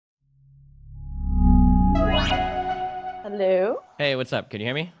Hello. Hey, what's up? Can you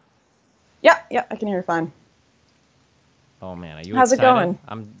hear me? Yeah, I can hear you fine. Oh man, are you How's it excited?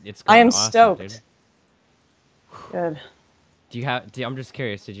 going? It's I going am awesome, dude. stoked. Good. I'm just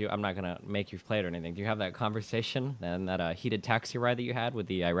curious, I'm not gonna make you play it or anything. Do you have that conversation and that heated taxi ride that you had with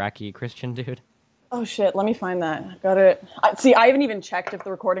the Iraqi Christian dude? Oh shit, let me find that. Got it. See, I haven't even checked if the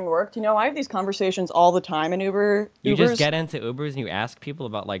recording worked. You know, I have these conversations all the time in You just Ubers. get into Ubers and you ask people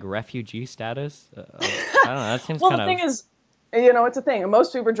about like refugee status? I don't know, that seems Well, kind the thing of is, it's a thing.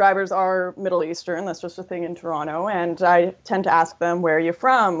 Most Uber drivers are Middle Eastern. That's just a thing in Toronto. And I tend to ask them, where are you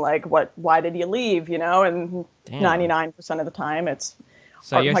from? Like, why did you leave? And damn. 99% of the time it's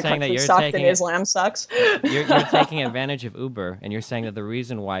So you're my saying that country you're sucked and taking it Islam sucks. you're taking advantage of Uber and you're saying that the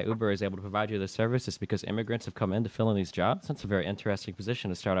reason why Uber is able to provide you this service is because immigrants have come in to fill in these jobs? That's a very interesting position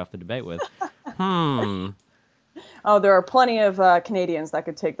to start off the debate with. Hmm. Oh, there are plenty of Canadians that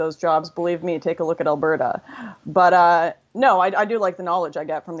could take those jobs. Believe me, take a look at Alberta. But no, I do like the knowledge I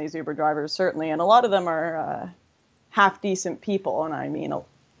get from these Uber drivers, certainly. And a lot of them are half decent people. And I mean,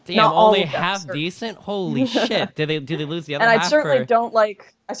 Damn, not all only of them, half certainly. decent? Holy shit. Do they lose the other And half for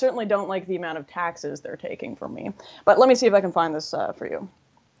I certainly don't like the amount of taxes they're taking from me. But let me see if I can find this for you.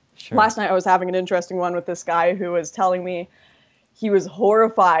 Sure. Last night I was having an interesting one with this guy who was telling me he was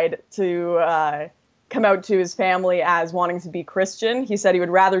horrified to come out to his family as wanting to be Christian. He said he would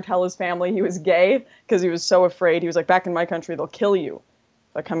rather tell his family he was gay because he was so afraid. He was like, back in my country, they'll kill you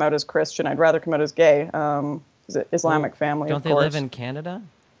if I come out as Christian. I'd rather come out as gay. Is it Islamic Well, family, don't of they live course. in Canada?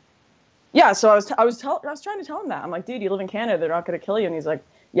 Yeah, so I was trying to tell him that. I'm like, dude, you live in Canada, they're not going to kill you. And he's like,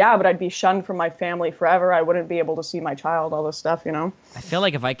 yeah, but I'd be shunned from my family forever. I wouldn't be able to see my child, all this stuff. I feel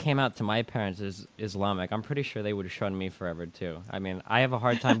like if I came out to my parents as Islamic, I'm pretty sure they would shun me forever too. I mean, I have a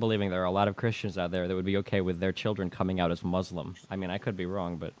hard time believing there are a lot of Christians out there that would be okay with their children coming out as Muslim. I mean, I could be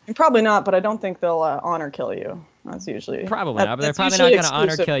wrong, but And probably not, but I don't think they'll honor kill you. That's usually probably not. But they're that's probably not usually going to honor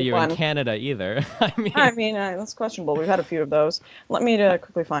exclusive kill to you in one. Canada either. I I mean, mean, that's questionable. We've had a few of those. Let me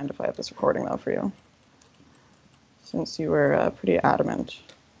quickly find if I have this recording though for you, since you were pretty adamant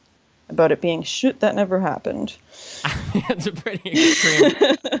about it being shit that never happened. it's a pretty extreme.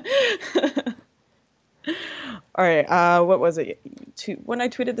 All right, what was it? When I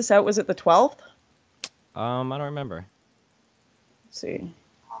tweeted this out, was it the 12th? I don't remember. Let's see.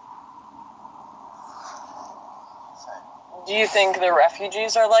 Do you think the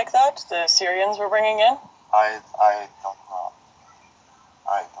refugees are like that? The Syrians we're bringing in? I don't know.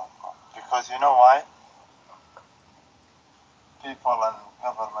 I don't know. Because you know why? People and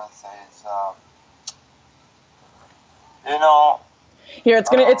government says, you know, Here,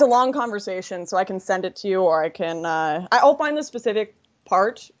 it's a long conversation, so I can send it to you, or I can I'll find the specific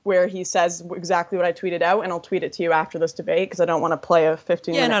part where he says exactly what I tweeted out, and I'll tweet it to you after this debate because I don't want to play a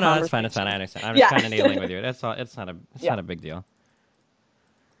 15-minute Yeah, no, conversation. that's fine. It's fine. I understand. I'm Yeah. just kind of dealing with you. That's all. It's Yeah. not a big deal.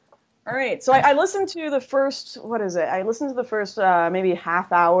 All right, so I listened to the first, what is it? I listened to the first maybe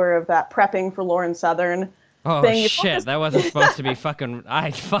half hour of that prepping for Lauren Southern Oh thing. shit, that wasn't supposed to be fucking.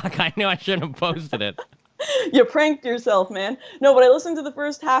 I knew I shouldn't have posted it. You pranked yourself, man. No, but I listened to the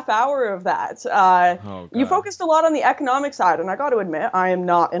first half hour of that. Oh, You God. focused a lot on the economic side, and I got to admit, I am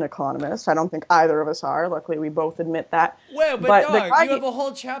not an economist. I don't think either of us are. Luckily, we both admit that. Well, but the guy, you have a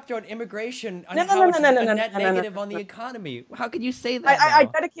whole chapter on immigration and No, no, how no, it's no, no, a no, net no, no, no, negative no, on the no. economy. How could you say that I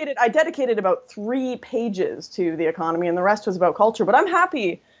now? dedicated about 3 pages to the economy, and the rest was about culture. But I'm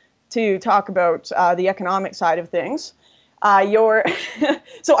happy to talk about the economic side of things.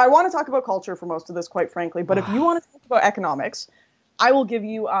 So I want to talk about culture for most of this, quite frankly. But if you want to talk about economics, I will give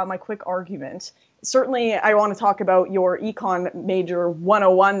you my quick argument. Certainly, I want to talk about your econ major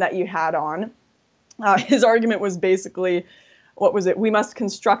 101 that you had on. His argument was basically, what was it? We must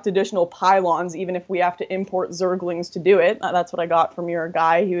construct additional pylons, even if we have to import zerglings to do it. That's what I got from your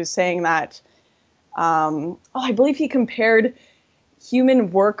guy. He was saying that, I believe he compared human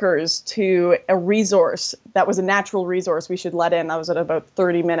workers to a resource that was a natural resource we should let in. That was at about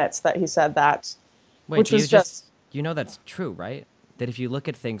 30 minutes that he said that, Wait, which do was you just you know that's true, right? That if you look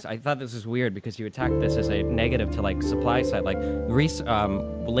at things, I thought this was weird because you attacked this as a negative to like supply side, like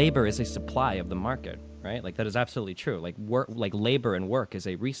labor is a supply of the market, right? Like that is absolutely true. Like work, like labor and work is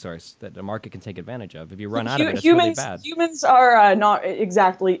a resource that the market can take advantage of. If you run out of it, it's really bad. Humans are not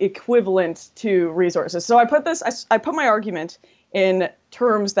exactly equivalent to resources. So I put my argument in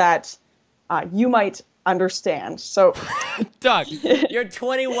terms that you might understand. So, Doug, you're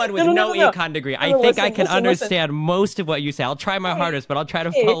 21 with No. econ degree. I think I can understand most of what you say. I'll try my hardest, but I'll try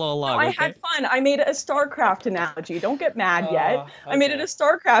to follow along. I Okay? had fun. I made a StarCraft analogy. Don't get mad yet. Okay. I made it a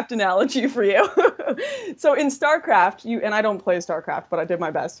StarCraft analogy for you. So in StarCraft, and I don't play StarCraft, but I did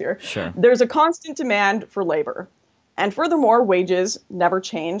my best here. Sure. There's a constant demand for labor. And furthermore, wages never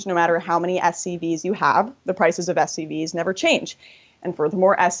change no matter how many SCVs you have. The prices of SCVs never change. And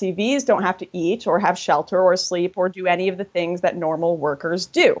furthermore, SCVs don't have to eat or have shelter or sleep or do any of the things that normal workers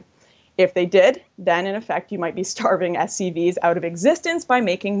do. If they did, then in effect, you might be starving SCVs out of existence by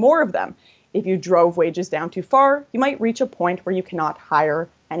making more of them. If you drove wages down too far, you might reach a point where you cannot hire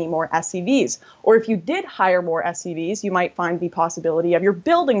any more SCVs. Or if you did hire more SCVs, you might find the possibility of your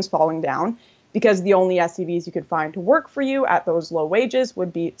buildings falling down because the only SCVs you could find to work for you at those low wages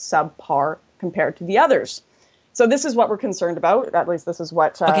would be subpar compared to the others. So this is what we're concerned about. At least this is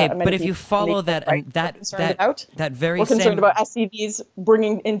what. Okay, but if you follow that, right, that very we're concerned same... about SCVs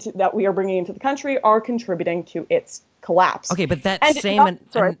we are bringing into the country are contributing to its collapse. Okay, but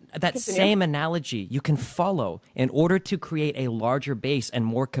that same analogy you can follow. In order to create a larger base and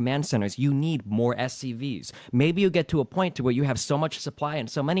more command centers, you need more SCVs. Maybe you get to a point to where you have so much supply and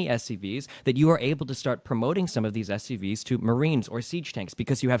so many SCVs that you are able to start promoting some of these SCVs to Marines or siege tanks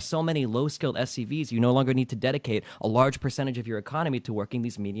because you have so many low-skilled SCVs, you no longer need to dedicate a large percentage of your economy to working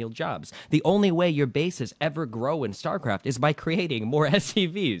these menial jobs. The only way your bases ever grow in StarCraft is by creating more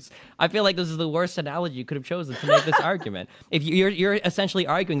SCVs. I feel like this is the worst analogy you could have chosen to make this argument. If you're essentially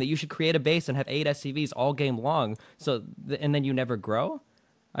arguing that you should create a base and have 8 SCVs all game long, and then you never grow?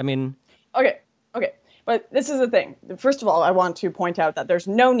 I mean... Okay. But this is the thing. First of all, I want to point out that there's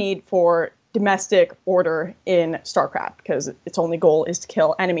no need for domestic order in StarCraft because its only goal is to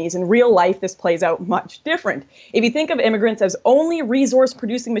kill enemies. In real life, this plays out much different. If you think of immigrants as only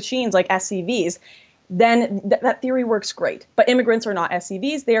resource-producing machines like SCVs, then that theory works great. But immigrants are not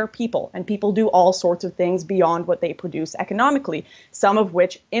SCVs, they are people, and people do all sorts of things beyond what they produce economically, some of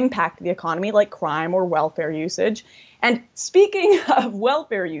which impact the economy, like crime or welfare usage. And speaking of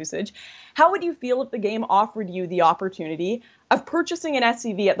welfare usage, how would you feel if the game offered you the opportunity of purchasing an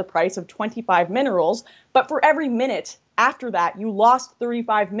SCV at the price of 25 minerals, but for every minute after that, you lost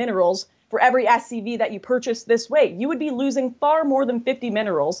 35 minerals for every SCV that you purchased this way? You would be losing far more than 50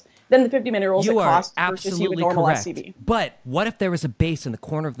 minerals than the 50 minerals it costs to purchase you a normal SCV. But what if there was a base in the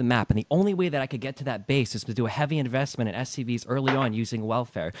corner of the map, and the only way that I could get to that base is to do a heavy investment in SCVs early on using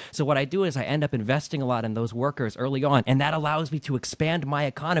welfare? So what I do is I end up investing a lot in those workers early on, and that allows me to expand my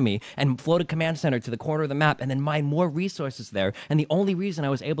economy and float a command center to the corner of the map and then mine more resources there. And the only reason I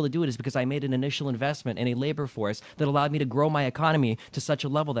was able to do it is because I made an initial investment in a labor force that allowed me to grow my economy to such a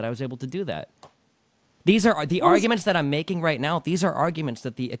level that I was able to do that. These are the arguments that I'm making right now. These are arguments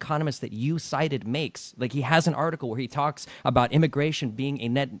that the economist that you cited makes. Like, he has an article where he talks about immigration being a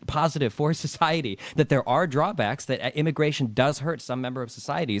net positive for society, that there are drawbacks, that immigration does hurt some member of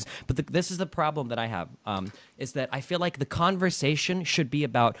societies. But this is the problem that I have, is that I feel like the conversation should be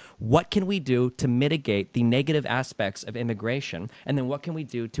about what can we do to mitigate the negative aspects of immigration, and then what can we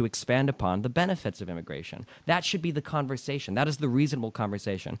do to expand upon the benefits of immigration. That should be the conversation. That is the reasonable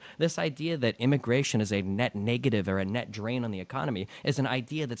conversation. This idea that immigration is a net negative or a net drain on the economy is an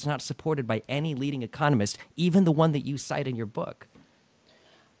idea that's not supported by any leading economist, even the one that you cite in your book.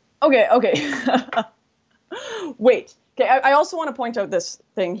 Okay. Wait. Okay, I also want to point out this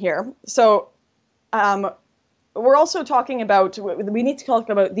thing here. So we're also talking about, we need to talk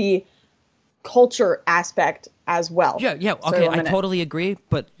about the culture aspect as well. Yeah. Okay, I totally agree.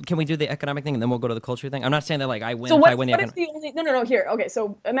 But can we do the economic thing and then we'll go to the culture thing? I'm not saying that like I win so if I win the economic. No. Here. Okay.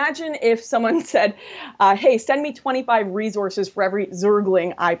 So imagine if someone said, "Hey, send me 25 resources for every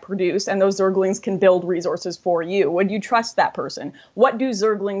Zergling I produce, and those Zerglings can build resources for you." Would you trust that person? What do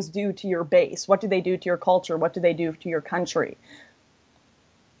Zerglings do to your base? What do they do to your culture? What do they do to your country?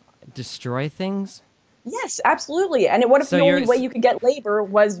 Destroy things? Yes, absolutely. And what if the only way you could get labor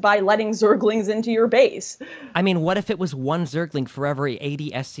was by letting Zerglings into your base? I mean, what if it was one Zergling for every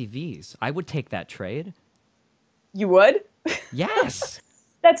 80 SCVs? I would take that trade. You would? Yes.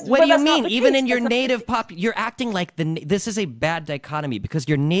 What do you mean? Even in your native you're acting like this is a bad dichotomy because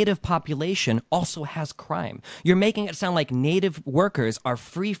your native population also has crime. You're making it sound like native workers are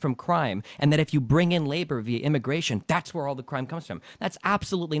free from crime and that if you bring in labor via immigration, that's where all the crime comes from. That's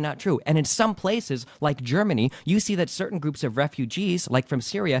absolutely not true. And in some places, like Germany, you see that certain groups of refugees, like from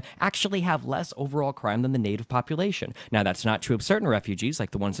Syria, actually have less overall crime than the native population. Now, that's not true of certain refugees, like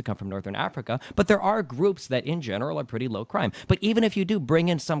the ones that come from Northern Africa, but there are groups that in general are pretty low crime. But even if you do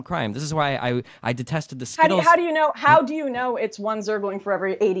bring in some crime. This is why I detested the Skittles. How do you know it's one Zergling for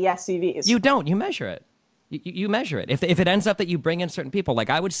every 80 SCVs? You don't. You measure it. You measure it. If it ends up that you bring in certain people, like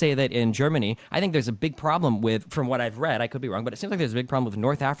I would say that in Germany, I think there's a big problem with, from what I've read, I could be wrong, but it seems like there's a big problem with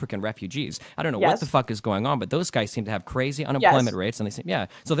North African refugees. I don't know what the fuck is going on, but those guys seem to have crazy unemployment rates, and they seem,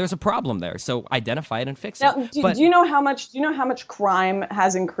 so there's a problem there. So identify it and fix it. Now, do you know how much crime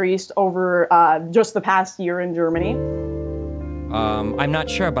has increased over just the past year in Germany? I'm not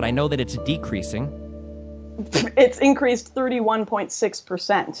sure, but I know that it's decreasing. It's increased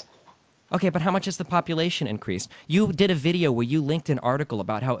 31.6%. Okay, but how much has the population increased? You did a video where you linked an article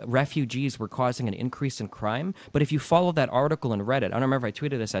about how refugees were causing an increase in crime, but if you followed that article and read it, I don't remember if I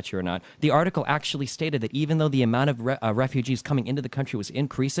tweeted this at you or not, the article actually stated that even though the amount of refugees coming into the country was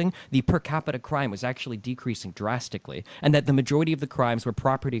increasing, the per capita crime was actually decreasing drastically, and that the majority of the crimes were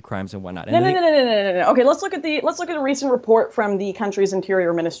property crimes and whatnot. And No. Okay, let's look at a recent report from the country's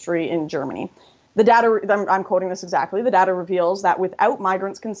interior ministry in Germany. The data, I'm quoting this exactly, the data reveals that without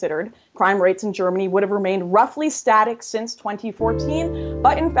migrants considered, crime rates in Germany would have remained roughly static since 2014,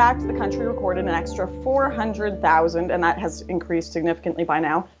 but in fact, the country recorded an extra 400,000, and that has increased significantly by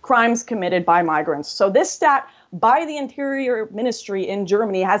now, crimes committed by migrants. So this stat by the Interior Ministry in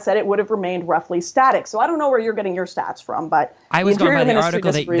Germany has said it would have remained roughly static. So I don't know where you're getting your stats from, but I was going by the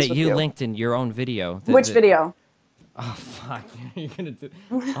article that you linked in your own video. Which video? Oh fuck! You're gonna do.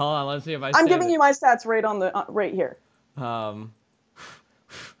 Hold on, let's see if I. I'm giving you my stats right on the right here. I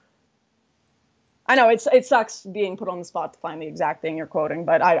know it sucks being put on the spot to find the exact thing you're quoting,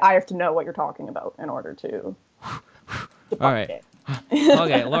 but I have to know what you're talking about in order to. All right.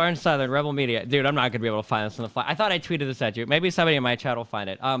 Okay, Lauren Southern, Rebel Media. Dude, I'm not gonna be able to find this on the fly. I thought I tweeted this at you. Maybe somebody in my chat will find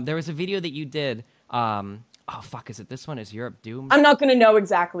it. There was a video that you did. Oh fuck! Is it this one? Is Europe doomed? I'm not gonna know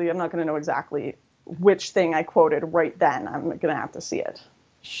exactly which thing I quoted right then. I'm gonna have to see it.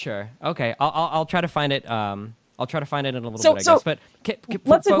 Sure. Okay. I'll try to find it. I'll try to find it in a little bit, I guess. But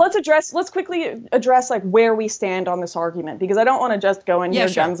let's quickly address like where we stand on this argument, because I don't want to just go in here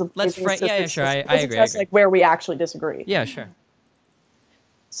guns. Yeah, sure. I agree. Like where we actually disagree. Yeah, sure.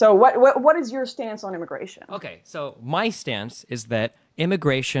 So what is your stance on immigration? Okay. So my stance is that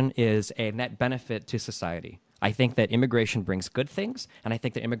immigration is a net benefit to society. I think that immigration brings good things, and I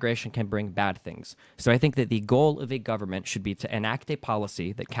think that immigration can bring bad things. So I think that the goal of a government should be to enact a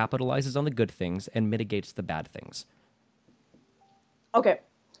policy that capitalizes on the good things and mitigates the bad things. Okay.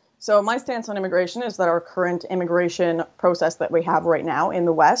 So my stance on immigration is that our current immigration process that we have right now in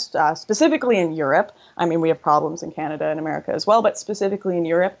the West, specifically in Europe, I mean, we have problems in Canada and America as well, but specifically in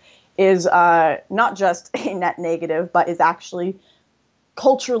Europe, is not just a net negative, but is actually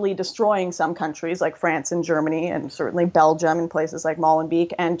culturally destroying some countries like France and Germany, and certainly Belgium and places like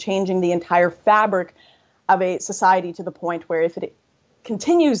Molenbeek, and changing the entire fabric of a society to the point where if it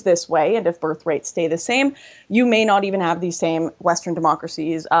continues this way, and if birth rates stay the same, you may not even have these same Western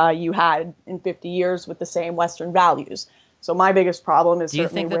democracies you had in 50 years with the same Western values. So my biggest problem is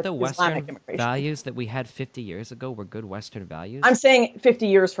certainly with Islamic immigration. Do you think that the Western values that we had 50 years ago were good Western values? I'm saying 50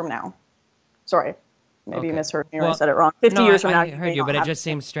 years from now. Sorry. Maybe you misheard me or I said it wrong. 50 years from now. I heard you, but it just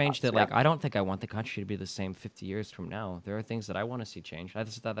seems strange that, like, I don't think I want the country to be the same 50 years from now. There are things that I want to see change. I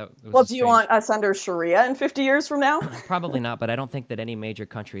just thought that was Well, do you want us under Sharia in 50 years from now? Probably not, but I don't think that any major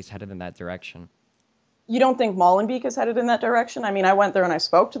country is headed in that direction. You don't think Molenbeek is headed in that direction? I mean, I went there and I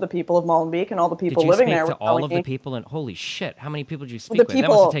spoke to the people of Molenbeek, and all the people living there were all of the people, and holy shit, how many people did you speak with? That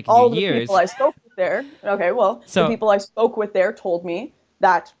must have taken you years. The people I spoke with there. Okay, well, the people I spoke with there told me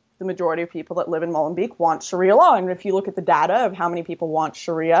that the majority of people that live in Molenbeek want Sharia law. And if you look at the data of how many people want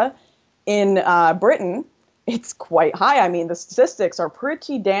Sharia in Britain, it's quite high. I mean, the statistics are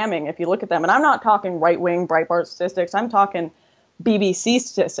pretty damning if you look at them. And I'm not talking right-wing Breitbart statistics. I'm talking BBC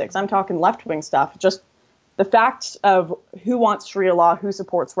statistics. I'm talking left-wing stuff. Just the facts of who wants Sharia law, who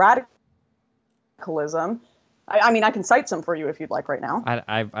supports radicalism. I mean, I can cite some for you if you'd like right now.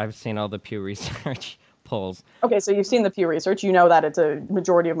 I've seen all the Pew Research polls. Okay, so you've seen the Pew Research. You know that it's a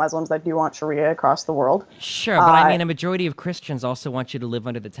majority of Muslims that do want Sharia across the world. Sure, but I mean, a majority of Christians also want you to live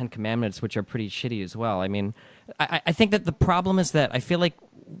under the Ten Commandments, which are pretty shitty as well. I mean, I think that the problem is that I feel like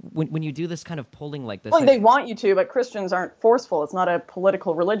when you do this kind of polling like this... Well, they want you to, but Christians aren't forceful. It's not a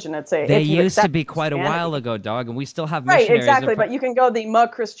political religion. They used to be quite a while ago, dog, and we still have missionaries. Right, exactly, but you can go the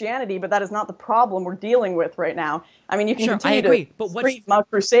mug Christianity, but that is not the problem we're dealing with right now. I mean, you can continue to street mug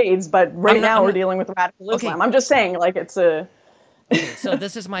crusades, but now we're dealing with radical Islam. I'm just saying, like, it's a... Okay, so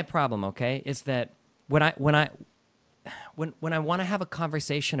this is my problem, okay, is that when I want to have a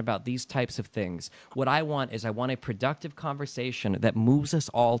conversation about these types of things, what I want is a productive conversation that moves us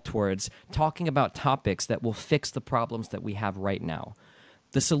all towards talking about topics that will fix the problems that we have right now.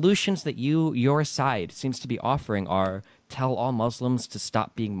 The solutions that your side seems to be offering are tell all Muslims to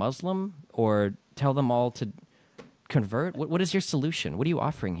stop being Muslim, or tell them all to convert? What is your solution? What are you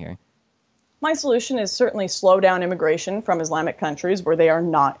offering here? My solution is certainly slow down immigration from Islamic countries where they are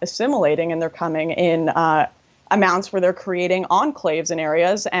not assimilating and they're coming in amounts where they're creating enclaves in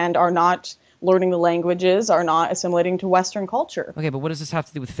areas and are not learning the languages, are not assimilating to Western culture. Okay, but what does this have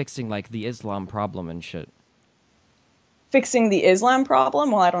to do with fixing like the Islam problem and shit? Fixing the Islam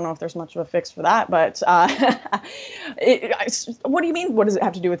problem? Well, I don't know if there's much of a fix for that, but what do you mean? What does it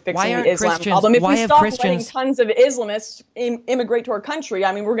have to do with fixing the Islam problem? If we stop letting tons of Islamists immigrate to our country,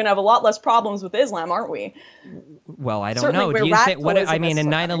 I mean, we're going to have a lot less problems with Islam, aren't we? Well, I don't know. Do you think? I mean, in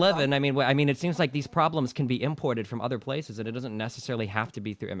 9/11, I mean, it seems like these problems can be imported from other places, and it doesn't necessarily have to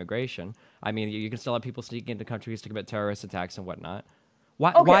be through immigration. I mean, you can still have people sneaking into countries to commit terrorist attacks and whatnot.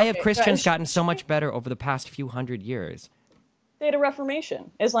 Why have Christians gotten so much better over the past few hundred years? They had a reformation.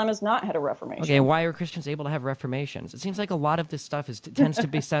 Islam has not had a reformation. Okay, why are Christians able to have reformations? It seems like a lot of this stuff tends to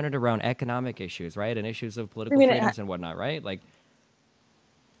be centered around economic issues, right, and issues of political freedoms and whatnot, right? Like,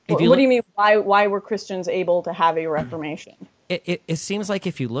 what do you mean? Why were Christians able to have a reformation? It seems like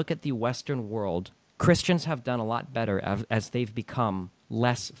if you look at the Western world, Christians have done a lot better as they've become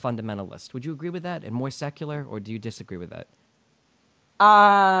less fundamentalist. Would you agree with that? And more secular, or do you disagree with that?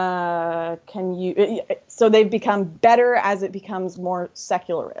 So they've become better as it becomes more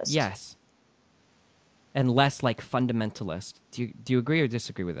secularist? Yes. And less like fundamentalist. Do you agree or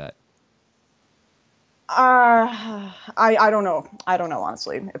disagree with that? I don't know. I don't know,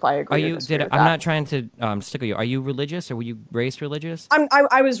 honestly, if I agree. I'm not trying to stick with you. Are you religious, or were you raised religious?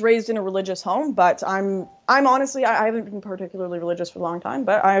 I was raised in a religious home, but I'm honestly, I haven't been particularly religious for a long time,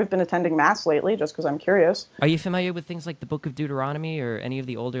 but I've been attending mass lately just because I'm curious. Are you familiar with things like the Book of Deuteronomy or any of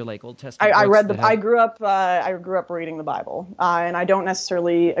the older like Old Testament? I grew up reading the Bible, and I don't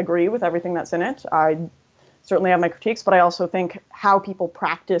necessarily agree with everything that's in it. I certainly have my critiques, but I also think how people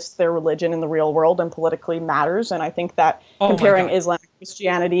practice their religion in the real world and politically matters. And I think that comparing Islam and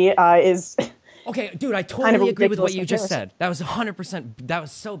Christianity is okay, dude. I totally agree with what you just said. That was 100%. That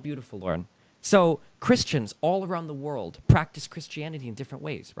was so beautiful, Lauren. So Christians all around the world practice Christianity in different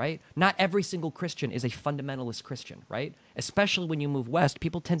ways, right? Not every single Christian is a fundamentalist Christian, right? Especially when you move west,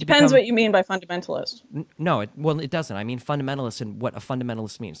 people tend to Depends what you mean by fundamentalist. No, it doesn't. I mean fundamentalist and what a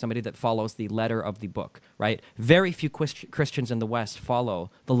fundamentalist means. Somebody that follows the letter of the book, right? Very few Christians in the West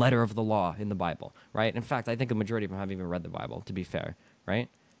follow the letter of the law in the Bible, right? In fact, I think a majority of them haven't even read the Bible, to be fair, right?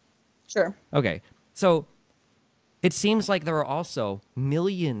 Sure. Okay, so it seems like there are also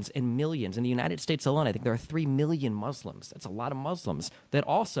millions and millions. In the United States alone, I think there are 3 million Muslims. That's a lot of Muslims that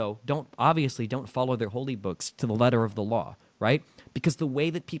also obviously don't follow their holy books to the letter of the law, right? Because the way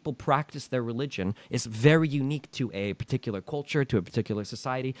that people practice their religion is very unique to a particular culture, to a particular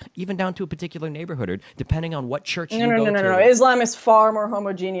society, even down to a particular neighborhood, or depending on what church you go to. No. Islam is far more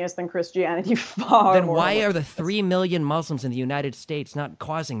homogeneous than Christianity. Then why are the 3 million Muslims in the United States not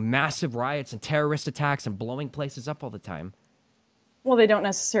causing massive riots and terrorist attacks and blowing places up all the time? Well, they don't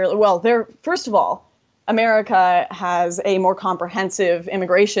necessarily. Well, first of all, America has a more comprehensive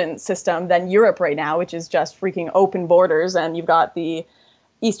immigration system than Europe right now, which is just freaking open borders. And you've got the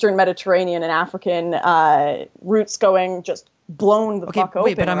Eastern Mediterranean and African routes going just blown the fuck open.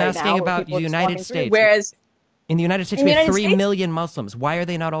 Wait, but I'm right asking now, about the United States. Whereas in the United States, we have 3 million Muslims. Why are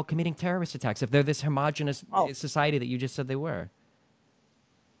they not all committing terrorist attacks if they're this homogenous society that you just said they were?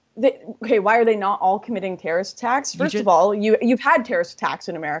 Why are they not all committing terrorist attacks? First of all, you've had terrorist attacks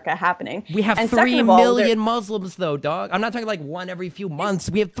in America happening. We have 3 million Muslims, though, dog. I'm not talking like one every few months.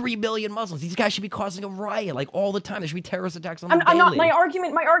 We have 3 million Muslims. These guys should be causing a riot like all the time. There should be terrorist attacks on them daily. My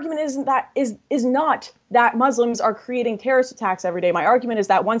argument isn't that is not that Muslims are creating terrorist attacks every day. My argument is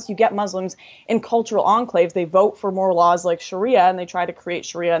that once you get Muslims in cultural enclaves, they vote for more laws like Sharia, and they try to create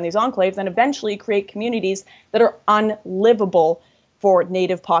Sharia in these enclaves, and eventually create communities that are unlivable for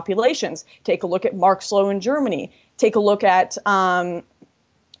native populations. Take a look at Mark Slow in Germany. Take a look at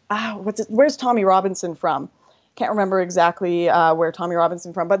where's Tommy Robinson from? Can't remember exactly where Tommy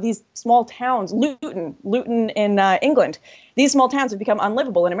Robinson from, but these small towns, Luton in England, these small towns have become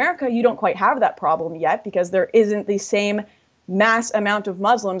unlivable. In America, you don't quite have that problem yet because there isn't the same mass amount of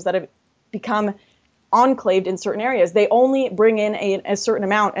Muslims that have become enclaved in certain areas. They only bring in a certain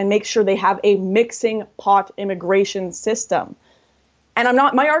amount and make sure they have a mixing pot immigration system. And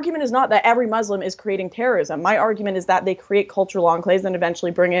my argument is not that every Muslim is creating terrorism. My argument is that they create cultural enclaves and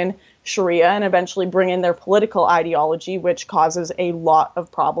eventually bring in Sharia and eventually bring in their political ideology, which causes a lot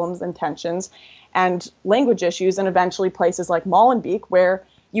of problems and tensions and language issues, and eventually places like Molenbeek, where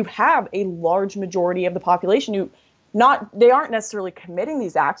you have a large majority of the population who they aren't necessarily committing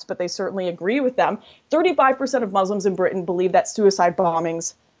these acts, but they certainly agree with them. 35% of Muslims in Britain believe that suicide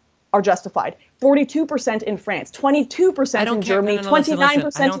bombings are justified. 42% in France, 22% in Germany, 29%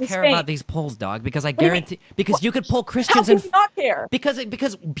 in Spain. I don't care about these polls, dog, because I guarantee because you could poll Christians How can you not care?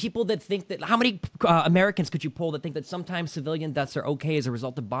 Because people that think that how many Americans could you poll that think that sometimes civilian deaths are okay as a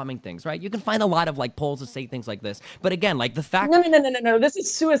result of bombing things, right? You can find a lot of like polls that say things like this, but again, like the fact. No. This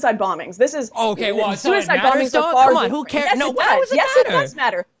is suicide bombings. This is okay. Well, suicide bombings. Come on, who cares? Yes, no, why does it matter? Yes, it does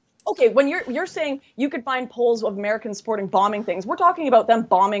matter. Okay, when you're saying you could find polls of Americans supporting bombing things, we're talking about them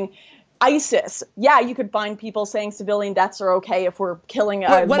bombing ISIS. Yeah, you could find people saying civilian deaths are okay if we're killing a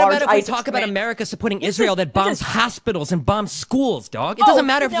large ISIS. What about if we talk about America supporting Israel that bombs hospitals and bombs schools, dog? It doesn't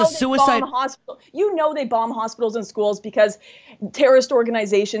matter if it's a suicide. You know they bomb hospitals and schools because terrorist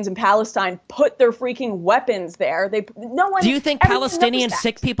organizations in Palestine put their freaking weapons there. Do you think Palestinian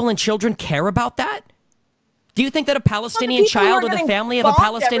sick people and children care about that? Do you think that a Palestinian child or the family of a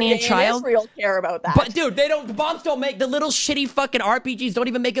Palestinian child? Israel care about that? But dude, the bombs don't make the little shitty fucking RPGs don't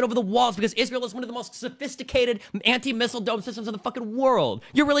even make it over the walls because Israel is one of the most sophisticated anti-missile dome systems in the fucking world.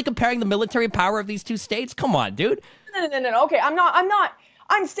 You're really comparing the military power of these two states? Come on, dude. No. Okay, I'm not.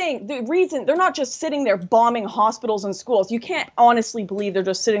 I'm saying the reason they're not just sitting there bombing hospitals and schools. You can't honestly believe they're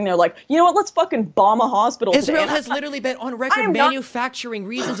just sitting there like, you know what, let's fucking bomb a hospital. Israel has literally been on record manufacturing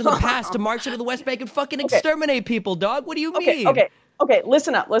reasons in the past to march into the West Bank and fucking exterminate people, dog. What do you mean? Okay,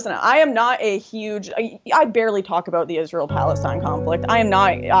 listen up. I am not a huge, I barely talk about the Israel-Palestine conflict. I am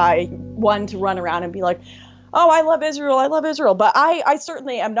not one to run around and be like, oh, I love Israel. But I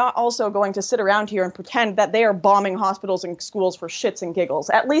certainly am not also going to sit around here and pretend that they are bombing hospitals and schools for shits and giggles.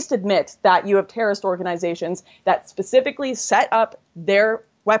 At least admit that you have terrorist organizations that specifically set up their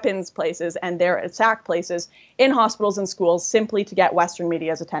weapons places and their attack places in hospitals and schools simply to get Western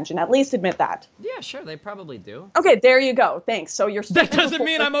media's attention. At least admit that. Yeah, sure, they probably do. Okay, there you go. Thanks. So you're That doesn't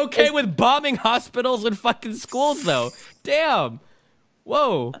mean I'm okay with bombing hospitals and fucking schools, though. Damn.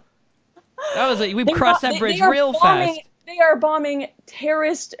 Whoa. That was we crossed that bridge real fast. They are bombing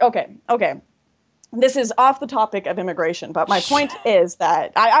terrorist. Okay. This is off the topic of immigration, but my point is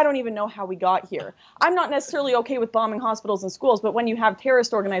that I don't even know how we got here. I'm not necessarily okay with bombing hospitals and schools, but when you have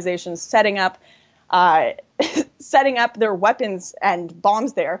terrorist organizations setting up their weapons and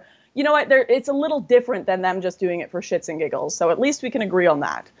bombs there, you know what? It's a little different than them just doing it for shits and giggles. So at least we can agree on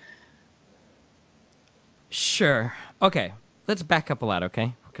that. Sure. Okay. Let's back up a lot,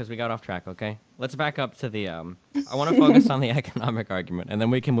 okay? Because we got off track, okay? Let's back up to the, I want to focus on the economic argument, and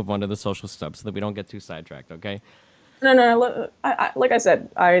then we can move on to the social stuff so that we don't get too sidetracked, okay? No. Like I said,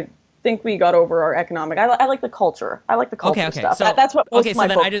 I think we got over our economic. I like the culture. I like the culture stuff. So, that's what most okay, of my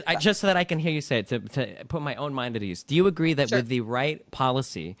so then just so that I can hear you say it, to put my own mind at ease, do you agree that with the right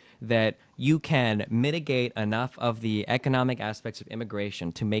policy that you can mitigate enough of the economic aspects of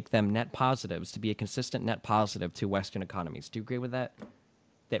immigration to make them net positives, to be a consistent net positive to Western economies? Do you agree with that?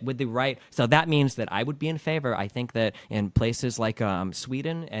 That with the right, so that means that I would be in favor. I think that in places like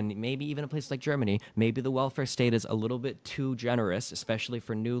Sweden and maybe even in places like Germany, maybe the welfare state is a little bit too generous, especially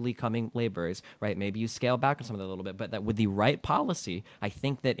for newly coming laborers, right? Maybe you scale back on some of that a little bit, but that with the right policy, I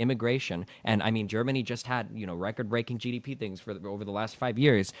think that immigration, and I mean, Germany just had, record-breaking GDP things over the last 5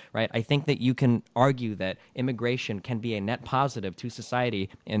 years, right? I think that you can argue that immigration can be a net positive to society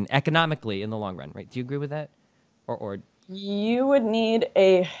and economically in the long run, right? Do you agree with that? Or you would need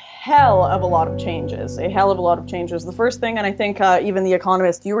a hell of a lot of changes. The first thing, and I think even the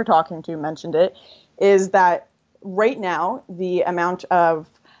economist you were talking to mentioned it, is that right now the amount of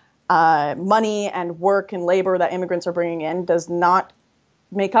money and work and labor that immigrants are bringing in does not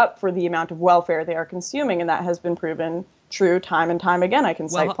make up for the amount of welfare they are consuming, and that has been proven true time and time again. I can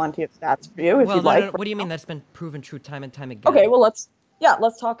cite plenty of stats for you if you'd like. What do you mean that's been proven true time and time again? Okay, well, let's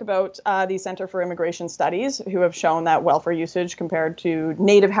talk about the Center for Immigration Studies, who have shown that welfare usage compared to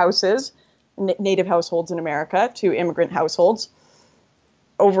native households in America to immigrant households.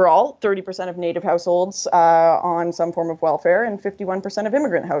 Overall, 30% of native households on some form of welfare and 51% of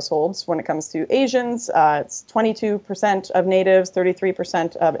immigrant households. When it comes to Asians, it's 22% of natives,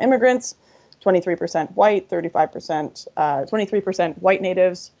 33% of immigrants, 23% white, 23% white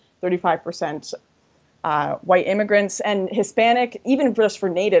natives, 35% white immigrants, and Hispanic, even just for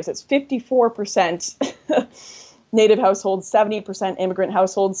natives, it's 54% native households, 70% immigrant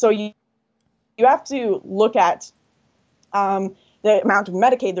households. So you have to look at the amount of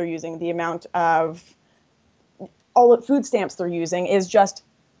Medicaid they're using, the amount of all the food stamps they're using is just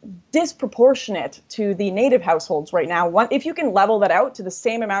disproportionate to the native households right now. If you can level that out to the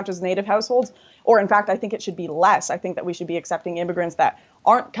same amount as native households, or in fact, I think it should be less. I think that we should be accepting immigrants that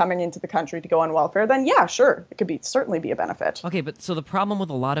aren't coming into the country to go on welfare, then yeah, sure, it could certainly be a benefit. Okay, but so the problem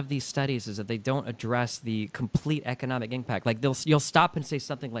with a lot of these studies is that they don't address the complete economic impact. Like you'll stop and say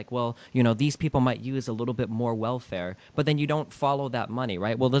something like, well, these people might use a little bit more welfare, but then you don't follow that money,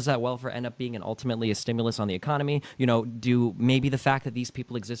 right? Well, does that welfare end up being ultimately a stimulus on the economy? Do maybe the fact that these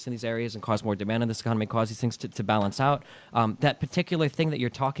people exist in these areas and cause more demand in this economy cause these things to balance out? That particular thing that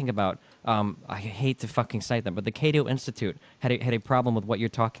you're talking about, I hate to fucking cite them, but the Cato Institute had a problem with what you're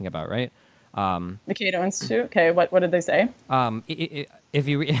talking about, right? The Cato Institute. Okay, what did they say? If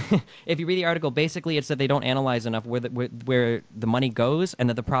you if you read the article, basically it's that they don't analyze enough where the money goes, and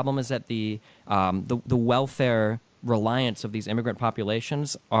that the problem is that the welfare reliance of these immigrant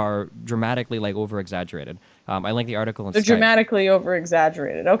populations are dramatically over exaggerated. I linked the article in They're Skype. dramatically over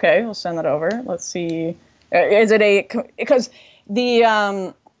exaggerated. Okay, we'll send that over. Let's see. Is it because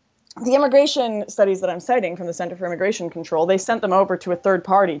the immigration studies that I'm citing from the Center for Immigration Control, they sent them over to a third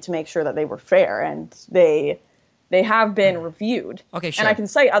party to make sure that they were fair, and they have been reviewed. Okay, sure. And I can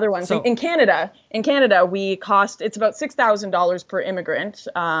cite other ones. So, in Canada, it's about $6,000 per immigrant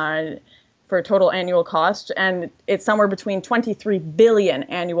for total annual cost, and it's somewhere between $23 billion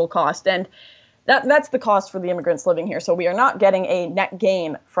annual cost, and that's the cost for the immigrants living here. So we are not getting a net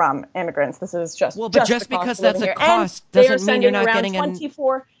gain from immigrants. This is just just because that's a cost doesn't mean you're not getting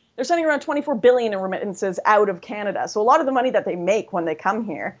They're sending around $24 billion in remittances out of Canada. So a lot of the money that they make when they come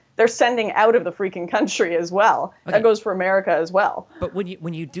here, they're sending out of the freaking country as well. Okay. That goes for America as well. But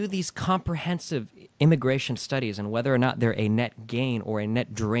when you do these comprehensive immigration studies and whether or not they're a net gain or a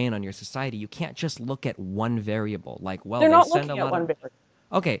net drain on your society, you can't just look at one variable. They're not looking at one variable.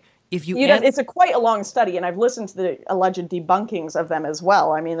 Okay. It's quite a long study, and I've listened to the alleged debunkings of them as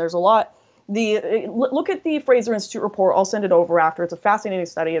well. I mean, there's a lot. Look at the Fraser Institute report. I'll send it over after. It's a fascinating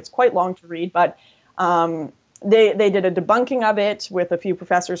study. It's quite long to read, but they did a debunking of it with a few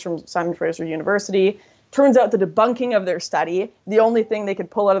professors from Simon Fraser University. Turns out the debunking of their study, the only thing they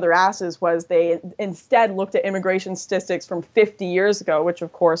could pull out of their asses was they instead looked at immigration statistics from 50 years ago, which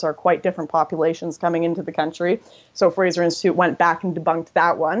of course are quite different populations coming into the country. So Fraser Institute went back and debunked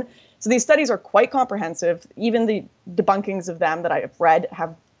that one. So these studies are quite comprehensive. Even the debunkings of them that I have read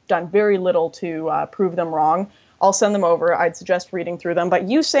have done very little to prove them wrong. I'll send them over. I'd suggest reading through them. But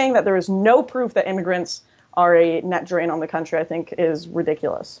you saying that there is no proof that immigrants are a net drain on the country, I think is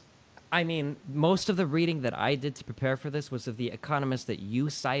ridiculous. I mean, most of the reading that I did to prepare for this was of the economist that you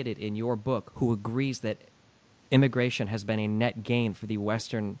cited in your book, who agrees that immigration has been a net gain for the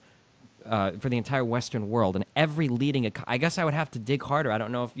entire Western world, and every leading. I guess I would have to dig harder. I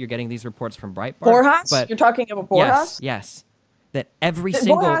don't know if you're getting these reports from Breitbart. Borjas? But you're talking about Borjas? Yes. That every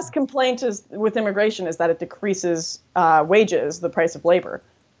single Borjas' complaint with immigration is that it decreases wages, the price of labor.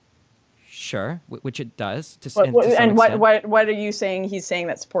 Sure, which it does. And what are you saying? He's saying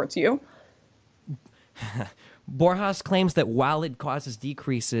that supports you. Borjas claims that while it causes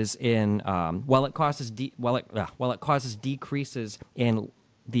decreases in decreases in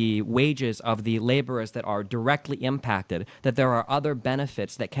the wages of the laborers that are directly impacted, that there are other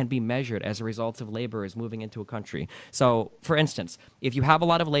benefits that can be measured as a result of laborers moving into a country. So, for instance, if you have a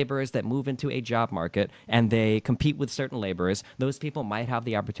lot of laborers that move into a job market and they compete with certain laborers, those people might have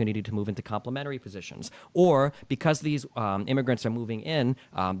the opportunity to move into complementary positions. Or because these immigrants are moving in,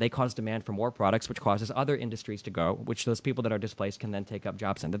 they cause demand for more products, which causes other industries to go, which those people that are displaced can then take up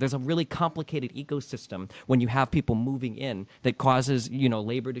jobs in. There's a really complicated ecosystem when you have people moving in that causes,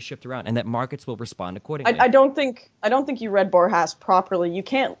 labor to shift around, and that markets will respond accordingly. I don't think you read Borjas properly. You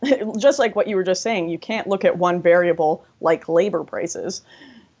can't, just like what you were just saying, you can't look at one variable like labor prices.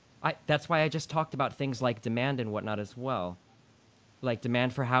 That's why I just talked about things like demand and whatnot as well, like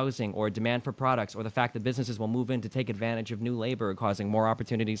demand for housing or demand for products, or the fact that businesses will move in to take advantage of new labor, causing more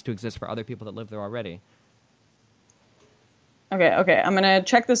opportunities to exist for other people that live there already. Okay. I'm gonna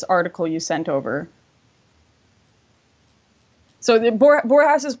check this article you sent over. So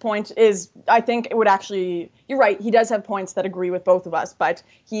Borjas's point is, I think it would actually, you're right, he does have points that agree with both of us, but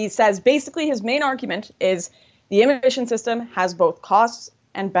he says basically his main argument is the immigration system has both costs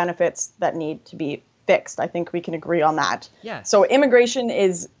and benefits that need to be fixed. I think we can agree on that. Yes. So immigration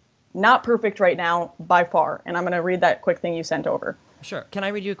is not perfect right now by far, and I'm going to read that quick thing you sent over. Sure. Can I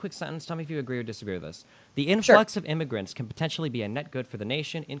read you a quick sentence? Tell me if you agree or disagree with this. The influx of immigrants can potentially be a net good for the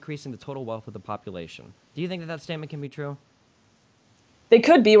nation, increasing the total wealth of the population. Do you think that statement can be true? They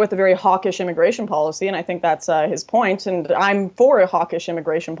could be with a very hawkish immigration policy, and I think that's his point. And I'm for a hawkish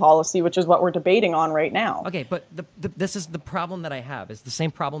immigration policy, which is what we're debating on right now. Okay, but this is the problem that I have. It's the same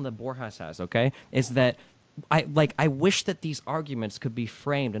problem that Borjas has, okay? Is that I wish that these arguments could be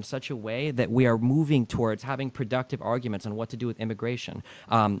framed in such a way that we are moving towards having productive arguments on what to do with immigration.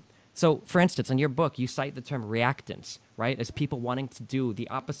 So, for instance, in your book, you cite the term reactance, right? As people wanting to do the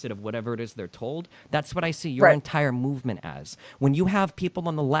opposite of whatever it is they're told. That's what I see your entire movement as. When you have people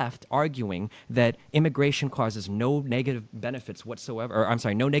on the left arguing that immigration causes no negative benefits whatsoever, or I'm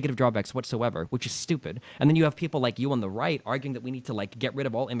sorry, no negative drawbacks whatsoever, which is stupid. And then you have people like you on the right arguing that we need to like get rid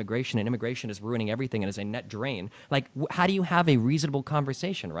of all immigration and immigration is ruining everything and is a net drain. Like, how do you have a reasonable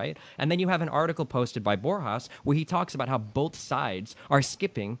conversation, right? And then you have an article posted by Borjas where he talks about how both sides are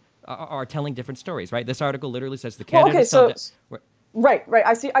are telling different stories, right? This article literally says the candidates. Right.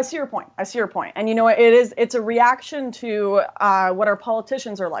 I see your point. And you know, it's a reaction to what our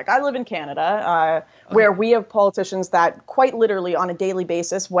politicians are like. I live in Canada, where we have politicians that quite literally on a daily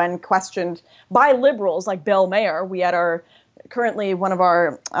basis, when questioned by liberals like Bill Maher, we had currently one of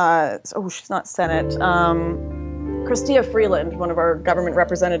our, she's not Senate, Chrystia Freeland, one of our government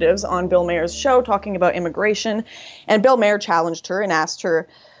representatives on Bill Maher's show talking about immigration. And Bill Maher challenged her and asked her,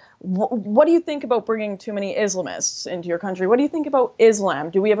 what do you think about bringing too many Islamists into your country? What do you think about Islam?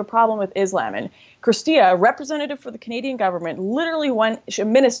 Do we have a problem with Islam? And Chrystia, a representative for the Canadian government, literally a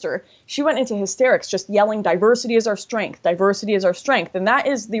minister, she went into hysterics just yelling, diversity is our strength, diversity is our strength. And that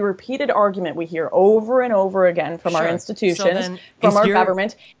is the repeated argument we hear over and over again from our institutions, from our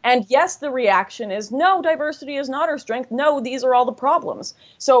government. And yes, the reaction is, no, diversity is not our strength. No, these are all the problems.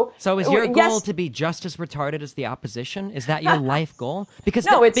 So is your goal to be just as retarded as the opposition? Is that your life goal? Because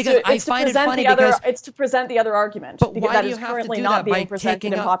it's to present the other argument. But because that is currently not being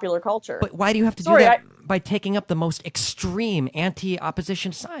presented in popular culture. But why do you have to do that by taking up the most extreme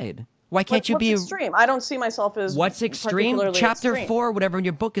anti-opposition side? Why can't you be extreme? I don't see myself as what's extreme. Chapter 4, whatever in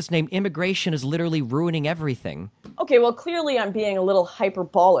your book is named, immigration is literally ruining everything. Okay, well, clearly I'm being a little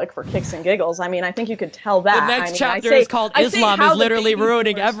hyperbolic for kicks and giggles. I mean, I think you could tell that. The next chapter is called Islam is literally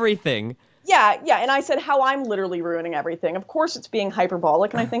ruining everything. Yeah, and I said how I'm literally ruining everything. Of course it's being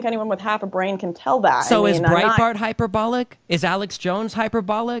hyperbolic, and I think anyone with half a brain can tell that. So is Breitbart hyperbolic? Is Alex Jones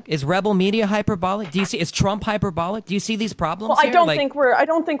hyperbolic? Is Rebel Media hyperbolic? Is Trump hyperbolic? Do you see these problems here? I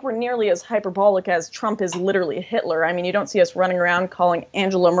don't think we're nearly as hyperbolic as Trump is literally Hitler. I mean, you don't see us running around calling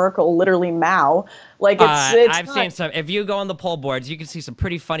Angela Merkel literally Mao. Like I've seen some. If you go on the poll boards, you can see some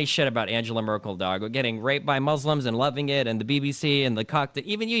pretty funny shit about Angela Merkel, dog. We're getting raped by Muslims and loving it, and the BBC and the cuck.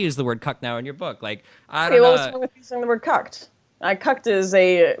 Even you use the word cuck now in your book. Like, I don't know. What's wrong with using the word cucked? Cucked is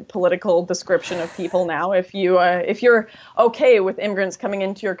a political description of people now. If you're okay with immigrants coming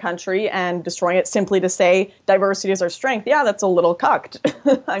into your country and destroying it simply to say diversity is our strength, yeah, that's a little cucked.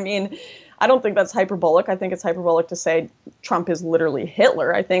 I mean, I don't think that's hyperbolic. I think it's hyperbolic to say Trump is literally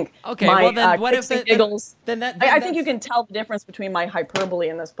Hitler. I think I think you can tell the difference between my hyperbole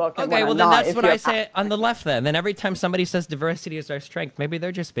in this book and that's what I say on the left then. Then every time somebody says diversity is our strength, maybe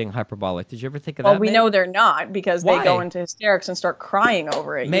they're just being hyperbolic. Did you ever think of that? Well, we know they're not because they go into hysterics and start crying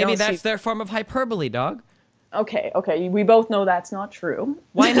over it. Maybe that's their form of hyperbole, dog. Okay. We both know that's not true.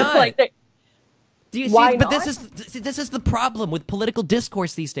 Why not? Do you see? But this is the problem with political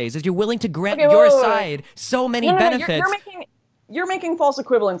discourse these days. Is you're willing to grant your side so many benefits. You're making false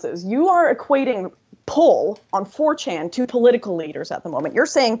equivalences. You are equating Poll on 4chan to political leaders at the moment. You're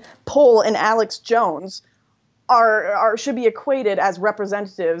saying Poll and Alex Jones should be equated as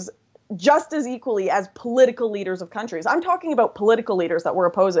representatives just as equally as political leaders of countries. I'm talking about political leaders that we're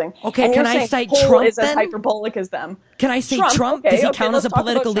opposing. Okay, can I cite Trump is as hyperbolic as them. Can I say Trump? Does he count as a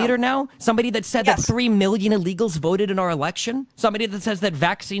political leader now? Somebody that said that 3 million illegals voted in our election? Somebody that says that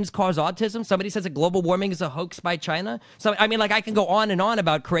vaccines cause autism? Somebody says that global warming is a hoax by China? So, I mean, like, I can go on and on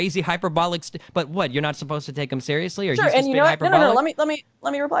about crazy hyperbolic but what, you're not supposed to take him seriously? Or sure, he's just being hyperbolic? No,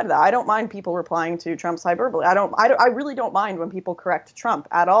 let me reply to that. I don't mind people replying to Trump's hyperbole. I really don't mind when people correct Trump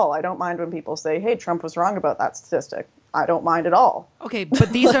at all. I don't mind when people say, hey, Trump was wrong about that statistic. I don't mind at all. Okay,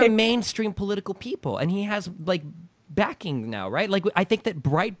 but these are mainstream political people, and he has, like, backing now, right? Like, I think that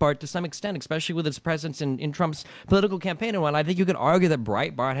Breitbart, to some extent, especially with its presence in Trump's political campaign and whatnot, I think you could argue that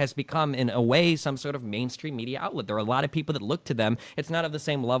Breitbart has become, in a way, some sort of mainstream media outlet. There are a lot of people that look to them. It's not of the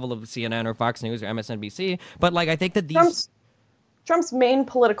same level of CNN or Fox News or MSNBC, but, like, I think that these... Trump's main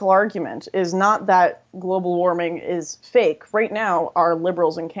political argument is not that global warming is fake. Right now, our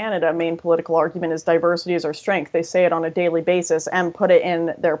liberals in Canada main political argument is diversity is our strength. They say it on a daily basis and put it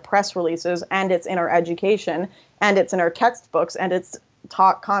in their press releases, and it's in our education, and it's in our textbooks, and it's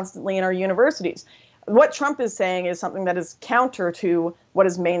taught constantly in our universities. What Trump is saying is something that is counter to what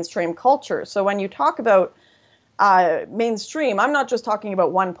is mainstream culture. So when you talk about mainstream, I'm not just talking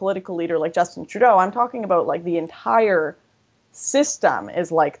about one political leader like Justin Trudeau. I'm talking about like the entire system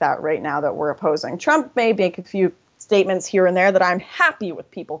is like that right now that we're opposing. Trump may make a few statements here and there that I'm happy with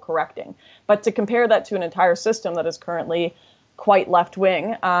people correcting, but to compare that to an entire system that is currently quite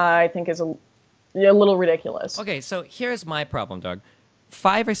left-wing, I think is a little ridiculous. Okay, so here's my problem, Doug.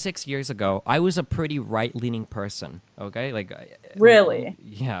 5 or 6 years ago, I was a pretty right-leaning person, okay? Like, really?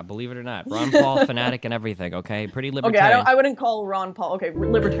 Yeah, believe it or not. Ron Paul, fanatic and everything, okay? Pretty libertarian. Okay, I wouldn't call Ron Paul, okay,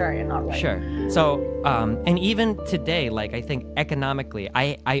 libertarian, not right. Sure. So, and even today, like, I think economically,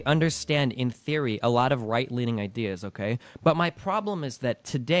 I understand in theory a lot of right-leaning ideas, okay? But my problem is that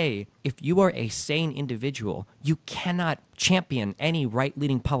today, if you are a sane individual, you cannot champion any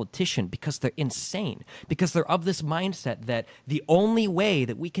right-leaning politician because they're insane, because they're of this mindset that the only way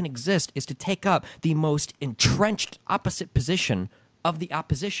that we can exist is to take up the most entrenched opposite position of the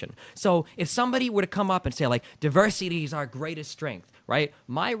opposition. So if somebody were to come up and say, like, diversity is our greatest strength, right?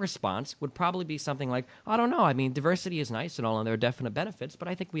 My response would probably be something like, I don't know. I mean, diversity is nice and all, and there are definite benefits, but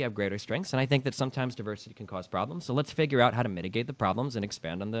I think we have greater strengths, and I think that sometimes diversity can cause problems. So let's figure out how to mitigate the problems and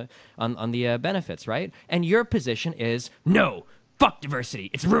expand on the benefits, right? And your position is, no, fuck diversity.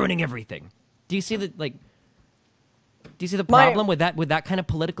 It's ruining everything. Do you see the problem with that kind of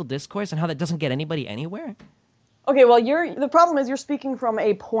political discourse and how that doesn't get anybody anywhere? Okay, well, the problem is you're speaking from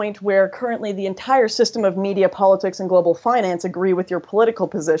a point where currently the entire system of media, politics, and global finance agree with your political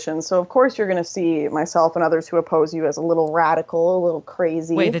position. So, of course, you're going to see myself and others who oppose you as a little radical, a little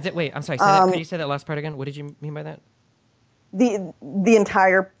crazy. Wait, I'm sorry. Could you say that last part again? What did you mean by that? The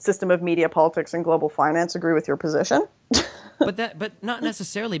entire system of media, politics, and global finance agree with your position. But not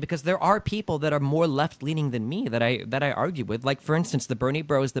necessarily, because there are people that are more left-leaning than me that I argue with. Like, for instance, the Bernie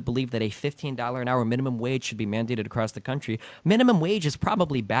bros that believe that a $15 an hour minimum wage should be mandated across the country. Minimum wage is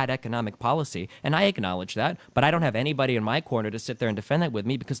probably bad economic policy, and I acknowledge that, but I don't have anybody in my corner to sit there and defend that with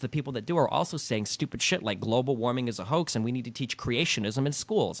me, because the people that do are also saying stupid shit like global warming is a hoax and we need to teach creationism in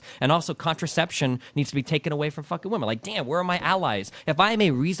schools. And also contraception needs to be taken away from fucking women. Like, damn, where are my allies? If I am a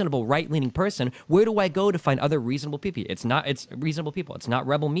reasonable right-leaning person, where do I go to find other reasonable people? It's reasonable people. It's not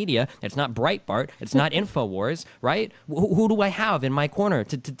Rebel Media. It's not Breitbart. It's not InfoWars, right? Who do I have in my corner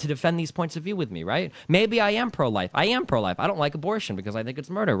to defend these points of view with me, right? Maybe I am pro-life. I am pro-life. I don't like abortion because I think it's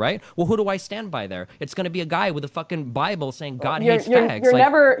murder, right? Well, who do I stand by there? It's going to be a guy with a fucking Bible saying God hates fags.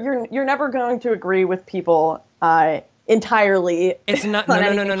 You're never going to agree with people entirely. It's not. No.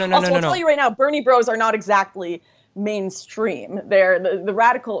 I'll tell you right now, Bernie bros are not exactly mainstream. They're the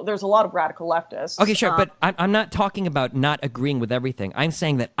radical. There's a lot of radical leftists. Okay, sure, but I'm not talking about not agreeing with everything. I'm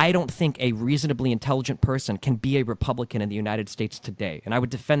saying that I don't think a reasonably intelligent person can be a Republican in the United States today, and I would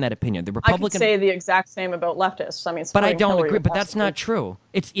defend that opinion. The Republican. I could say the exact same about leftists. I mean, but I don't agree. But that's not true.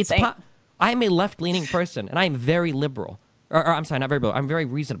 I'm a left-leaning person, and I'm very liberal. Or I'm sorry, not very liberal. I'm very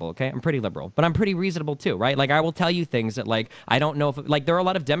reasonable, okay? I'm pretty liberal. But I'm pretty reasonable, too, right? Like, I will tell you things that, like, I don't know if... Like, there are a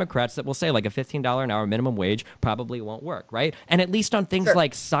lot of Democrats that will say, like, a $15 an hour minimum wage probably won't work, right? And at least on things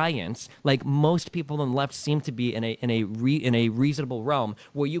like science, like, most people on the left seem to be in a reasonable realm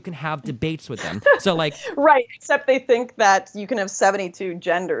where you can have debates with them. So, like... Right, except they think that you can have 72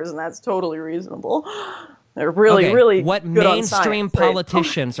 genders, and that's totally reasonable. They're really what good mainstream on science,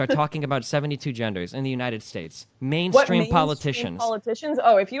 politicians are talking about 72 genders in the United States? Mainstream politicians.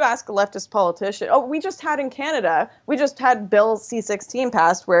 Oh, if you ask a leftist politician, we just had in Canada, we just had Bill C-16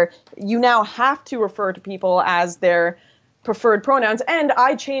 passed where you now have to refer to people as their preferred pronouns. And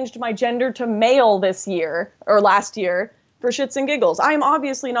I changed my gender to male this year or last year for shits and giggles. I am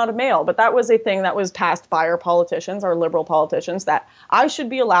obviously not a male, but that was a thing that was passed by our politicians, our liberal politicians, that I should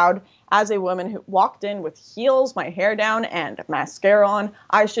be allowed as a woman who walked in with heels, my hair down, and mascara on,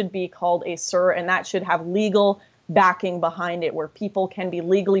 I should be called a sir, and that should have legal backing behind it where people can be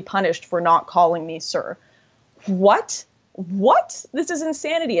legally punished for not calling me sir. What? This is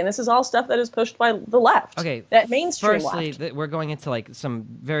insanity, and this is all stuff that is pushed by the left. Okay, that mainstream left. We're going into like some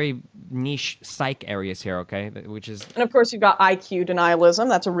very niche psych areas here, okay? Which is, and of course you've got IQ denialism.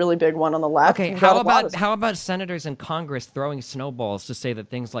 That's a really big one on the left. Okay, how about senators in Congress throwing snowballs to say that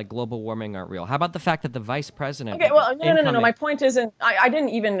things like global warming aren't real? How about the fact that the vice president? Okay, well, no. My point isn't. I didn't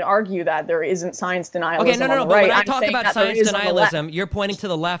even argue that there isn't science denialism. Okay, no. But when I talk about science denialism, you're pointing to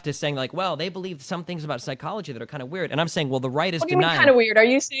the left as saying like, well, they believe some things about psychology that are kind of weird, and I'm saying, well, the right is denying. Kind of weird. Are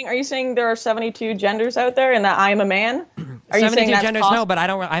you saying there are 72 genders out there and that I'm a man? Are 72 you saying that's genders? possible? No, but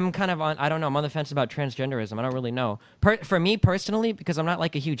I'm kind of on. I don't know. I'm on the fence about transgenderism. I don't really know. For me personally, because I'm not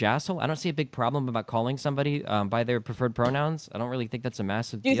like a huge asshole, I don't see a big problem about calling somebody by their preferred pronouns. I don't really think that's a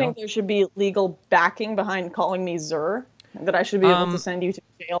massive deal. Do you think there should be legal backing behind calling me Zur? that I should be able to send you to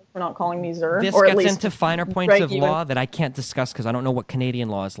jail for not calling me Zer? This or at gets least into finer points of law that I can't discuss because I don't know what Canadian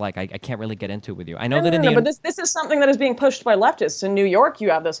law is like. I can't really get into it with you. I know that in the but this is something that is being pushed by leftists. In New York, you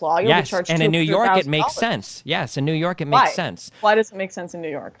have this law. You'll be charged and in New York it makes $200,000. sense. Yes, in New York it makes sense. Why does it make sense in New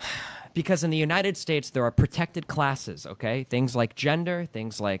York? Because in the United States, there are protected classes, okay? Things like gender,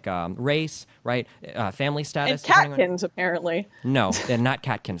 things like race, right? Family status. And catkins, apparently. No, they're not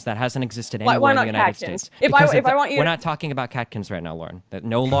catkins. That hasn't existed anywhere why in the not United catkins? States. If I want you We're not talking about catkins right now, Lauren.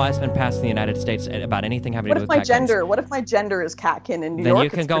 No law has been passed in the United States about anything having to do with catkins. What if my gender is catkin in New Then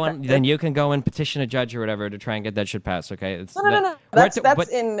York? Then you can go and petition a judge or whatever to try and get that shit passed, okay? No. That's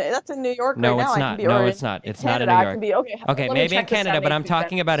in New York right now. No, it's not. No, it's not. It's not in New York. Okay, maybe in Canada, but I'm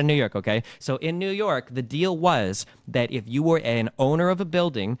talking about in New York, okay? So in New York, the deal was that if you were an owner of a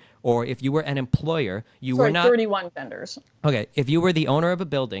building or if you were an employer, you were not 31 genders. Okay, if you were the owner of a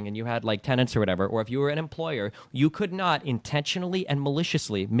building and you had like tenants or whatever, or if you were an employer, you could not intentionally and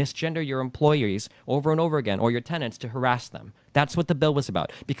maliciously misgender your employees over and over again or your tenants to harass them. That's what the bill was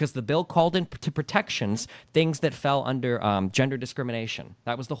about, because the bill called into protections things that fell under gender discrimination.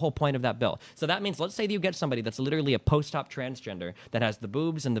 That was the whole point of that bill. So that means, let's say that you get somebody that's literally a post-op transgender that has the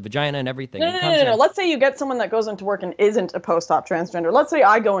boobs and the vagina and everything. No. Let's say you get someone that goes into work and isn't a post-op transgender. Let's say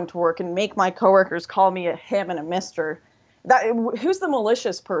I go into work and make my coworkers call me a him and a mister. Who's the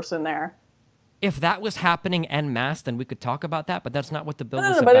malicious person there? If that was happening en masse, then we could talk about that, but that's not what the bill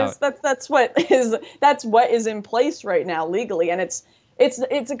was about. But that's what is in place right now legally, and it's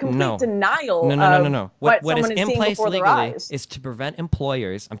a complete denial. No. What is someone in place legally eyes. is to prevent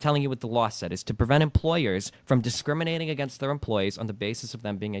employers. I'm telling you what the law said is to prevent employers from discriminating against their employees on the basis of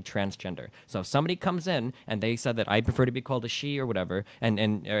them being a transgender. So if somebody comes in and they said that I prefer to be called a she or whatever,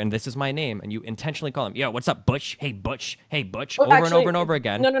 and this is my name, and you intentionally call them, yo, what's up, Butch? Hey, Butch. Hey, Butch. Over and over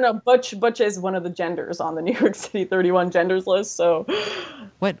again. No. Butch is one of the genders on the New York City 31 genders list. So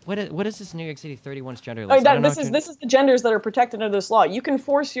what is this New York City 31's gender list? This is the genders that are protected under this law. You can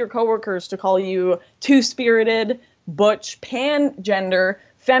force your coworkers to call you two-spirited, butch, pan-gender,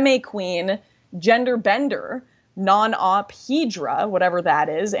 femme queen, gender bender, non-op, hedra, whatever that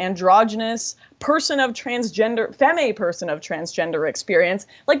is, androgynous, person of transgender, femme person of transgender experience.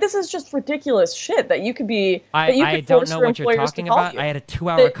 Like, this is just ridiculous shit that you could be. I don't know what you're talking about. I had a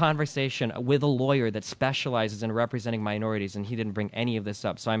 2-hour conversation with a lawyer that specializes in representing minorities, and he didn't bring any of this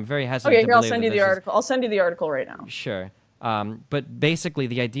up. So I'm very hesitant. Okay, here, I'll send you the article. I'll send you the article right now. Sure. But basically,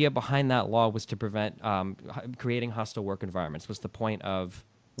 the idea behind that law was to prevent creating hostile work environments. Was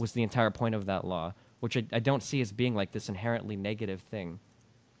the entire point of that law, which I don't see as being like this inherently negative thing.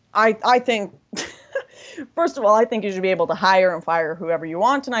 I think, first of all, I think you should be able to hire and fire whoever you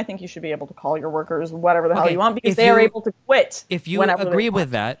want, and I think you should be able to call your workers whatever the hell you want, because they are able to quit. If you agree with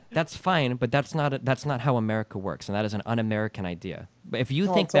that, that's fine, but that's not how America works, and that is an un-American idea. But if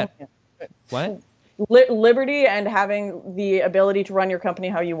you think that, what? Liberty and having the ability to run your company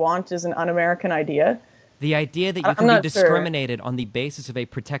how you want is an un-American idea. The idea that you can be discriminated on the basis of a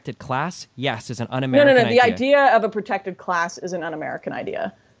protected class, yes, is an un-American idea. No. The idea of a protected class is an un-American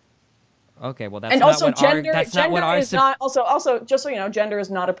idea. Okay, well, that's not what gender, that's not what is not. Also, just so you know, gender is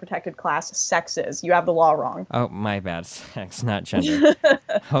not a protected class. Sex is. You have the law wrong. Oh, my bad. Sex, not gender.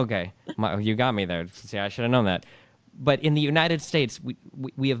 Okay, you got me there. See, I should have known that. But in the United States,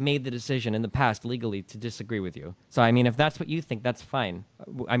 we have made the decision in the past legally to disagree with you. So, I mean, if that's what you think, that's fine.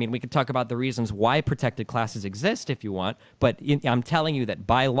 I mean, we could talk about the reasons why protected classes exist if you want, but I'm telling you that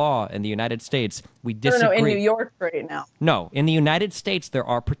by law in the United States, we disagree. No, in New York right now. No, in the United States, there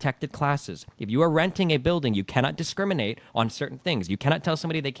are protected classes. If you are renting a building, you cannot discriminate on certain things. You cannot tell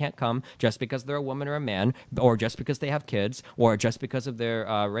somebody they can't come just because they're a woman or a man, or just because they have kids, or just because of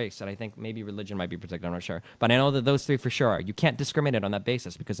their race. And I think maybe religion might be protected, I'm not sure. But I know that those three for sure are. You can't discriminate on that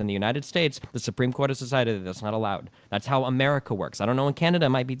basis, because in the United States, the Supreme Court has decided that that's not allowed. That's how America works. I don't know, in Canada it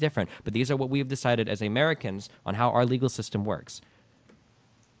might be different, but these are what we've decided as Americans on how our legal system works.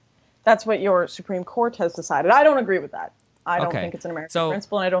 That's what your Supreme Court has decided. I don't agree with that. I don't think it's an American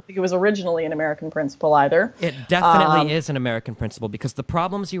principle, and I don't think it was originally an American principle either. It definitely is an American principle, because the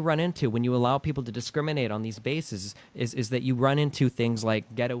problems you run into when you allow people to discriminate on these bases is that you run into things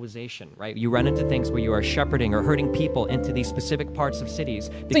like ghettoization, right? You run into things where you are shepherding or herding people into these specific parts of cities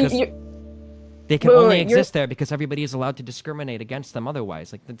because they can only exist there because everybody is allowed to discriminate against them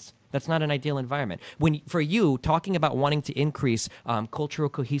otherwise. Like, that's not an ideal environment. For you, talking about wanting to increase cultural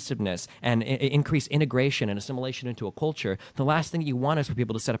cohesiveness and increase integration and assimilation into a culture, the last thing you want is for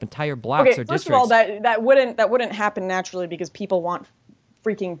people to set up entire blocks or districts. First of all, that wouldn't happen naturally, because people want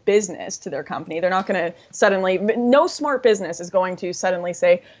freaking business to their company. They're not going to suddenly, no smart business is going to suddenly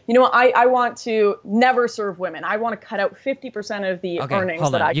say, you know what, I want to never serve women. I want to cut out 50% of the earnings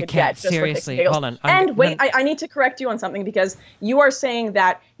that I could get. Just seriously, hold on. And wait, I need to correct you on something, because you are saying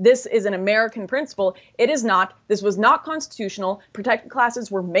that this is an American principle. It is not. This was not constitutional. Protected classes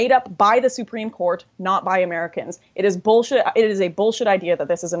were made up by the Supreme Court, not by Americans. It is bullshit. It is a bullshit idea that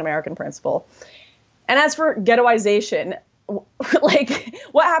this is an American principle. And as for ghettoization, like,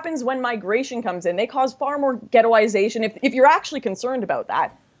 what happens when migration comes in? They cause far more ghettoization. If you're actually concerned about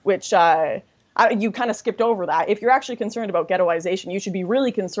that, which you kind of skipped over that. If you're actually concerned about ghettoization, you should be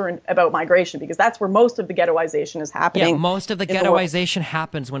really concerned about migration, because that's where most of the ghettoization is happening. Yeah, most of the ghettoization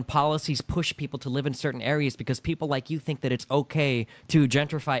happens when policies push people to live in certain areas, because people like you think that it's okay to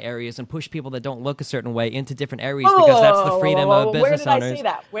gentrify areas and push people that don't look a certain way into different areas, because that's the freedom of business owners. Where did I say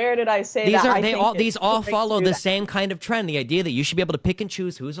that? Where did I say that? These all follow the same kind of trend. The idea that you should be able to pick and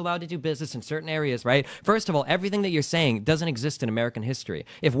choose who's allowed to do business in certain areas, right? First of all, everything that you're saying doesn't exist in American history.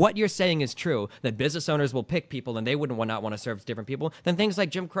 If what you're saying is true, that business owners will pick people and they wouldn't not want to serve different people, then things like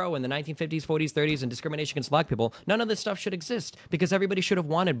Jim Crow in the 1950s, 40s, 30s, and discrimination against black people, none of this stuff should exist, because everybody should have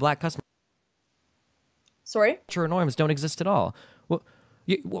wanted black customers. Sorry? Cultural norms don't exist at all. Well,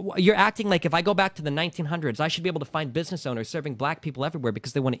 you're acting like if I go back to the 1900s, I should be able to find business owners serving black people everywhere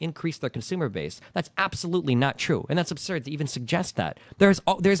because they want to increase their consumer base. That's absolutely not true, and that's absurd to even suggest that.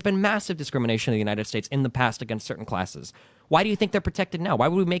 There's been massive discrimination in the United States in the past against certain classes. Why do you think they're protected now? Why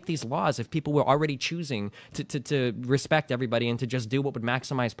would we make these laws if people were already choosing to respect everybody and to just do what would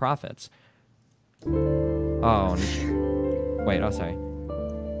maximize profits? Oh, wait. Oh, sorry.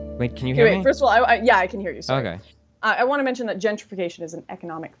 Wait, can you hear me? First of all, yeah, I can hear you. Sorry. Okay. I want to mention that gentrification is an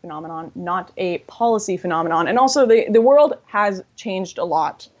economic phenomenon, not a policy phenomenon. And also, the world has changed a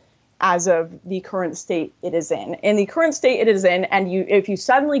lot as of the current state it is in. In the current state it is in, and if you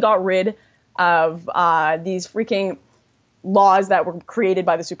suddenly got rid of these freaking laws that were created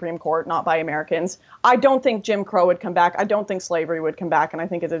by the Supreme Court, not by Americans, I don't think Jim Crow would come back. I don't think slavery would come back. And I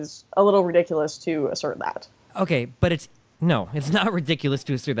think it is a little ridiculous to assert that. Okay, but it's not ridiculous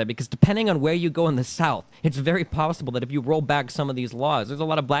to assert that, because depending on where you go in the South, it's very possible that if you roll back some of these laws, there's a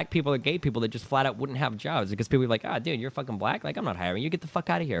lot of black people or gay people that just flat out wouldn't have jobs, because people are like, dude, you're fucking black? Like, I'm not hiring you. Get the fuck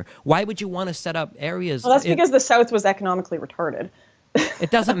out of here. Why would you want to set up areas? Well, that's because the South was economically retarded.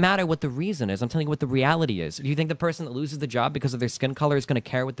 It doesn't matter what the reason is. I'm telling you what the reality is. Do you think the person that loses the job because of their skin color is going to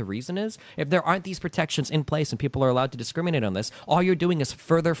care what the reason is? If there aren't these protections in place and people are allowed to discriminate on this, all you're doing is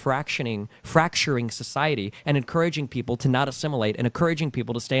further fracturing society and encouraging people to not assimilate and encouraging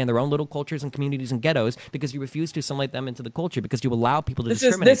people to stay in their own little cultures and communities and ghettos because you refuse to assimilate them into the culture, because you allow people to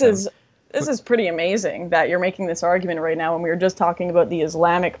discriminate them. This is pretty amazing that you're making this argument right now when we were just talking about the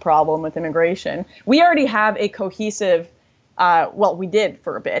Islamic problem with immigration. We already have a cohesive we did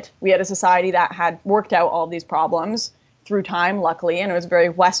for a bit. We had a society that had worked out all these problems through time, luckily, and it was very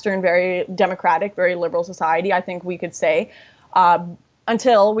Western, very democratic, very liberal society, I think we could say,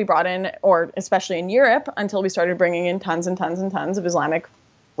 until we brought in, or especially in Europe, until we started bringing in tons and tons and tons of Islamic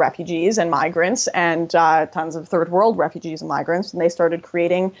refugees and migrants and tons of third world refugees and migrants, and they started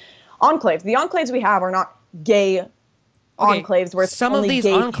creating enclaves. The enclaves we have are not gay enclaves where some of these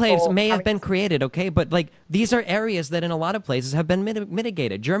enclaves may have been created, okay, but like these are areas that in a lot of places have been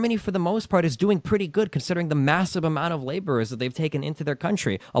mitigated. Germany, for the most part, is doing pretty good considering the massive amount of laborers that they've taken into their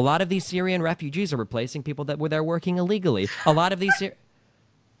country. A lot of these Syrian refugees are replacing people that were there working illegally. A lot of these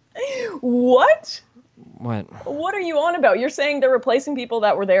What? What? What are you on about? You're saying they're replacing people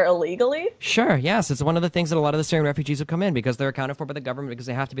that were there illegally? Sure, yes. It's one of the things that a lot of the Syrian refugees have come in because they're accounted for by the government because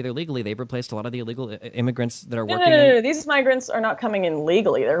they have to be there legally. They've replaced a lot of the illegal immigrants that are working. No. These migrants are not coming in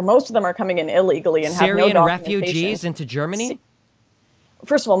legally. Most of them are coming in illegally and Syrian have no documentation. refugees into Germany?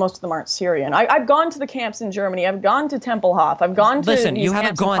 First of all, most of them aren't Syrian. I've gone to the camps in Germany. I've gone to Tempelhof. I've gone to Listen, you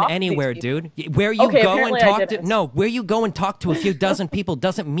haven't gone anywhere, dude. Where you go and talk to where you go and talk to a few dozen people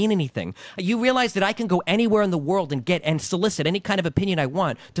doesn't mean anything. You realize that I can go anywhere in the world and get and solicit any kind of opinion I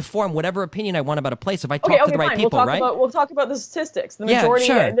want to form whatever opinion I want about a place if I talk to the right people, right? We'll talk about the statistics. The majority,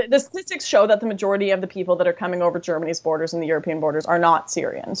 the statistics show that the majority of the people that are coming over Germany's borders and the European borders are not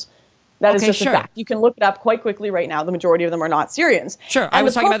Syrians. That is just a fact. You can look it up quite quickly right now. The majority of them are not Syrians. Sure, I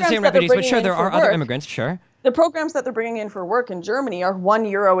was talking about the Syrian refugees, but sure, there are other immigrants, sure. The programs that they're bringing in for work in Germany are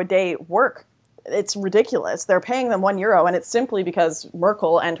 €1 a day work. It's ridiculous. They're paying them €1, and it's simply because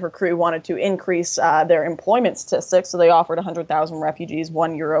Merkel and her crew wanted to increase their employment statistics, so they offered 100,000 refugees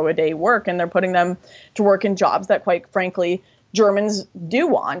 €1 a day work, and they're putting them to work in jobs that, quite frankly, Germans do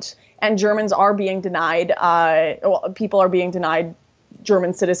want, and Germans are being denied, people are being denied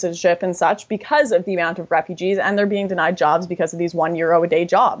German citizenship and such because of the amount of refugees, and they're being denied jobs because of these €1 a day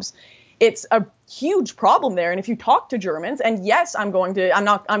jobs. It's a huge problem there. And if you talk to Germans, and yes, I'm going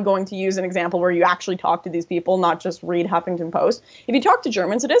to use an example where you actually talk to these people, not just read Huffington Post. If you talk to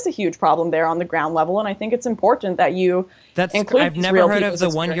Germans, it is a huge problem there on the ground level, and I think it's important that you include I've these never real heard of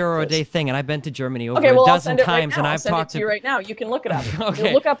people's the €1 a day experiences. thing, and I've been to Germany over Okay, well, a I'll dozen send it right times, now. and I'll I've send it talked to you right now. You can look it up. Okay.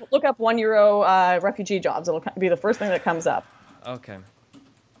 You look up €1 refugee jobs. It'll be the first thing that comes up. Okay.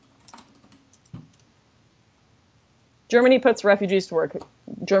 Germany puts refugees to work.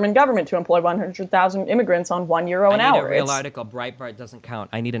 German government to employ 100,000 immigrants on €1 an hour. I need a real article. Breitbart doesn't count.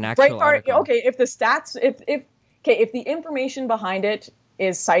 I need an actual article. Okay, if the stats, if the information behind it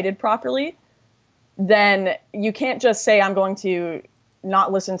is cited properly, then you can't just say I'm going to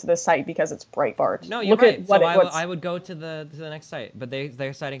not listen to this site because it's Breitbart. No, you're Look right. at what I would go to the next site, but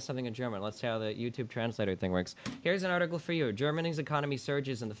they're citing something in German. Let's see how the YouTube translator thing works. Here's an article for you. Germany's economy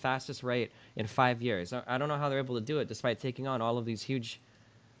surges in the fastest rate in 5 years. I don't know how they're able to do it despite taking on all of these huge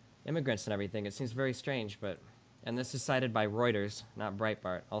immigrants and everything. It seems very strange, and this is cited by Reuters, not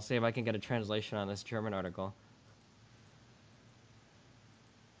Breitbart. I'll see if I can get a translation on this German article.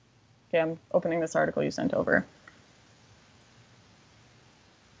 Okay, I'm opening this article you sent over.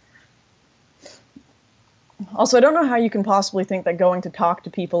 Also, I don't know how you can possibly think that going to talk to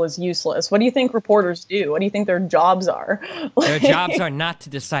people is useless. What do you think reporters do? What do you think their jobs are? Their jobs are not to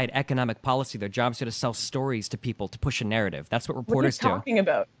decide economic policy. Their jobs are to sell stories to people, to push a narrative. That's what reporters do. What are you talking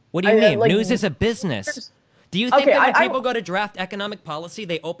about? What do you mean? News is a business. Do you think that when people go to draft economic policy,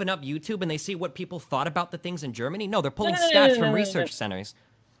 they open up YouTube and they see what people thought about the things in Germany? No, they're pulling stats from research centers.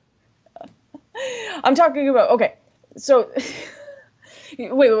 I'm talking about, okay, so,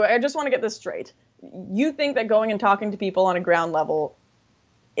 wait, I just want to get this straight. You think that going and talking to people on a ground level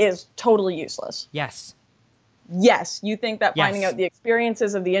is totally useless? Yes. Yes, you think that finding out the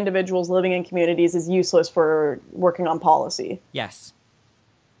experiences of the individuals living in communities is useless for working on policy? Yes.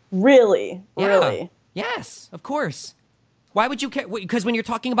 Really? Yeah. Really? Yes, of course. Why would you care? Because when you're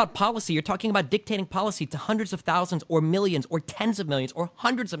talking about policy, you're talking about dictating policy to hundreds of thousands or millions or tens of millions or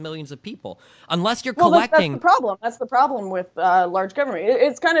hundreds of millions of people. Unless you're collecting... That's the problem. That's the problem with large government.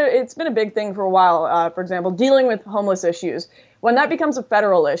 It's been a big thing for a while. For example, dealing with homeless issues. When that becomes a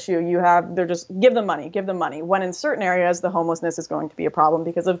federal issue, they're just give them money. When in certain areas, the homelessness is going to be a problem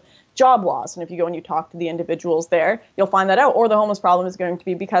because of job loss. And if you go and you talk to the individuals there, you'll find that out. Or the homeless problem is going to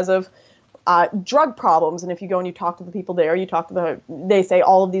be because of drug problems. And if you go and you talk to the people there, they say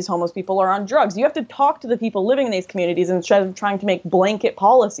all of these homeless people are on drugs. You have to talk to the people living in these communities instead of trying to make blanket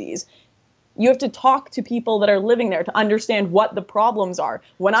policies. You have to talk to people that are living there to understand what the problems are.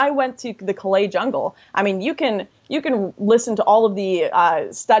 When I went to the Calais jungle, I mean, you can listen to all of the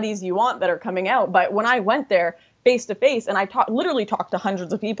studies you want that are coming out, but when I went there face to face and I literally talked to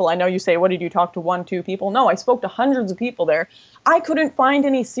hundreds of people. I know you say, what did you talk to 1-2 people? No, I spoke to hundreds of people there. I couldn't find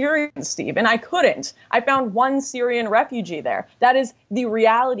any Syrians, Steve, and I couldn't. I found one Syrian refugee there. That is the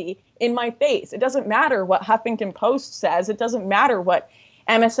reality in my face. It doesn't matter what Huffington Post says. It doesn't matter what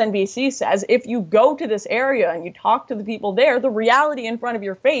MSNBC says. If you go to this area and you talk to the people there, the reality in front of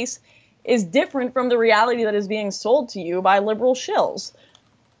your face is different from the reality that is being sold to you by liberal shills.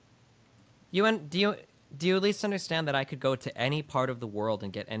 Do you at least understand that I could go to any part of the world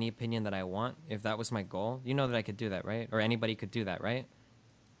and get any opinion that I want if that was my goal? You know that I could do that, right? Or anybody could do that, right?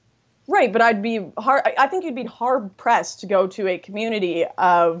 Right, but I think you'd be hard pressed to go to a community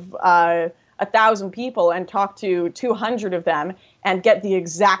of 1,000 people and talk to 200 of them and get the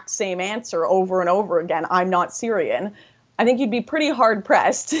exact same answer over and over again. I'm not Syrian. I think you'd be pretty hard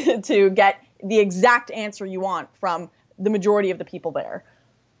pressed to get the exact answer you want from the majority of the people there.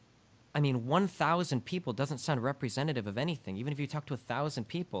 I mean, 1,000 people doesn't sound representative of anything. Even if you talk to 1,000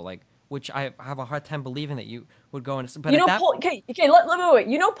 people, which I have a hard time believing that you would go and. But wait.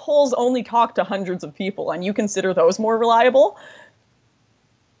 You know, polls only talk to hundreds of people, and you consider those more reliable?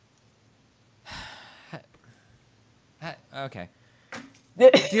 Okay. Do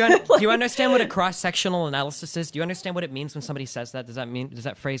you understand what a cross-sectional analysis is? Do you understand what it means when somebody says that? Does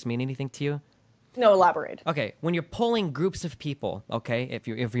that phrase mean anything to you? No, elaborate. Okay, when you're polling groups of people, okay, if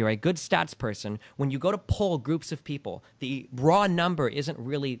you're a good stats person, when you go to poll groups of people, the raw number isn't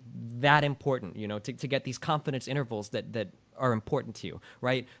really that important, to get these confidence intervals that are important to you,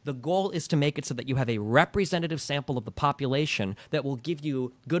 right? The goal is to make it so that you have a representative sample of the population that will give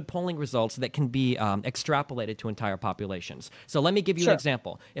you good polling results that can be extrapolated to entire populations. So let me give you an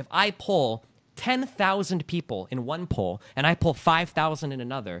example. If I poll 10,000 people in one poll and I poll 5,000 in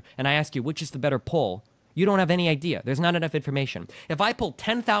another, and I ask you which is the better poll, You don't have any idea. There's not enough information. If I pull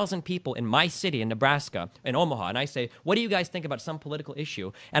 10,000 people in my city in Nebraska, in Omaha, and I say, what do you guys think about some political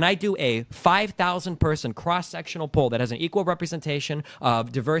issue? And I do a 5,000 person cross-sectional poll that has an equal representation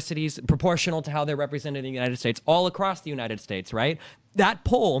of diversities proportional to how they're represented in the United States, all across the United States, right? That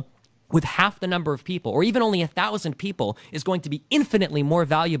poll with half the number of people, or even only 1,000 people, is going to be infinitely more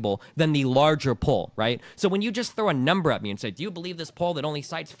valuable than the larger poll, right? So when you just throw a number at me and say, do you believe this poll that only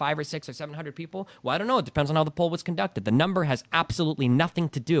cites 5 or 6 or 700 people? Well, I don't know. It depends on how the poll was conducted. The number has absolutely nothing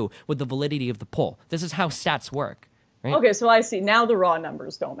to do with the validity of the poll. This is how stats work, right? Okay, so I see. Now the raw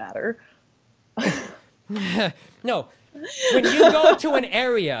numbers don't matter. No. When you go to an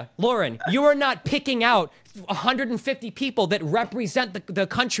area, Lauren, you are not picking out 150 people that represent the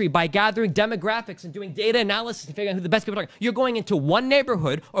country by gathering demographics and doing data analysis and figuring out who the best people are. You're going into one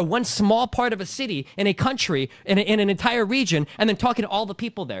neighborhood or one small part of a city in a country, in an entire region, and then talking to all the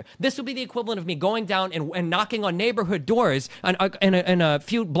people there. This would be the equivalent of me going down and knocking on neighborhood doors in a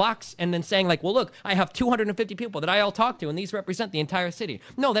few blocks and then saying like, well, look, I have 250 people that I all talk to, and these represent the entire city.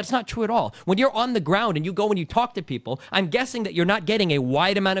 No, that's not true at all. When you're on the ground and you go and you talk to people, I'm guessing that you're not getting a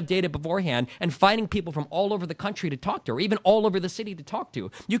wide amount of data beforehand and finding people from all over the country to talk to, or even all over the city to talk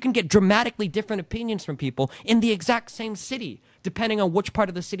to. You can get dramatically different opinions from people in the exact same city, depending on which part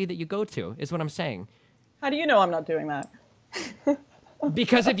of the city that you go to, is what I'm saying. How do you know I'm not doing that?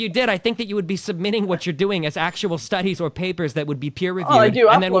 Because if you did, I think that you would be submitting what you're doing as actual studies or papers that would be peer-reviewed. Oh, I do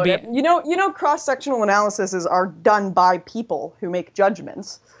and then would upload be... it. You know, cross-sectional analyses are done by people who make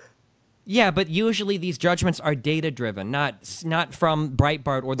judgments. Yeah, but usually these judgments are data-driven, not from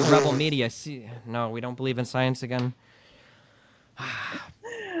Breitbart or the Rebel Media. No, we don't believe in science again.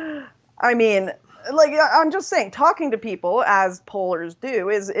 I mean, like, I'm just saying, talking to people, as pollers do,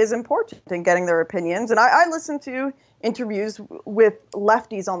 is important in getting their opinions. And I listen to interviews with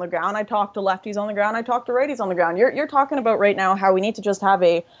lefties on the ground. I talk to lefties on the ground. I talk to righties on the ground. You're talking about right now how we need to just have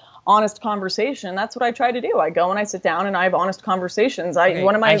a honest conversation. That's what I try to do. I go and I sit down and I have honest conversations.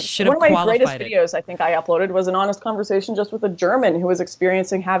 One of my greatest videos I think I uploaded was an honest conversation just with a German who was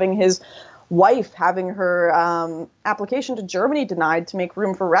experiencing having his wife having her application to Germany denied to make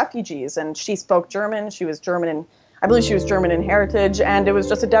room for refugees. And she spoke German. She was German, and I believe she was German in heritage. And it was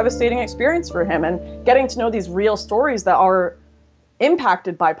just a devastating experience for him. And getting to know these real stories that are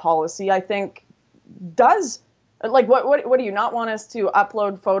impacted by policy, I think, does. Like, what do you not want us to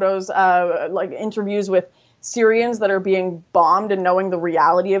upload photos, like interviews with Syrians that are being bombed and knowing the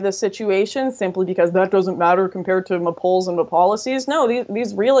reality of the situation simply because that doesn't matter compared to my polls and my policies? No,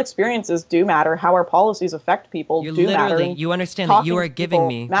 these real experiences do matter. How our policies affect people do matter. You understand that you are giving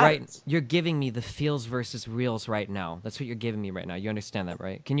me, right? You're giving me the feels versus reals right now. That's what you're giving me right now. You understand that,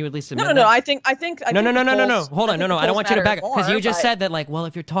 right? Can you at least admit that? No. I think. No. Hold on. No. I don't want you to back up, because you just said that, like, well,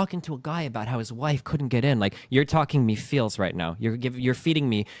 if you're talking to a guy about how his wife couldn't get in, like, you're talking me feels right now. You're feeding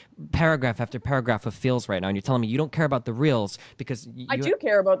me paragraph after paragraph of feels right now. And you're telling me you don't care about the reels because I do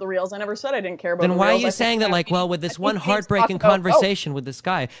care about the reels. I never said I didn't care about the reels. Then why are you saying that, like, well, with this one heartbreaking conversation with this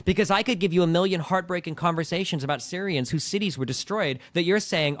guy? Because I could give you a million heartbreaking conversations about Syrians whose cities were destroyed that you're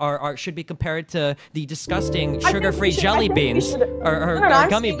saying should be compared to the disgusting sugar-free jelly beans or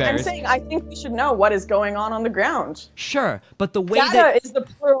gummy bears. I'm saying I think we should know what is going on the ground. Sure, but the way data is the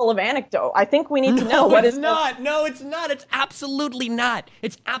plural of anecdote. I think we need to know what is not. No, it's not. It's absolutely not.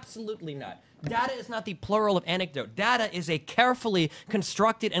 It's absolutely not. Data is not the plural of anecdote. Data is a carefully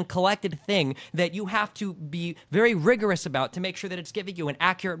constructed and collected thing that you have to be very rigorous about to make sure that it's giving you an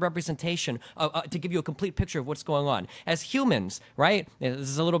accurate representation, to give you a complete picture of what's going on. As humans, right? This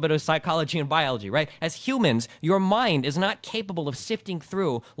is a little bit of psychology and biology, right? As humans, your mind is not capable of sifting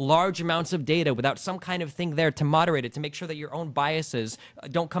through large amounts of data without some kind of thing there to moderate it, to make sure that your own biases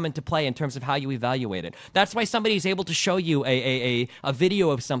don't come into play in terms of how you evaluate it. That's why somebody is able to show you a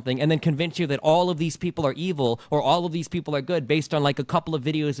video of something and then convince you that all of these people are evil or all of these people are good based on like a couple of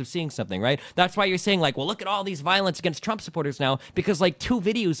videos of seeing something, right? That's why you're saying like, well, look at all these violence against Trump supporters now because like 2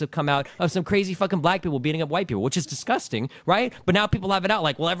 videos have come out of some crazy fucking black people beating up white people, which is disgusting, right? But now people have it out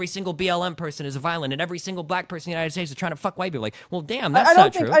like, well, every single BLM person is violent and every single black person in the United States is trying to fuck white people. Like, well, damn, that's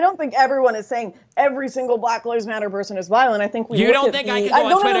not true. I don't think everyone is saying every single Black Lives Matter person is violent. I think we You don't think I can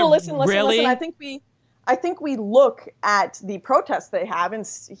go on Twitter? No, listen. Really? I think we look at the protests they have and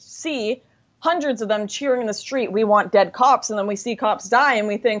see hundreds of them cheering in the street, we want dead cops, and then we see cops die and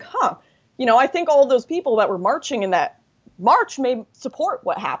we think, I think all of those people that were marching in that march may support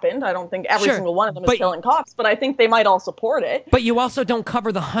what happened. I don't think every Sure, single one of them is but- killing cops, but I think they might all support it. But you also don't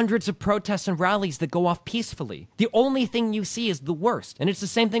cover the hundreds of protests and rallies that go off peacefully. The only thing you see is the worst. And it's the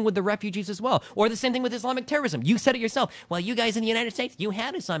same thing with the refugees as well. Or the same thing with Islamic terrorism. You said it yourself. Well, you guys in the United States, you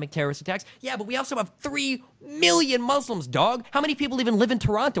had Islamic terrorist attacks. Yeah, but we also have 3 million Muslims, dog. How many people even live in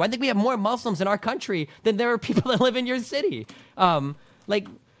Toronto? I think we have more Muslims in our country than there are people that live in your city.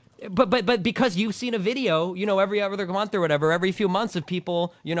 But because you've seen a video, you know, every other month or whatever, every few months of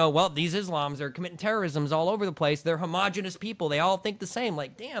people, you know, well, these Islams are committing terrorisms all over the place. They're homogenous people. They all think the same.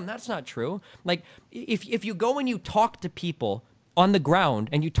 Like, damn, that's not true. Like, if you go and you talk to people on the ground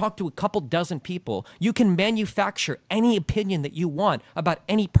and you talk to a couple dozen people, you can manufacture any opinion that you want about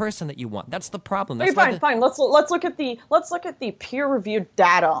any person that you want. That's the problem. That's Okay, fine. Let's look at the peer-reviewed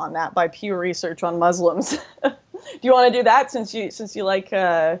data on that by Pew Research on Muslims. Do you want to do that since you seem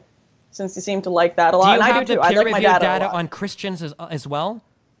to like that a lot? Do you And have I do the too. I like my peer-reviewed data, data a lot. on Christians as well?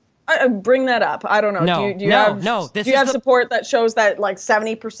 Bring that up. I don't know. No, do you no, have, no. Do you have support that shows that like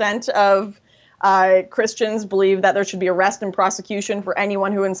 70% of Christians believe that there should be arrest and prosecution for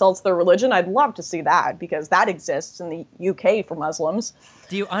anyone who insults their religion? I'd love to see that because that exists in the UK for Muslims.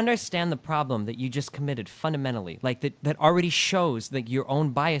 Do you understand the problem that you just committed fundamentally? Like that already shows like your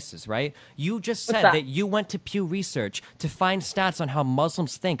own biases, right? You just said that you went to Pew Research to find stats on how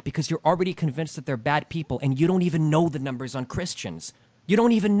Muslims think because you're already convinced that they're bad people and you don't even know the numbers on Christians. You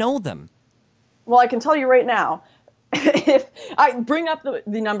don't even know them. Well, I can tell you right now, if I bring up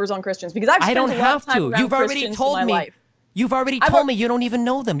the numbers on Christians, because I've spent I don't a lot have of time to. around You've already Christians in told my me. life. You've already told me you don't even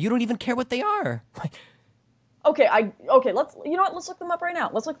know them. You don't even care what they are. Okay, let's look them up right now.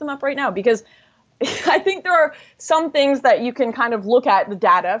 Let's look them up right now because I think there are some things that you can kind of look at the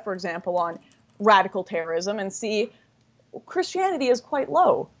data, for example, on radical terrorism and see Christianity is quite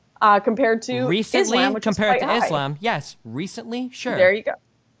low compared to Recently, Islam, which compared is to quite high. Islam, yes. Recently, sure. There you go.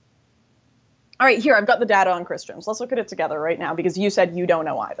 All right, here, I've got the data on Christians. Let's look at it together right now because you said you don't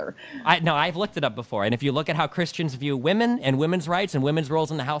know either. No, I've looked it up before. And if you look at how Christians view women and women's rights and women's roles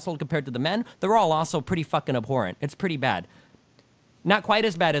in the household compared to the men, they're all also pretty fucking abhorrent. It's pretty bad. Not quite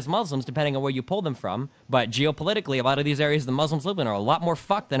as bad as Muslims, depending on where you pull them from. But geopolitically, a lot of these areas the Muslims live in are a lot more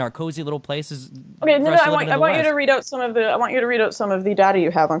fucked than our cozy little places. Okay, I want you to read out some of the data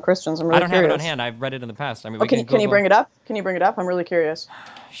you have on Christians. I'm really I don't curious. have it on hand. I've read it in the past. I mean, Can you bring it up? Can you bring it up? I'm really curious.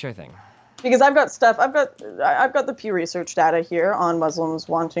 Sure thing. Because I've got the Pew Research data here on Muslims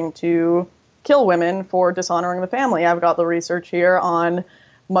wanting to kill women for dishonoring the family. I've got the research here on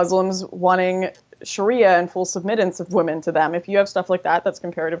Muslims wanting Sharia and full submittance of women to them. If you have stuff like that that's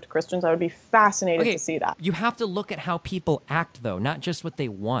comparative to Christians, I would be fascinated to see that. You have to look at how people act, though, not just what they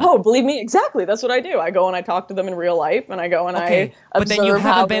want. Oh, believe me, exactly. That's what I do. I go and I talk to them in real life, and I go and I observe but then you how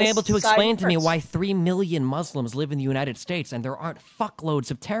haven't been this able to society explain to me works. why 3 million Muslims live in the United States and there aren't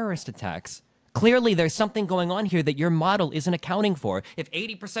fuckloads of terrorist attacks. Clearly, there's something going on here that your model isn't accounting for. If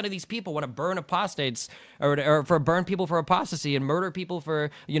 80% of these people want to burn apostates or burn people for apostasy and murder people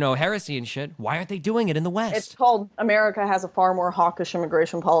for, heresy and shit, why aren't they doing it in the West? It's called America has a far more hawkish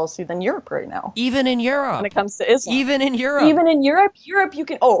immigration policy than Europe right now. Even in Europe. When it comes to Islam. Even in Europe. Europe you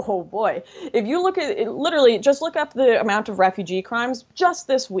can, oh boy. If you look at it, literally, just look up the amount of refugee crimes just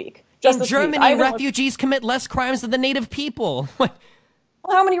this week. In Germany, refugees commit less crimes than the native people. Well,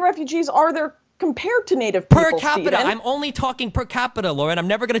 how many refugees are there compared to native people, Per capita. Stephen? I'm only talking per capita, Lauren. I'm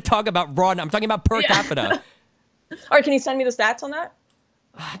never going to talk about raw. I'm talking about per capita. All right, can you send me the stats on that?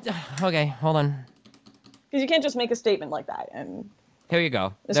 Okay, hold on. Because you can't just make a statement like that. And here you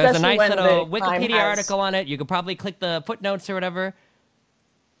go. There's a especially nice when little the crime Wikipedia has- article on it. You could probably click the footnotes or whatever.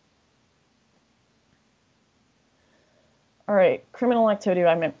 All right, criminal activity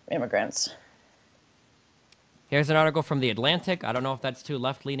by immigrants. Here's an article from The Atlantic. I don't know if that's too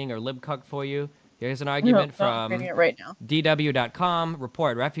left-leaning or lib-cuck for you. Here's an argument No, I'm from reading it right now. DW.com.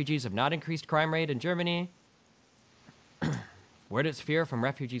 Report, refugees have not increased crime rate in Germany. Where does fear from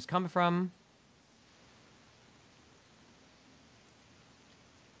refugees come from?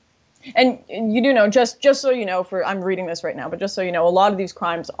 And you do know, just so you know, I'm reading this right now, but just so you know, a lot of these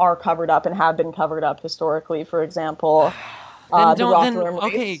crimes are covered up and have been covered up historically. For example, the Rotherham rapes.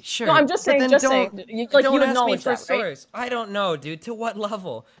 Okay, sure. No, I'm just saying, don't you ask acknowledge me for that, right? source. I don't know, dude. To what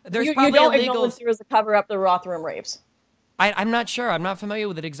level? There's You probably don't illegal. acknowledge there was a cover up the Rotherham rapes. I'm not sure. I'm not familiar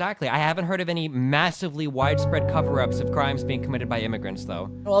with it exactly. I haven't heard of any massively widespread cover-ups of crimes being committed by immigrants, though.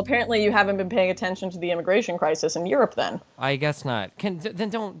 Well, apparently you haven't been paying attention to the immigration crisis in Europe then. I guess not. Then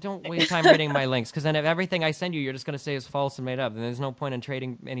don't waste time reading my links, because then if everything I send you, you're just going to say is false and made up, then there's no point in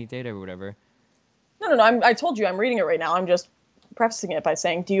trading any data or whatever. No, I told you I'm reading it right now. I'm just prefacing it by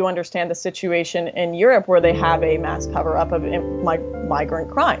saying, do you understand the situation in Europe where they have a mass cover-up of migrant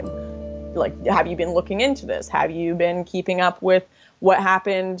crime? Like, have you been looking into this? Have you been keeping up with what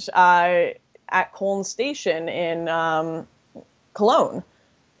happened at Colne Station in Cologne?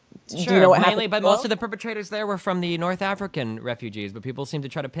 Sure, do you know what mainly, happened? but most of the perpetrators there were from the North African refugees, but people seem to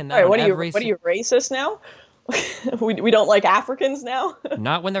try to pin that Right, on what are every... you racist now? we don't like Africans now?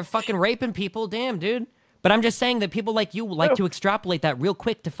 Not when they're fucking raping people, damn, dude. But I'm just saying that people like you like to extrapolate that real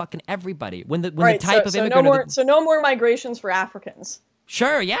quick to fucking everybody. When the type of immigrant... So no more migrations for Africans.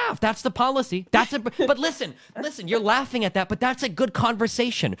 Sure, yeah, if that's the policy. But listen, you're laughing at that, but that's a good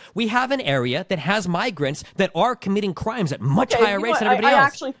conversation. We have an area that has migrants that are committing crimes at much higher rates than everybody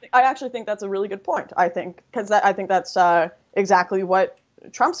else. I actually think that's a really good point. I think that's exactly what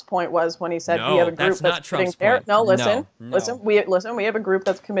Trump's point was when he said we have a group that's committing terrorism. No, listen. We have a group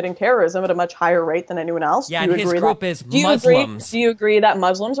that's committing terrorism at a much higher rate than anyone else. Yeah, and his group is Muslims. Do you agree that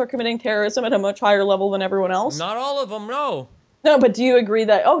Muslims are committing terrorism at a much higher level than everyone else? Not all of them, no. No, but do you agree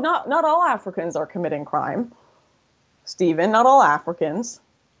that not all Africans are committing crime, Stephen? Not all Africans.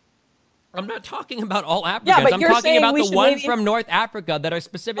 I'm not talking about all Africans. Yeah, but I'm you're talking about the ones maybe... from North Africa that are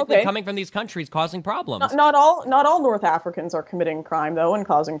specifically coming from these countries causing problems. Not all North Africans are committing crime though and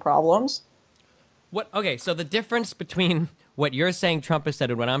causing problems. Okay, so the difference between what you're saying Trump has said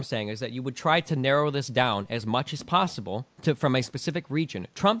and what I'm saying is that you would try to narrow this down as much as possible from a specific region.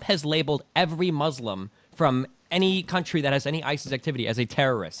 Trump has labeled every Muslim from any country that has any ISIS activity as a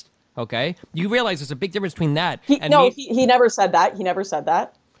terrorist. Okay, you realize there's a big difference between that. He never said that. He never said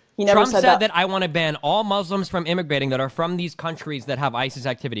that. Trump said that I want to ban all Muslims from immigrating that are from these countries that have ISIS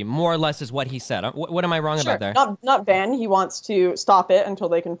activity. More or less is what he said. What am I wrong about there? Not ban. He wants to stop it until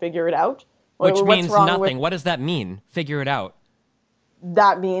they can figure it out. Which means nothing. What does that mean? Figure it out.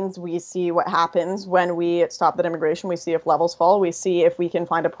 That means we see what happens when we stop that immigration. We see if levels fall. We see if we can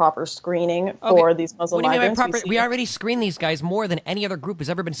find a proper screening for these Muslim migrants. What do you mean by proper? We already screen these guys more than any other group has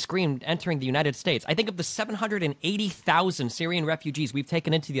ever been screened entering the United States. I think of the 780,000 Syrian refugees we've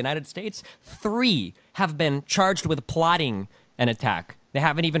taken into the United States, 3 have been charged with plotting an attack. They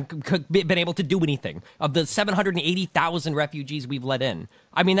haven't even been able to do anything. Of the 780,000 refugees we've let in.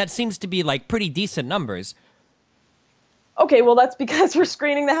 I mean, that seems to be like pretty decent numbers. Okay, well, that's because we're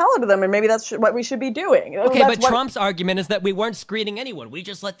screening the hell out of them, and maybe that's what we should be doing. Okay, but Trump's argument is that we weren't screening anyone. We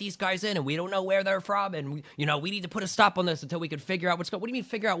just let these guys in, and we don't know where they're from, and we need to put a stop on this until we can figure out what's going on. What do you mean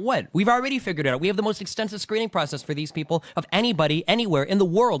figure out what? We've already figured it out. We have the most extensive screening process for these people of anybody, anywhere in the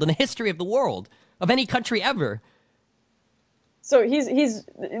world, in the history of the world, of any country ever. So this is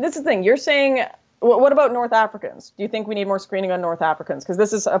the thing. You're saying, what about North Africans? Do you think we need more screening on North Africans? Because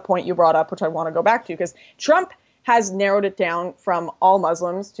this is a point you brought up, which I want to go back to, because Trump has narrowed it down from all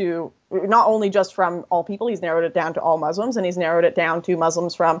Muslims to not only just from all people, he's narrowed it down to all Muslims, and he's narrowed it down to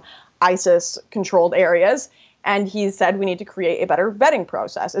Muslims from ISIS-controlled areas. And he said we need to create a better vetting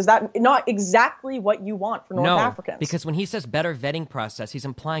process. Is that not exactly what you want for North Africans? No, because when he says better vetting process, he's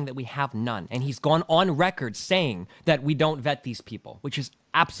implying that we have none. And he's gone on record saying that we don't vet these people, which is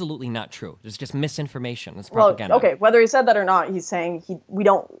absolutely not true. It's just misinformation. It's propaganda. Well, okay, whether he said that or not, he's saying we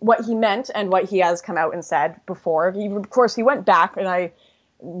don't, what he meant and what he has come out and said before. Of course, he went back, and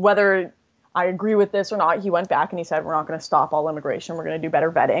whether I agree with this or not, he went back and he said we're not going to stop all immigration. We're going to do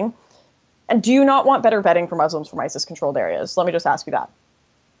better vetting. And do you not want better vetting for Muslims from ISIS-controlled areas? Let me just ask you that.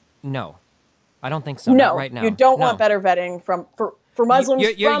 No, I don't think so. No, not right now. You don't want better vetting for Muslims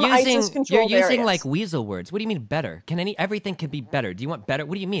from ISIS-controlled areas. You're using like weasel words. What do you mean better? Everything can be better? Do you want better?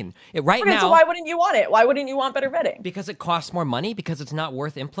 What do you mean? Now. So why wouldn't you want it? Why wouldn't you want better vetting? Because it costs more money. Because it's not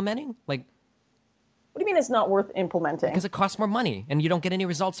worth implementing. Like, what do you mean it's not worth implementing? Because it costs more money and you don't get any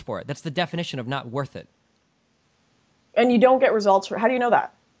results for it. That's the definition of not worth it. And you don't get results for. How do you know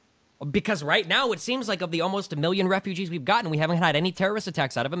that? Because right now, it seems like of the almost 1 million refugees we've gotten, we haven't had any terrorist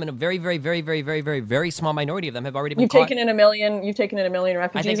attacks out of them, and a very, very, very, very, very, very, very small minority of them have already been caught. You've taken in 1 million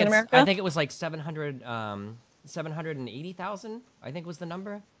refugees in America? I think it was like 780,000, I think was the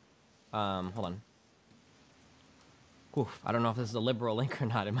number. Hold on. Oof, I don't know if this is a liberal link or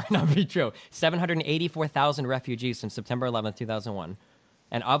not. It might not be true. 784,000 refugees since September 11th, 2001.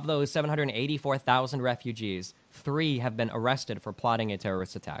 And of those 784,000 refugees, 3 have been arrested for plotting a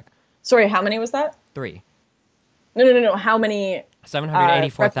terrorist attack. Sorry, how many was that? 3. No. How many?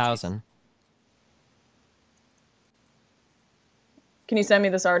 784,000. Can you send me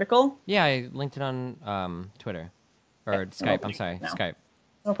this article? Yeah, I linked it on Twitter. Or Skype, I'm sorry, no. Skype.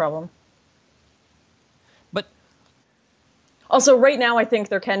 No problem. But also, right now, I think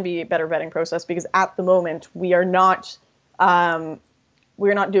there can be a better vetting process because at the moment, we're not doing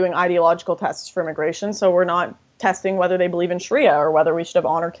ideological tests for immigration, so we're not testing whether they believe in Sharia, or whether we should have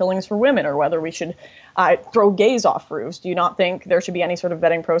honor killings for women, or whether we should throw gays off roofs. Do you not think there should be any sort of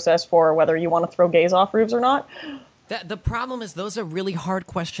vetting process for whether you want to throw gays off roofs or not? The problem is those are really hard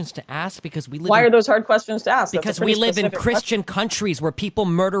questions to ask because we live Why are those hard questions to ask? Because we live in Christian countries where people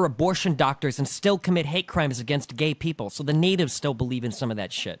murder abortion doctors and still commit hate crimes against gay people. So the natives still believe in some of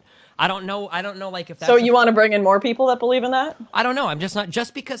that shit. I don't know like if that's... So you want to bring in more people that believe in that? I don't know. I'm just not...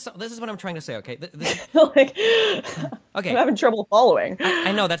 Just because... This is what I'm trying to say, okay? Like, okay. I'm having trouble following.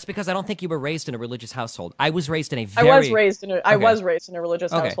 I know. That's because I don't think you were raised in a religious household. I was raised in a I was raised in a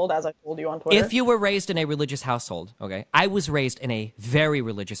religious household, as I told you on Twitter. If you were raised in a religious household, okay? I was raised in a very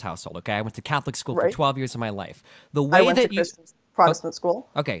religious household, okay? I went to Catholic school for 12 years of my life. The way I went to Protestant school.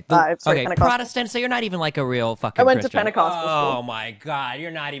 Okay. Sorry, Protestant, so you're not even like a real fucking I went Christian. to Pentecostal school. Oh my God, you're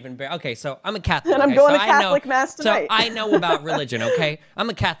not even... Okay, so I'm a Catholic. And I'm going to Catholic Mass tonight. So I know about religion, okay? I'm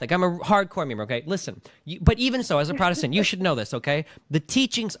a Catholic. I'm a hardcore member, okay? Listen, but even so, as a Protestant, you should know this, okay? The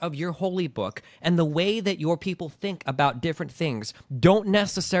teachings of your holy book and the way that your people think about different things don't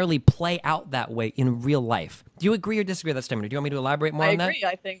necessarily play out that way in real life. Do you agree or disagree with that statement? Do you want me to elaborate more on that?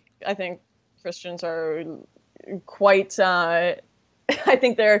 I agree. I think Christians are quite... I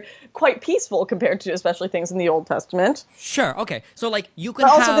think they're quite peaceful compared to especially things in the Old Testament. Sure, okay. So, like, you can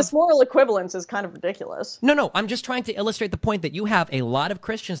But also, this moral equivalence is kind of ridiculous. No, I'm just trying to illustrate the point that you have a lot of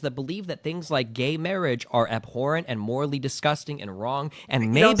Christians that believe that things like gay marriage are abhorrent and morally disgusting and wrong,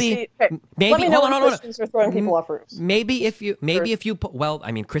 and maybe... Let me know when Christians are throwing people off roofs. Maybe if you... Well,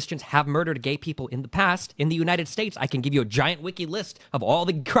 I mean, Christians have murdered gay people in the past. In the United States, I can give you a giant wiki list of all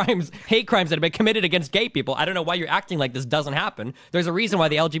the hate crimes that have been committed against gay people. I don't know why you're acting like this doesn't happen. There's a reason why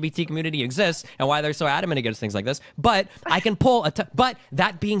the LGBT community exists and why they're so adamant against things like this. But I can pull but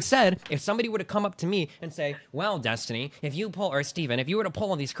that being said, if somebody were to come up to me and say, well, Destiny, or Steven, if you were to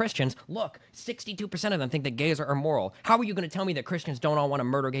poll on these Christians, look, 62% of them think that gays are immoral. How are you going to tell me that Christians don't all want to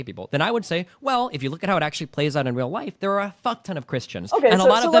murder gay people? Then I would say, well, if you look at how it actually plays out in real life, there are a fuck ton of Christians. Okay, and a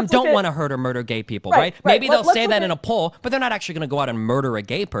lot of them don't want to hurt or murder gay people, right? Maybe they'll say that in a poll, but they're not actually going to go out and murder a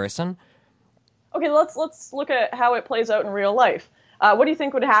gay person. Okay, let's look at how it plays out in real life. What do you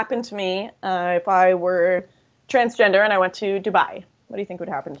think would happen to me if I were transgender and I went to Dubai? What do you think would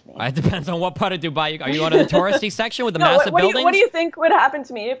happen to me? It depends on what part of Dubai. Are you under the touristy section with the massive buildings? What do you think would happen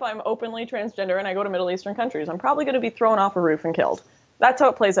to me if I'm openly transgender and I go to Middle Eastern countries? I'm probably going to be thrown off a roof and killed. That's how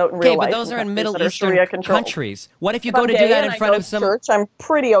it plays out in real life. Okay, but those are in Middle Eastern countries. What if you go to do that in front of some church? I'm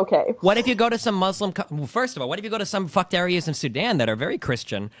pretty okay. What if you go to some Muslim? First of all, what if you go to some fucked areas in Sudan that are very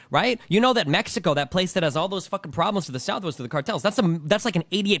Christian, right? You know that Mexico, that place that has all those fucking problems to the southwest of the cartels, that's like an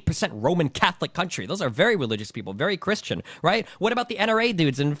 88% Roman Catholic country. Those are very religious people, very Christian, right? What about the NRA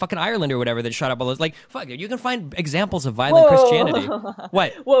dudes in fucking Ireland or whatever that shot up all those? Like, fuck, you can find examples of violent Christianity.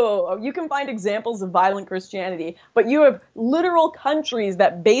 What? Whoa, you can find examples of violent Christianity, but you have literal countries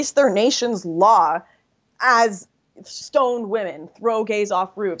that base their nation's law as stone women, throw gays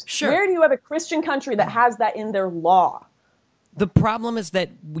off roofs. Sure. Where do you have a Christian country that has that in their law? The problem is that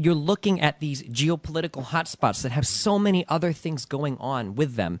you're looking at these geopolitical hotspots that have so many other things going on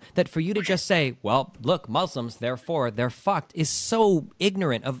with them that for you to just say, well, look, Muslims, therefore they're fucked, is so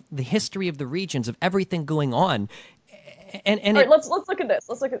ignorant of the history of the regions, of everything going on. And all right, let's look at this.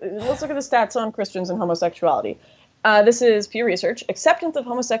 Let's look at the stats on Christians and homosexuality. This is Pew Research. Acceptance of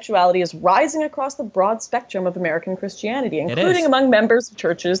homosexuality is rising across the broad spectrum of American Christianity, including among members of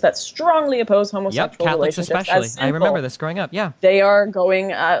churches that strongly oppose homosexual relationships. Especially. I remember this growing up, yeah. They are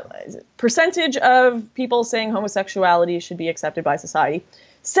going, percentage of people saying homosexuality should be accepted by society.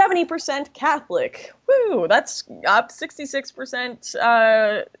 70% Catholic. Woo, that's up 66%,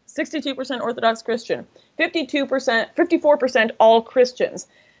 62% Orthodox Christian, 54% all Christians.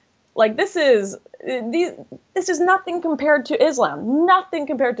 Like, this is nothing compared to Islam. Nothing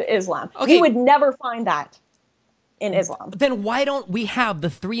compared to Islam. Okay. You would never find that in Islam. Then why don't we have the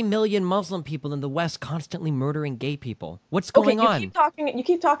 3 million Muslim people in the West constantly murdering gay people? What's going on? You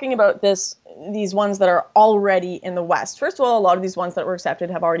keep talking about these ones that are already in the West. First of all, a lot of these ones that were accepted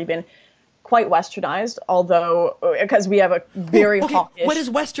have already been quite westernized, although because we have a very hawkish... What does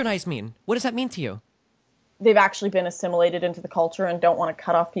westernized mean? What does that mean to you? They've actually been assimilated into the culture and don't want to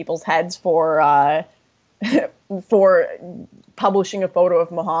cut off people's heads for publishing a photo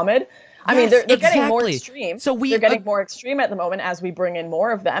of Muhammad. I mean, they're getting more extreme. They're getting more extreme at the moment as we bring in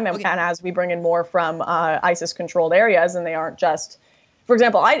more of them and as we bring in more from ISIS-controlled areas, and they aren't just, for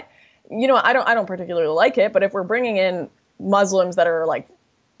example, I don't particularly like it, but if we're bringing in Muslims that are like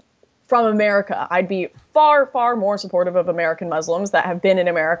from America, I'd be far, far more supportive of American Muslims that have been in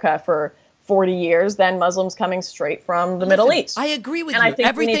America for 40 years than Muslims coming straight from the Middle East. I agree with you.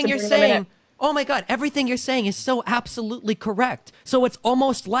 Everything you're saying. Oh my God, everything you're saying is so absolutely correct. So it's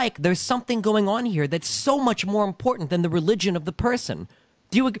almost like there's something going on here that's so much more important than the religion of the person.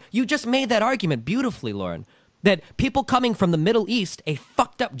 You just made that argument beautifully, Lauren. That people coming from the Middle East, a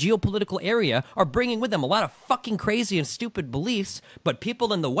fucked up geopolitical area, are bringing with them a lot of fucking crazy and stupid beliefs, but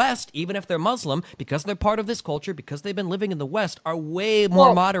people in the West, even if they're Muslim, because they're part of this culture, because they've been living in the West, are way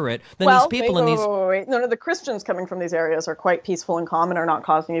more moderate than these people in these... Wait. No, the Christians coming from these areas are quite peaceful and calm and are not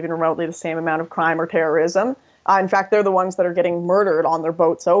causing even remotely the same amount of crime or terrorism. In fact, they're the ones that are getting murdered on their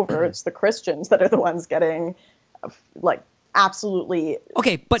boats over. It's the Christians that are the ones getting, like, absolutely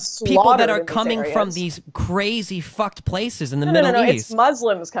okay, but people that are coming from these crazy fucked places in the Middle East. It's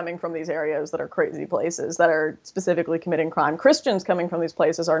Muslims coming from these areas that are crazy places that are specifically committing crime. Christians coming from these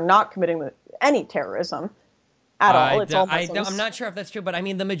places are not committing any terrorism at all. It's all Muslims. I'm not sure if that's true, but I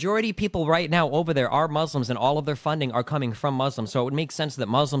mean, the majority of people right now over there are Muslims, and all of their funding are coming from Muslims. So it would make sense that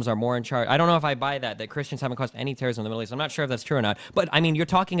Muslims are more in charge. I don't know if I buy that Christians haven't caused any terrorism in the Middle East. I'm not sure if that's true or not. But I mean, you're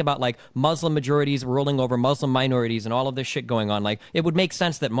talking about like Muslim majorities ruling over Muslim minorities and all of this shit going on. Like, it would make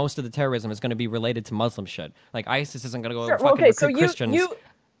sense that most of the terrorism is going to be related to Muslim shit. Like, ISIS isn't going to go fucking recruit Christians.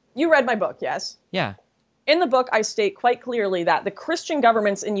 You read my book, yes? Yeah. In the book, I state quite clearly that the Christian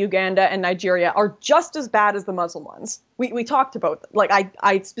governments in Uganda and Nigeria are just as bad as the Muslim ones. We talked about, like,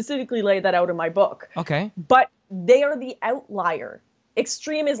 I specifically laid that out in my book. Okay. But they are the outlier.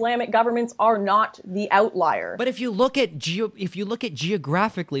 Extreme Islamic governments are not the outlier. But if you look at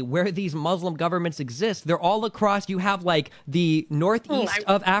geographically where these Muslim governments exist, they're all across. You have like the northeast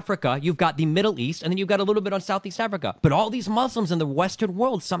of Africa, you've got the Middle East, and then you've got a little bit on Southeast Africa. But all these Muslims in the Western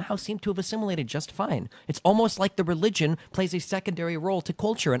world somehow seem to have assimilated just fine. It's almost like the religion plays a secondary role to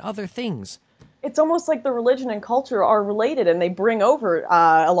culture and other things. It's almost like the religion and culture are related, and they bring over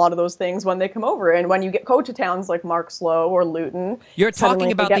a lot of those things when they come over. And when you go to towns like Mark Slough or Luton, you're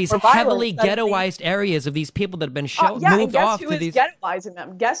talking about these heavily ghettoized areas of these people that have been moved off to these. Ghettoizing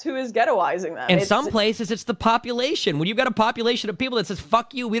them? Guess who is ghettoizing them? In some places, it's the population. When you've got a population of people that says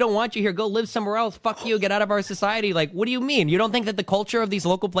 "fuck you," we don't want you here. Go live somewhere else. Fuck you. Get out of our society. Like, what do you mean? You don't think that the culture of these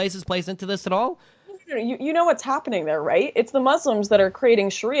local places plays into this at all? You know what's happening there, right? It's the Muslims that are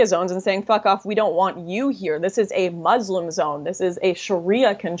creating Sharia zones and saying, fuck off, we don't want you here. This is a Muslim zone. This is a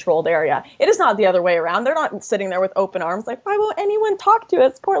Sharia-controlled area. It is not the other way around. They're not sitting there with open arms like, why won't anyone talk to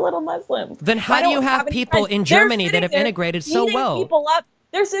us, poor little Muslims? Then how do you have people in Germany that have integrated so well?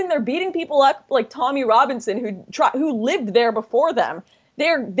 They're sitting there beating people up like Tommy Robinson, who lived there before them. They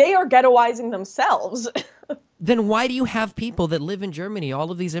are ghettoizing themselves. Then why do you have people that live in Germany,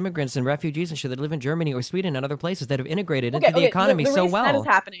 all of these immigrants and refugees and shit that live in Germany or Sweden and other places that have integrated into the economy so well?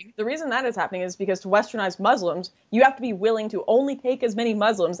 The reason that is happening is because to westernize Muslims, you have to be willing to only take as many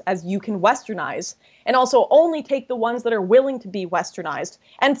Muslims as you can westernize, and also only take the ones that are willing to be westernized.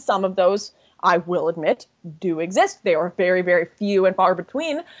 And some of those, I will admit, do exist. They are very, very few and far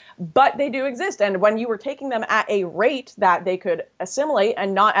between, but they do exist. And when you were taking them at a rate that they could assimilate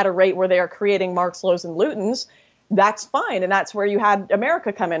and not at a rate where they are creating Mark Sloughs and Lutons, that's fine. And that's where you had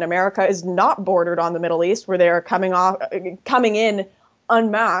America come in. America is not bordered on the Middle East, where they are coming in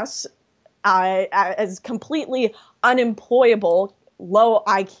en masse as completely unemployable, low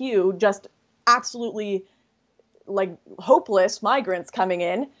IQ, just absolutely like hopeless migrants coming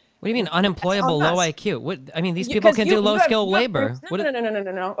in. What do you mean unemployable, low IQ? What I mean, these people can do low-skill labor.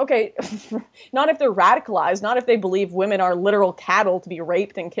 No. Okay, not if they're radicalized. Not if they believe women are literal cattle to be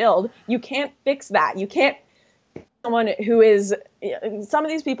raped and killed. You can't fix that. You can't. Someone who is. Some of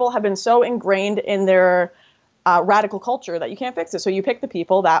these people have been so ingrained in their radical culture that you can't fix it. So you pick the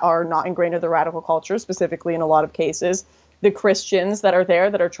people that are not ingrained in the radical culture, specifically in a lot of cases, the Christians that are there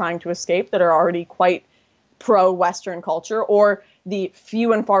that are trying to escape, that are already quite pro-Western culture, or the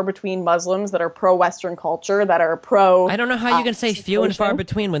few and far between Muslims that are pro-Western culture, that are pro. I don't know how you can say few and far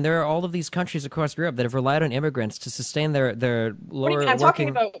between when there are all of these countries across Europe that have relied on immigrants to sustain their lower. I'm talking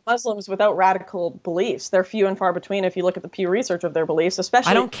about Muslims without radical beliefs. They're few and far between if you look at the Pew Research of their beliefs,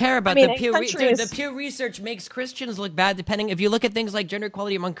 especially. I don't care about the Pew Research. The Pew Research makes Christians look bad. Depending if you look at things like gender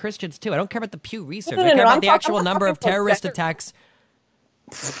equality among Christians too. I don't care about the Pew Research. I care about the actual number of terrorist attacks.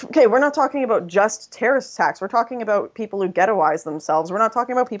 Okay, we're not talking about just terrorist attacks. We're talking about people who ghettoize themselves. We're not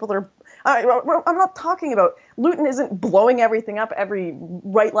talking about people that are. I'm not talking about. Luton isn't blowing everything up every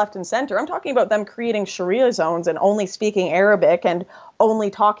right, left, and center. I'm talking about them creating Sharia zones and only speaking Arabic and only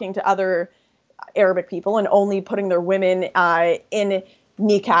talking to other Arabic people and only putting their women in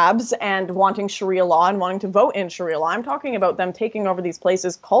niqabs and wanting Sharia law and wanting to vote in Sharia law. I'm talking about them taking over these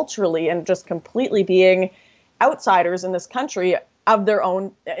places culturally and just completely being outsiders in this country of their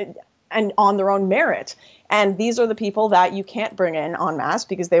own, and on their own merit. And these are the people that you can't bring in en masse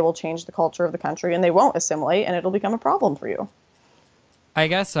because they will change the culture of the country and they won't assimilate and it'll become a problem for you. I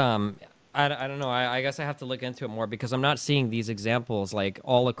guess I don't know. I guess I have to look into it more because I'm not seeing these examples like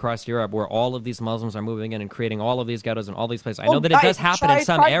all across Europe where all of these Muslims are moving in and creating all of these ghettos in all these places. I know that it does happen in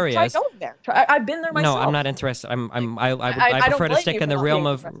some areas. Try going there. I've been there myself. No, I'm not interested. I prefer to stick in the realm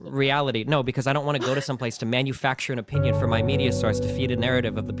of reality. No, because I don't want to go to some place to manufacture an opinion for my media source to feed a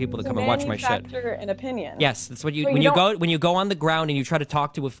narrative of the people that come and watch my shit. Manufacture an opinion. Yes, that's what you But when you go on the ground and you try to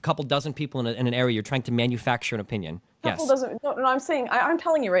talk to a couple dozen people in an area, you're trying to manufacture an opinion. Yes. No, I'm saying, I'm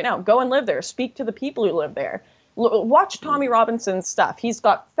telling you right now, go and live there. Speak to the people who live there. Watch Tommy Robinson's stuff. He's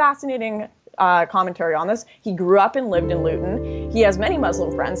got fascinating commentary on this. He grew up and lived in Luton. He has many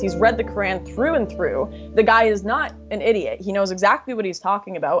Muslim friends. He's read the Quran through and through. The guy is not an idiot. He knows exactly what he's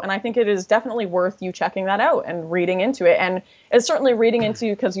talking about. And I think it is definitely worth you checking that out and reading into it. And it's certainly reading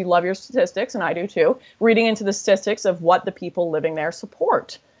into, because you love your statistics, and I do too, reading into the statistics of what the people living there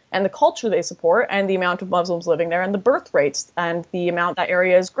support, and the culture they support, and the amount of Muslims living there, and the birth rates, and the amount that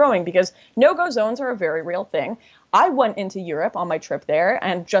area is growing, because no-go zones are a very real thing. I went into Europe on my trip there,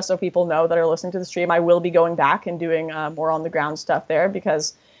 and just so people know that are listening to the stream, I will be going back and doing more on-the-ground stuff there,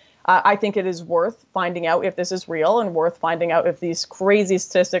 because I think it is worth finding out if this is real, and worth finding out if these crazy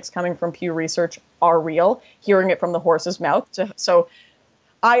statistics coming from Pew Research are real, hearing it from the horse's mouth. So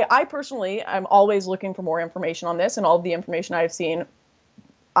I personally am always looking for more information on this, and all of the information I've seen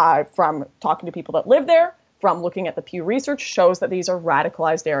from talking to people that live there, from looking at the Pew Research, shows that these are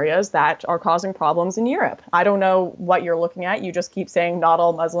radicalized areas that are causing problems in Europe. I don't know what you're looking at. You just keep saying not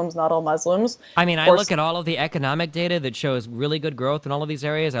all Muslims, not all Muslims. I mean, I look at all of the economic data that shows really good growth in all of these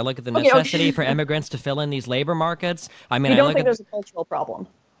areas. I look at the necessity for immigrants to fill in these labor markets. I mean, you don't think there's a cultural problem?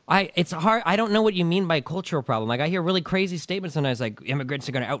 It's hard. I don't know what you mean by cultural problem. Like, I hear really crazy statements sometimes, like immigrants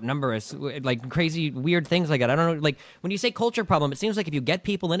are going to outnumber us, like crazy weird things like that. I don't know. Like, when you say culture problem, it seems like if you get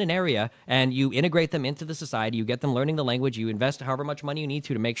people in an area and you integrate them into the society, you get them learning the language, you invest however much money you need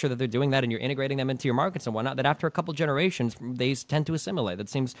to make sure that they're doing that, and you're integrating them into your markets and whatnot, that after a couple generations, they tend to assimilate. That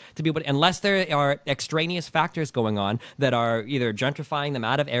seems to be what, unless there are extraneous factors going on that are either gentrifying them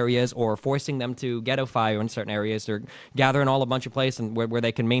out of areas or forcing them to ghettofy in certain areas or gather in all a bunch of places and where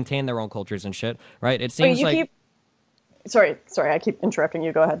they can maintain their own cultures and shit, right? It seems Sorry, I keep interrupting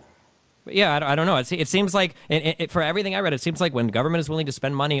you. Go ahead. Yeah, I don't know. It seems like, for everything I read, it seems like when government is willing to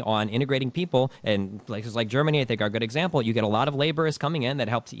spend money on integrating people, and places like Germany, I think, are a good example, you get a lot of laborers coming in that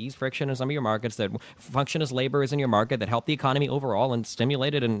help to ease friction in some of your markets, that function as laborers in your market, that help the economy overall and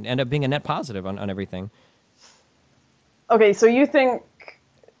stimulate it and end up being a net positive on everything. Okay, so you think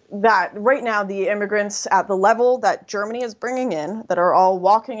that right now the immigrants at the level that Germany is bringing in, that are all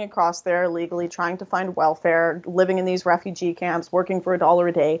walking across there illegally, trying to find welfare, living in these refugee camps, working for $1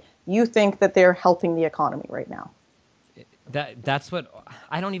 a day, you think that they're helping the economy right now? That's what,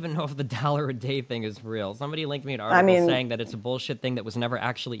 I don't even know if the $1 a day thing is real. Somebody linked me an article saying that it's a bullshit thing that was never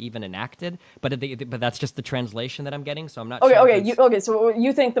actually even enacted, but that's just the translation that I'm getting, so I'm not sure. Okay, so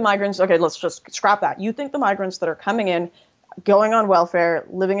you think the migrants, okay, let's just scrap that. You think the migrants that are coming in, going on welfare,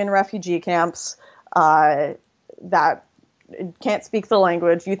 living in refugee camps, that can't speak the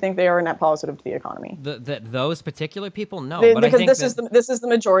language, you think they are a net positive to the economy? Those particular people, no. But because this is the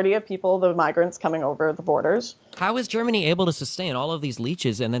majority of people, the migrants coming over the borders. How is Germany able to sustain all of these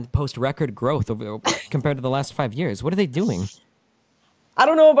leeches and then post record growth compared to the last 5 years? What are they doing? I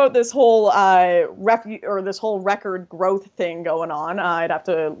don't know about this whole this whole record growth thing going on. I'd have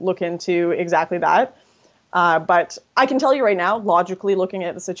to look into exactly that. But I can tell you right now, logically looking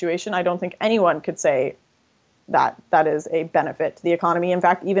at the situation, I don't think anyone could say that that is a benefit to the economy. In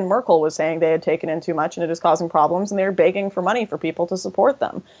fact, even Merkel was saying they had taken in too much and it is causing problems, and they're begging for money for people to support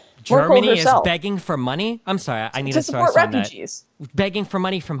them. Germany is begging for money? I'm sorry, I need to support refugees. Begging for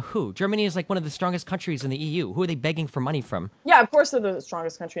money from who? Germany is like one of the strongest countries in the EU. Who are they begging for money from? Yeah, of course they're the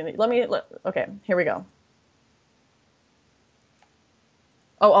strongest country in the... Okay, here we go.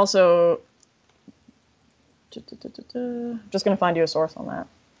 Oh, also... Just going to find you a source on that.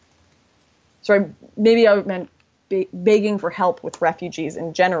 Sorry, maybe I meant begging for help with refugees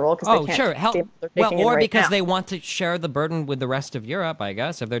in general, because they can't sure, help. Or because now. They want to share the burden with the rest of Europe, I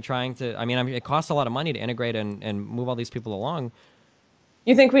guess, if they're trying to. I mean, it costs a lot of money to integrate and move all these people along.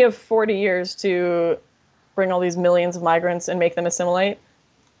 You think we have 40 years to bring all these millions of migrants and make them assimilate?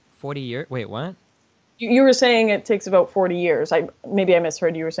 40 years? Wait, what? You were saying it takes about 40 years. Maybe I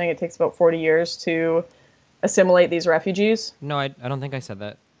misheard. You were saying it takes about 40 years to assimilate these refugees? No, I don't think I said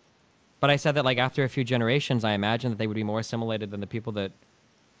that. But I said that, like, after a few generations, I imagine that they would be more assimilated than the people that...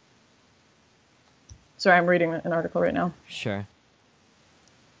 Sorry, I'm reading an article right now. Sure.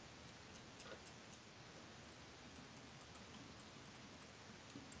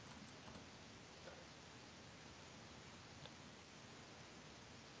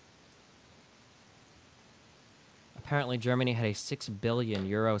 Apparently, Germany had a 6 billion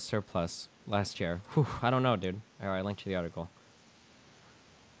euro surplus last year. Whew, I don't know, dude. All right, I linked to the article.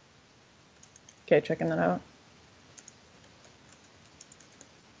 Okay, checking that out.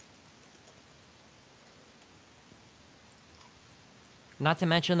 Not to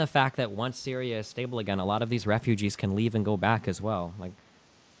mention the fact that once Syria is stable again, a lot of these refugees can leave and go back as well. Like,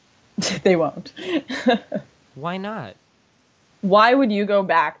 They won't. why not? Why would you go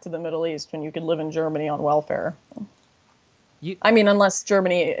back to the Middle East when you could live in Germany on welfare? You, I mean, unless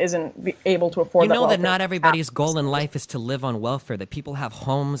Germany isn't able to afford you know that welfare. not everybody's goal in life is to live on welfare, that people have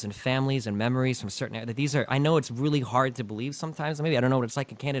homes and families and memories from certain, that these are, I know it's really hard to believe sometimes, maybe I don't know what it's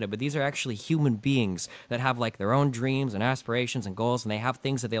like in Canada, but these are actually human beings that have like their own dreams and aspirations and goals, and they have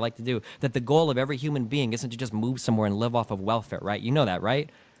things that they like to do, that the goal of every human being isn't to just move somewhere and live off of welfare, right? You know that,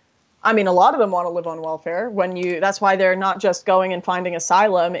 right? I mean, a lot of them want to live on welfare. That's why they're not just going and finding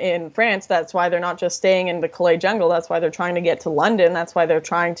asylum in France. That's why they're not just staying in the Calais jungle. That's why they're trying to get to London. That's why they're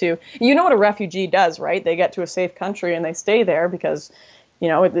trying to, you know what a refugee does, right? They get to a safe country and they stay there because, you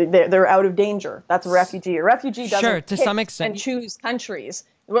know, they're out of danger. That's a refugee. A refugee doesn't Sure, to pick some extent. and choose countries.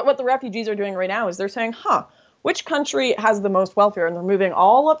 What the refugees are doing right now is they're saying, which country has the most welfare? And they're moving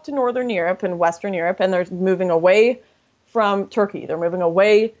all up to Northern Europe and Western Europe, and they're moving away from Turkey. They're moving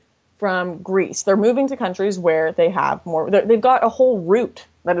away from Greece. They're moving to countries where they have more. They've got a whole route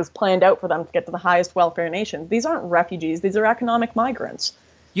that is planned out for them to get to the highest welfare nation. These aren't refugees. These are economic migrants.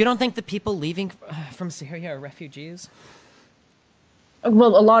 You don't think the people leaving from Syria are refugees?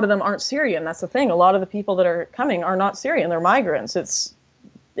 Well, a lot of them aren't Syrian. That's the thing. A lot of the people that are coming are not Syrian. They're migrants. It's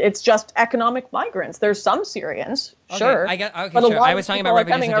just economic migrants. There's some Syrians, sure. But sure. I was talking about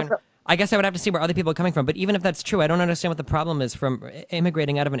refugees. I guess I would have to see where other people are coming from. But even if that's true, I don't understand what the problem is from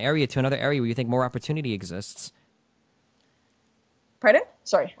immigrating out of an area to another area where you think more opportunity exists. Pardon?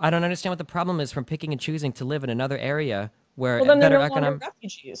 Sorry. I don't understand what the problem is from picking and choosing to live in another area where well, then better they're no longer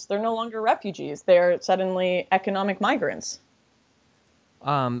refugees. They're no longer refugees. They're suddenly economic migrants.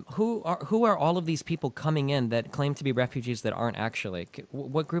 Who are all of these people coming in that claim to be refugees that aren't actually?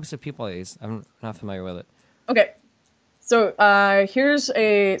 What groups of people are these? I'm not familiar with it. Okay. So here's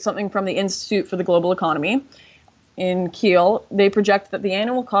something from the Institute for the Global Economy in Kiel. They project that the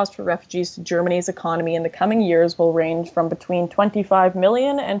annual cost for refugees to Germany's economy in the coming years will range from between 25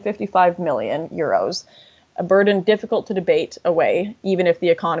 million and 55 million euros, a burden difficult to debate away, even if the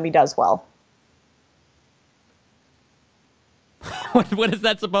economy does well. What is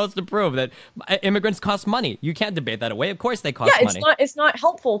that supposed to prove? That immigrants cost money? You can't debate that away. Of course they cost money. Yeah, it's not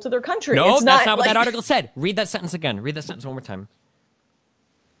helpful to their country. No, it's that's not what that article said. Read that sentence again. Read that sentence one more time.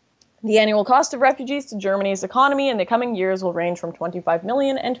 The annual cost of refugees to Germany's economy in the coming years will range from 25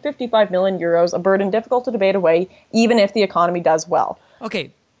 million and 55 million euros, a burden difficult to debate away, even if the economy does well.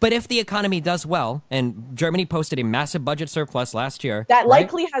 Okay, but if the economy does well, and Germany posted a massive budget surplus last year... That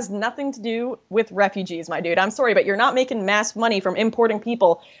likely has nothing to do with refugees, my dude. I'm sorry, but you're not making mass money from importing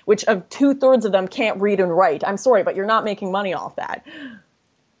people, which 2/3 of them can't read and write. I'm sorry, but you're not making money off that.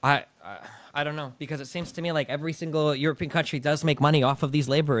 I don't know, because it seems to me like every single European country does make money off of these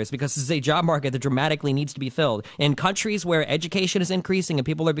laborers because this is a job market that dramatically needs to be filled. In countries where education is increasing and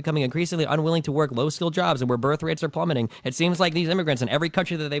people are becoming increasingly unwilling to work low-skilled jobs and where birth rates are plummeting, it seems like these immigrants in every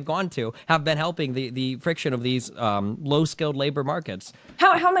country that they've gone to have been helping the friction of these low-skilled labor markets.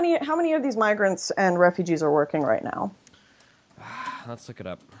 How many of these migrants and refugees are working right now? Let's look it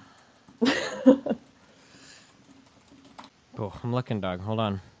up. Oh, I'm looking, dog. Hold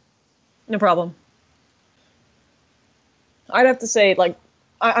on. No problem. I'd have to say, like,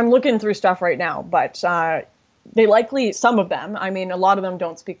 I'm looking through stuff right now, but they likely, some of them, I mean, a lot of them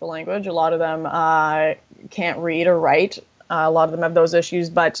don't speak the language. A lot of them can't read or write. A lot of them have those issues,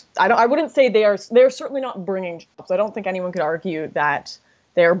 but I wouldn't say they're certainly not bringing jobs. I don't think anyone could argue that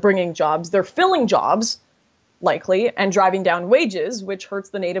they're bringing jobs. They're filling jobs, likely, and driving down wages, which hurts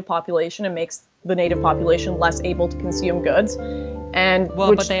the native population and makes the native population less able to consume goods. And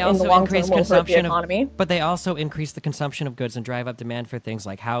well, but they also increase consumption of, but they also increase the consumption of goods and drive up demand for things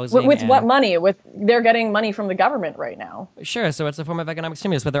like housing. With what money? They're getting money from the government right now. Sure, so it's a form of economic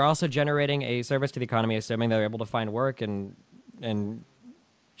stimulus, but they're also generating a service to the economy, assuming they're able to find work and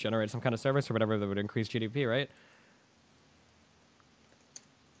generate some kind of service or whatever that would increase GDP, right?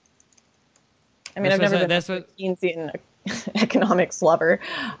 I mean, I've never been a Keynesian economics lover,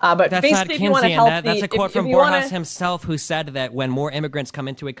 but that's basically, not if you want to help, that's a quote from Borges himself, who said that when more immigrants come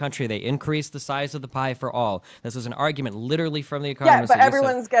into a country, they increase the size of the pie for all. This is an argument literally from the economist. Yeah, but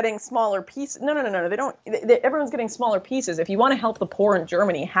everyone's getting smaller pieces. No. They don't. Everyone's getting smaller pieces. If you want to help the poor in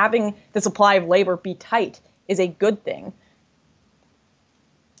Germany, having the supply of labor be tight is a good thing.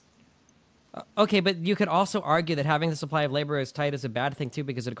 Okay, but you could also argue that having the supply of labor as tight is a bad thing too,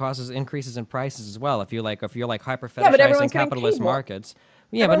 because it causes increases in prices as well. If you're like hyper Yeah, but fetishizing everyone's getting capitalist paid more. markets,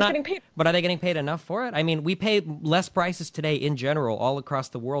 yeah, Everyone's getting paid. but are they getting paid enough for it? I mean, we pay less prices today in general all across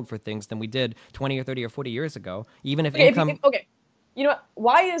the world for things than we did 20 or 30 or 40 years ago. Even if Okay, income, okay. You know what?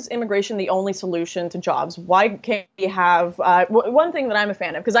 Why is immigration the only solution to jobs? Why can't we have one thing that I'm a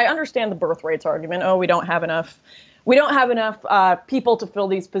fan of? Because I understand the birth rates argument. Oh, we don't have enough people to fill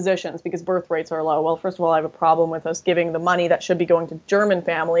these positions because birth rates are low. Well, first of all, I have a problem with us giving the money that should be going to German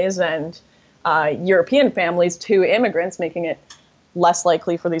families and European families to immigrants, making it less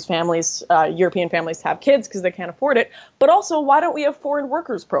likely for these families, European families, to have kids because they can't afford it. But also, why don't we have foreign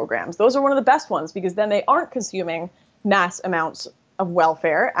workers programs? Those are one of the best ones because then they aren't consuming mass amounts of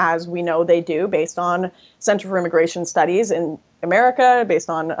welfare, as we know they do, based on Center for Immigration Studies in America, based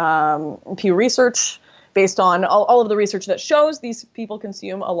on Pew Research, based on all of the research that shows these people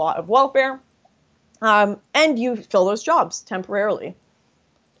consume a lot of welfare, and you fill those jobs temporarily.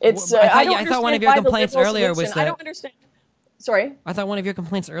 It's I thought one of your complaints earlier was that I don't understand. Sorry. I thought one of your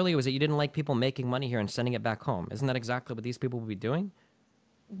complaints earlier was that you didn't like people making money here and sending it back home. Isn't that exactly what these people would be doing?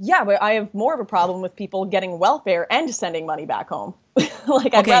 Yeah, but I have more of a problem with people getting welfare and sending money back home.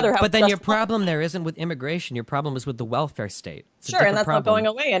 Like, I'd Okay, rather have but then your just- problem there isn't with immigration. Your problem is with the welfare state. It's a Sure, and different that's not problem. going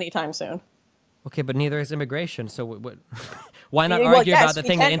away anytime soon. Okay, but neither is immigration. So why not Well, argue yes, about the we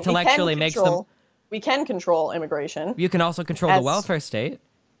thing can- that intellectually makes them? We can control immigration. You can also control the As- welfare state.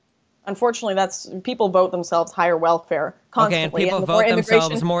 Unfortunately, that's people vote themselves higher welfare constantly. Okay, and people the vote more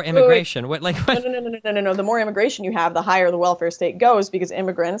themselves more Wait, wait, wait. immigration. What, like, what? No. The more immigration you have, the higher the welfare state goes because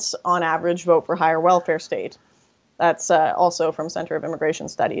immigrants, on average, vote for higher welfare state. That's also from Center of Immigration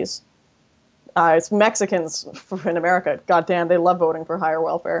Studies. It's Mexicans in America. Goddamn, they love voting for higher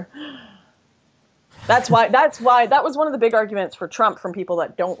welfare. That's why that was one of the big arguments for Trump from people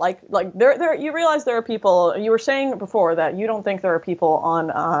that don't like there. You realize there are people. You were saying before that you don't think there are people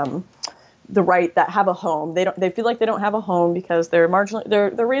on the right that have a home. They feel like they don't have a home because they're marginally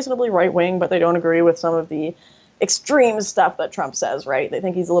they're reasonably right wing, but they don't agree with some of the extreme stuff that Trump says. Right? They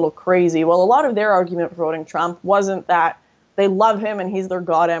think he's a little crazy. Well, a lot of their argument for voting Trump wasn't that they love him and he's their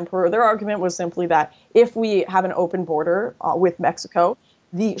god emperor. Their argument was simply that if we have an open border with Mexico,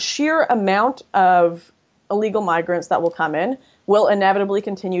 the sheer amount of illegal migrants that will come in will inevitably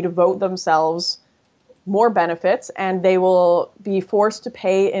continue to vote themselves more benefits, and they will be forced to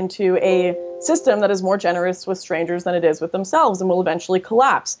pay into a system that is more generous with strangers than it is with themselves and will eventually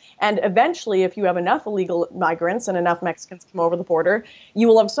collapse. And eventually, if you have enough illegal migrants and enough Mexicans come over the border, you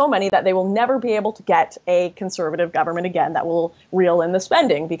will have so many that they will never be able to get a conservative government again that will reel in the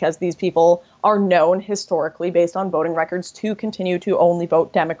spending because these people are known historically based on voting records to continue to only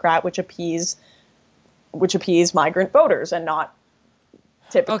vote Democrat, which appease migrant voters and not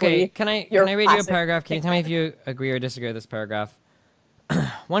typically. Okay, can I read you a paragraph? Can you tell me if you agree or disagree with this paragraph?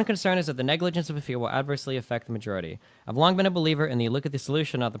 One concern is that the negligence of a few will adversely affect the majority. I've long been a believer in the look at the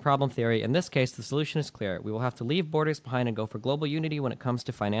solution, not the problem theory. In this case, the solution is clear. We will have to leave borders behind and go for global unity when it comes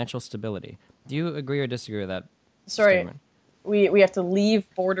to financial stability. Do you agree or disagree with that statement? We have to leave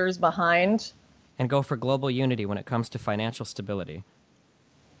borders behind and go for global unity when it comes to financial stability.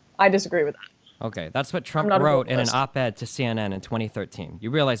 I disagree with that. Okay, that's what Trump I'm not a wrote in an globalist. op-ed to CNN in 2013.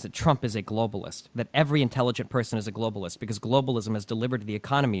 You realize that Trump is a globalist, that every intelligent person is a globalist because globalism has delivered the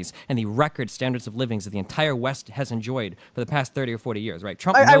economies and the record standards of livings that the entire West has enjoyed for the past 30 or 40 years, right?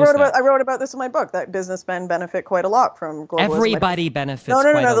 Trump I knows wrote that. I wrote about this in my book that businessmen benefit quite a lot from globalism. Everybody benefits No.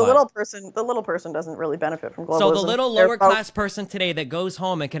 quite a The lot. little person doesn't really benefit from globalism. So the little They're lower class person today that goes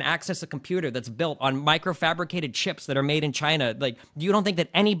home and can access a computer that's built on microfabricated chips that are made in China, like, you don't think that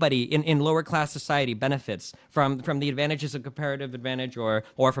anybody in lower class society benefits from the advantages of comparative advantage or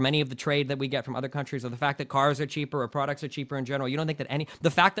from any of the trade that we get from other countries or the fact that cars are cheaper or products are cheaper in general? You don't think that the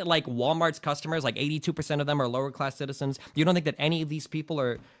fact that like Walmart's customers, like 82% of them are lower class citizens, you don't think that any of these people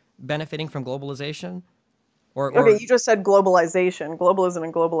are benefiting from globalization? Okay, you just said globalization. Globalism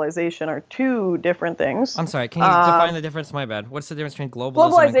and globalization are two different things. I'm sorry, can you define the difference? My bad. What's the difference between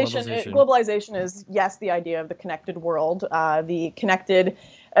globalism and globalization? Globalization is, yes, the idea of the connected world, the connected,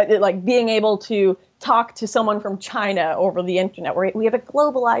 like being able to talk to someone from China over the internet. We have a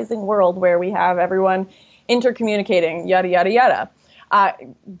globalizing world where we have everyone intercommunicating, yada, yada, yada.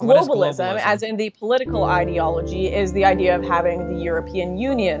 Globalism, as in the political ideology, is the idea of having the European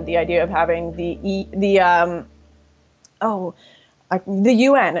Union, the idea of having the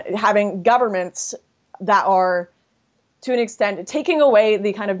UN, having governments that are, to an extent, taking away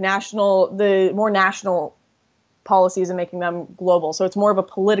the kind of the more national policies and making them global. So it's more of a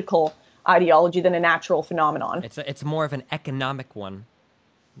political ideology than a natural phenomenon. It's more of an economic one.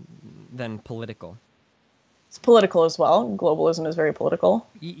 than political? It's political as well. Globalism is very political.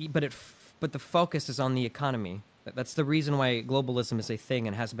 But the focus is on the economy. That's the reason why globalism is a thing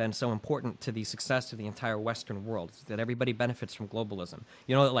and has been so important to the success of the entire Western world, is that everybody benefits from globalism.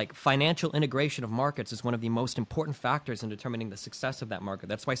 You know, like financial integration of markets is one of the most important factors in determining the success of that market.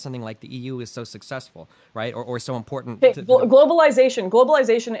 That's why something like the EU is so successful, right? Or so important. Okay,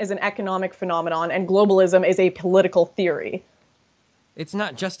 globalization is an economic phenomenon, and globalism is a political theory. It's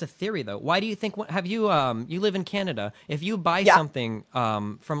not just a theory, though. Why do you think? Have you you live in Canada? If you buy Yeah. something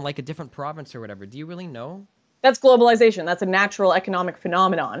from like a different province or whatever, do you really know? That's globalization. That's a natural economic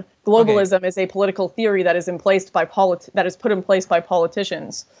phenomenon. Globalism is a political theory that is in place by that is put in place by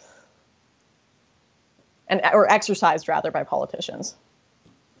politicians, or exercised rather by politicians.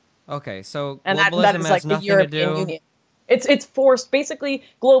 Okay, so And globalism that is has like the nothing to European do. Union. It's forced. Basically,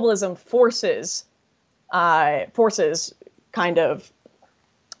 globalism forces kind of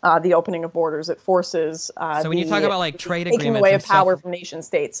the opening of borders. It forces. So when you talk about like trade taking agreements away and of power stuff, from nation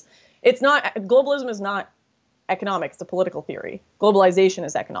states, it's not globalism is not economic. It's a political theory. Globalization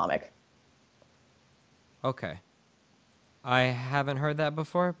is economic. okay, I haven't heard that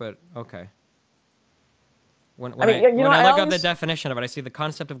before, but okay. When I mean, you know, I I look up the always- definition of it, I see the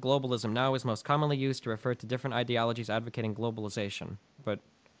concept of globalism now is most commonly used to refer to different ideologies advocating globalization. But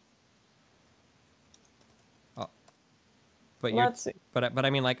Let's see. but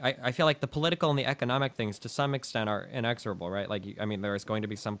I mean, like, I feel like the political and the economic things to some extent are inexorable, right? Like, I mean, there is going to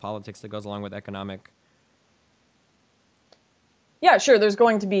be some politics that goes along with economic. Yeah, sure. There's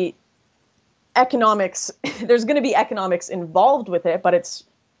going to be economics. There's going to be economics involved with it, but it's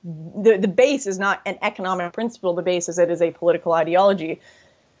the base is not an economic principle. The base is it is a political ideology.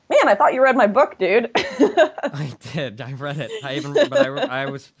 Man, I thought you read my book, dude. I did. I read it. I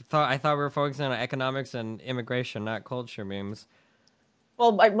thought we were focusing on economics and immigration, not culture memes.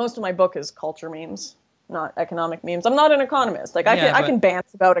 Well, most of my book is culture memes, not economic memes. I'm not an economist. Like I Yeah, can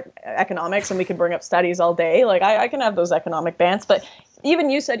bants about economics, and we can bring up studies all day. Like I can have those economic bants, but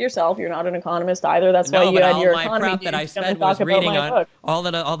even you said yourself you're not an economist either. That's why No, you but had all your my economy prep that I dudes come and spent was talk about reading my on book.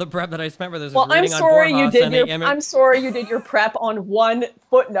 all the prep that I spent was Well, I'm reading on sorry you Borjas did and your I'm sorry you did your prep on one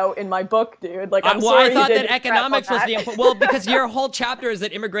footnote in my book, dude. Like I'm well, sorry I thought you did that your prep economics on was that. the well, because your whole chapter is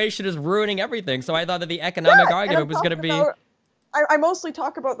that immigration is ruining everything. So I thought that the economic Yeah, argument and was going to be. I mostly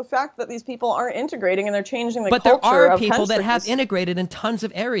talk about the fact that these people aren't integrating and they're changing the But there culture are of people that have countries. integrated in tons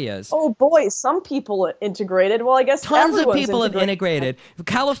of areas. Oh boy, some people integrated. Well, I guess Tons of everyone's people have integrated.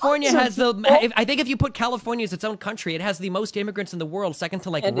 California Tons has of the. people. I think if you put California as its own country, it has the most immigrants in the world, second to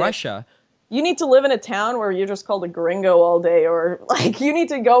like And Russia. You need to live in a town where you're just called a gringo all day, or like you need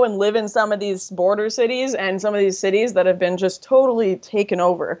to go and live in some of these border cities and some of these cities that have been just totally taken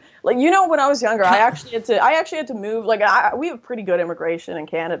over. Like, you know, when I was younger, I actually had to move. Like, we have pretty good immigration in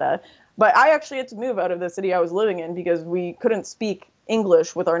Canada, but I actually had to move out of the city I was living in because we couldn't speak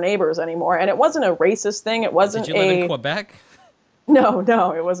English with our neighbors anymore. And it wasn't a racist thing. It wasn't Did you live in Quebec? No,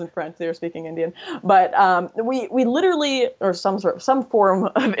 it wasn't French. They were speaking Indian. But we literally, or some form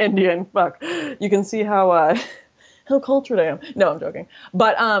of Indian. Fuck, you can see how cultured I am. No, I'm joking.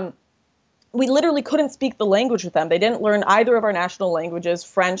 But we literally couldn't speak the language with them. They didn't learn either of our national languages,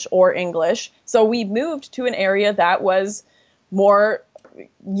 French or English. So we moved to an area that was more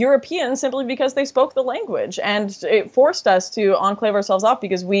European simply because they spoke the language, and it forced us to enclave ourselves off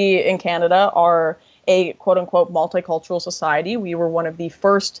because we in Canada are a quote-unquote multicultural society. We were one of the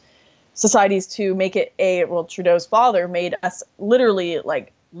first societies to make it Trudeau's father made us literally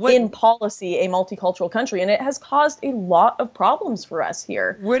in policy a multicultural country, and it has caused a lot of problems for us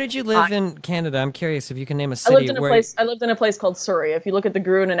here. Where did you live in Canada? I'm curious if you can name a city. I lived in a place called Surrey. If you look at the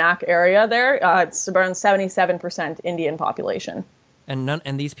Gruananak area there, it's around 77% Indian population.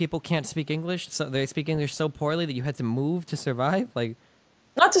 And these people can't speak English, so they speak English so poorly that you had to move to survive? Like,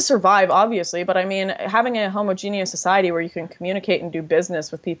 not to survive, obviously, but I mean, having a homogeneous society where you can communicate and do business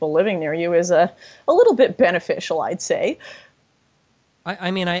with people living near you is a little bit beneficial, I'd say.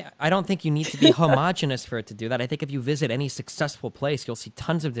 I mean, I don't think you need to be homogenous for it to do that. I think if you visit any successful place, you'll see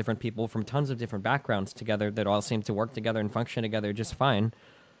tons of different people from tons of different backgrounds together that all seem to work together and function together just fine.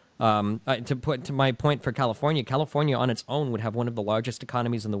 To put to my point for California on its own would have one of the largest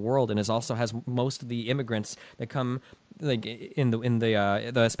economies in the world, and also has most of the immigrants that come like in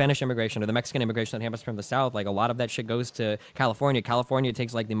the Spanish immigration or the Mexican immigration that happens from the south. Like, a lot of that shit goes to California. California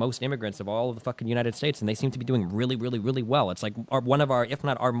takes like the most immigrants of all of the fucking United States, and they seem to be doing really, really, really well. It's like one of our, if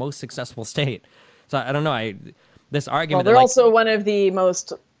not our most successful state. So I don't know. This argument. Well, they're also one of the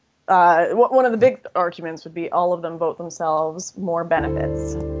most. One of the big arguments would be all of them vote themselves more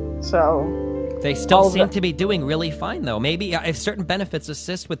benefits. So They still seem to be doing really fine, though. Maybe if certain benefits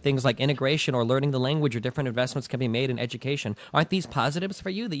assist with things like integration or learning the language, or different investments can be made in education, aren't these positives for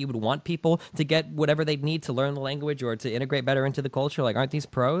you, that you would want people to get whatever they need to learn the language or to integrate better into the culture? Like, aren't these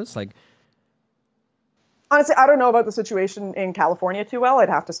pros? Like, honestly, I don't know about the situation in California too well. I'd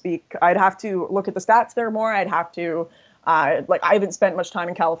have to look at the stats there more. I'd have to, I haven't spent much time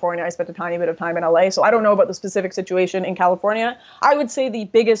in California. I spent a tiny bit of time in LA, so I don't know about the specific situation in California. I would say the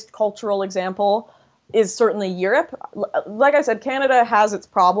biggest cultural example is certainly Europe. Like I said, Canada has its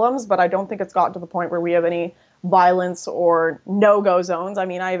problems, but I don't think it's gotten to the point where we have any violence or no-go zones. I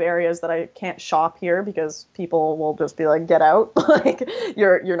mean, I have areas that I can't shop here because people will just be like, get out, like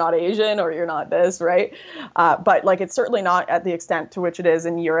you're not Asian or you're not this, right? But like, it's certainly not at the extent to which it is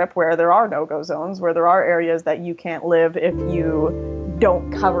in Europe, where there are no-go zones, where there are areas that you can't live if you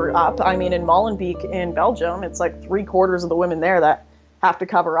don't cover up. I mean, in Molenbeek in Belgium, it's like 3/4 of the women there that have to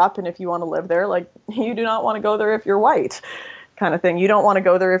cover up. And if you want to live there, like, you do not want to go there if you're white. Kind of thing. You don't want to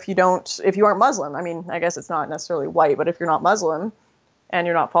go there if you aren't Muslim. I mean, I guess it's not necessarily white, but if you're not Muslim and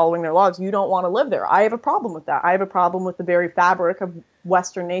you're not following their laws, you don't want to live there. I have a problem with that. I have a problem with the very fabric of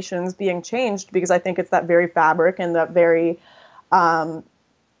Western nations being changed, because I think it's that very fabric and that very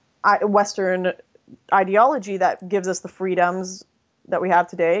Western ideology that gives us the freedoms that we have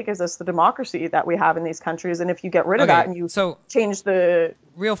today, gives us the democracy that we have in these countries. And if you get rid of that and you change the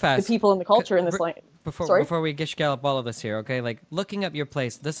real fast, the people and the culture in this land. Before we gish gallop all of this here, okay? Like, looking up your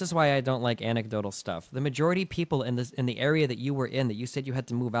place, this is why I don't like anecdotal stuff. The majority of people in the area that you were in, that you said you had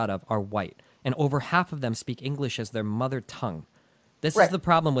to move out of, are white, and over half of them speak English as their mother tongue. This is the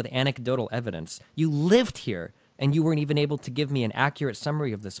problem with anecdotal evidence. You lived here, and you weren't even able to give me an accurate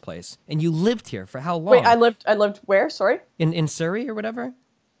summary of this place. And you lived here for how long? Wait, I lived where? Sorry? In Surrey or whatever?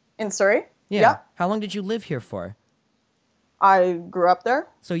 In Surrey? Yeah. How long did you live here for? I grew up there.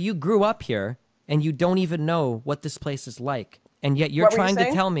 So you grew up here, and you don't even know what this place is like. And yet you're trying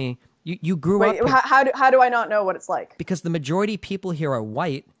to tell me you grew up here. How do I not know what it's like? Because the majority of people here are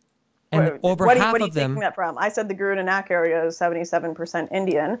white, and over half of them... What are you taking that from? I said the Guru-Nanak area is 77%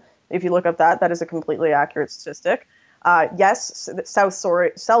 Indian. If you look up that is a completely accurate statistic. Yes, South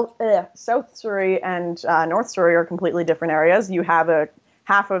Surrey and North Surrey are completely different areas. You have a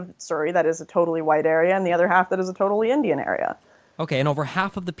half of Surrey that is a totally white area, and the other half that is a totally Indian area. Okay, and over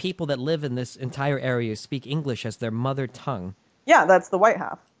half of the people that live in this entire area speak English as their mother tongue. Yeah, that's the white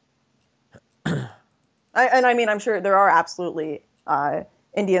half. I mean, I'm sure there are absolutely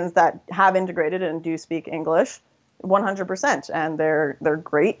Indians that have integrated and do speak English 100%, and they're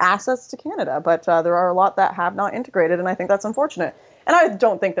great assets to Canada, but there are a lot that have not integrated, and I think that's unfortunate. And I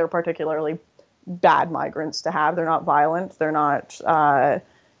don't think they're particularly bad migrants to have. They're not violent. They're not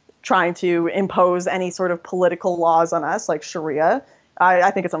trying to impose any sort of political laws on us like Sharia. I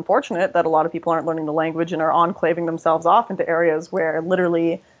think it's unfortunate that a lot of people aren't learning the language and are enclaving themselves off into areas where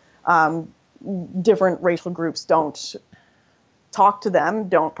literally different racial groups don't talk to them,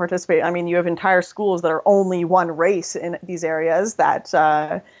 don't participate. I mean, you have entire schools that are only one race in these areas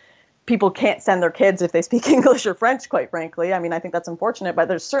that people can't send their kids if they speak English or French, quite frankly. I mean, I think that's unfortunate, but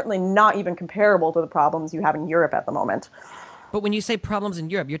there's certainly not even comparable to the problems you have in Europe at the moment. But when you say problems in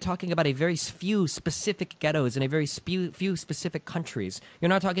Europe, you're talking about a very few specific ghettos in a very few specific countries. You're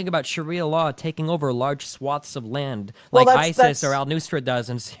not talking about Sharia law taking over large swaths of land like ISIS or al-Nusra does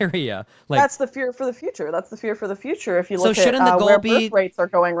in Syria. Like, that's the fear for the future. That's the fear for the future. If you look at where birth rates are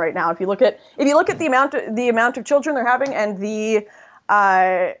going right now, if you look at the amount of children they're having, and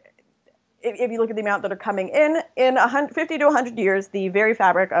if you look at the amount that are coming in 50 to 100 years, the very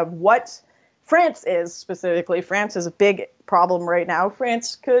fabric of what France is specifically. France is a big problem right now.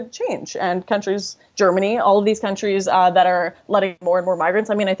 France could change, and countries, Germany, all of these countries that are letting more and more migrants.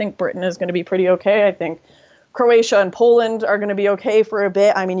 I mean, I think Britain is going to be pretty okay. I think Croatia and Poland are going to be okay for a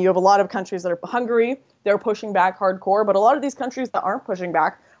bit. I mean, you have a lot of countries that are Hungary. They're pushing back hardcore, but a lot of these countries that aren't pushing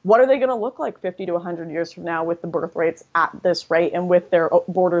back, what are they going to look like 50 to 100 years from now with the birth rates at this rate and with their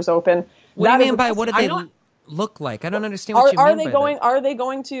borders open? What do you mean by what do they look like? I don't understand what you mean by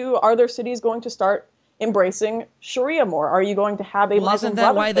that. Are their cities going to start embracing Sharia more? Are you going to have a Muslim Isn't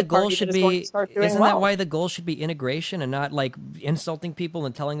that why the goal should be integration and not like insulting people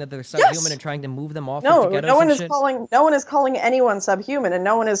and telling that they're subhuman and trying to move them off into ghettos? No one is calling anyone subhuman, and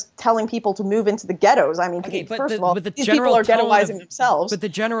no one is telling people to move into the ghettos. I mean, first of all, these people are ghettoizing themselves. But the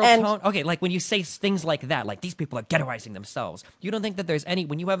general tone, okay, like when you say things like that, like these people are ghettoizing themselves, you don't think that there's any,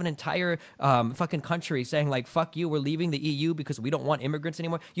 when you have an entire fucking country saying like, fuck you, we're leaving the EU because we don't want immigrants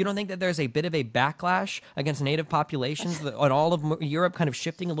anymore, you don't think that there's a bit of a backlash backlash against native populations and all of Europe kind of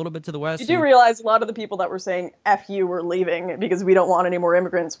shifting a little bit to the west? You do realize a lot of the people that were saying "F you," we're leaving because we don't want any more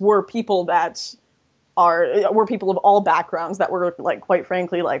immigrants, were people of all backgrounds that were like, quite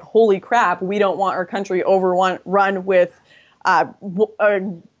frankly, like, holy crap, we don't want our country overrun with a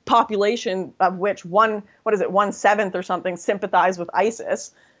population of which 1/7 or something sympathize with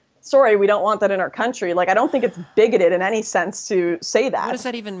ISIS. Sorry, we don't want that in our country. Like, I don't think it's bigoted in any sense to say that. What does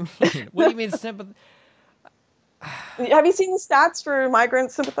that even mean? What do you mean sympathize? Have you seen the stats for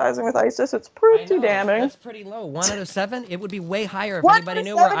migrants sympathizing with ISIS? It's pretty damning. That's pretty low. 1 out of 7? It would be way higher if 1 anybody out of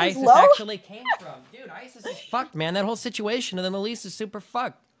knew where 7 is ISIS low? actually came from. Dude, ISIS is fucked, man. That whole situation in the Middle East is super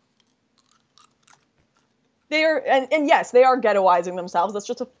fucked. They are, and yes, they are ghettoizing themselves. That's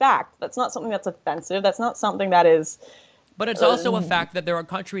just a fact. That's not something that's offensive. That's not something that is. But it's also a fact that there are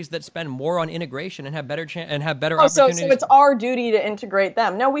countries that spend more on integration and have better So opportunities. it's our duty to integrate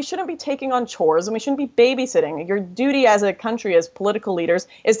them. No, we shouldn't be taking on chores and we shouldn't be babysitting. Your duty as a country, as political leaders,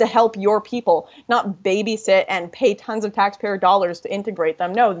 is to help your people, not babysit and pay tons of taxpayer dollars to integrate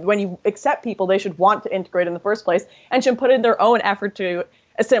them. No, when you accept people, they should want to integrate in the first place and should put in their own effort to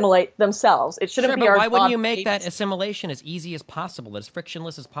assimilate themselves. It shouldn't be but our why wouldn't job you to make that babysit. assimilation as easy as possible, as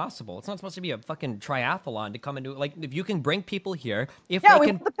frictionless as possible? It's not supposed to be a fucking triathlon to come into, like, if you can bring people here, if Yeah, they we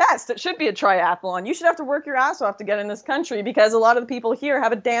can. want the best. It should be a triathlon. You should have to work your ass off to get in this country because a lot of the people here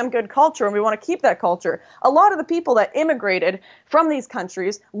have a damn good culture and we want to keep that culture. A lot of the people that immigrated from these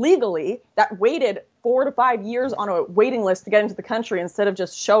countries legally, that waited 4 to 5 years on a waiting list to get into the country instead of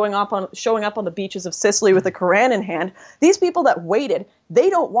just showing up on the beaches of Sicily with a Koran in hand. These people that waited, they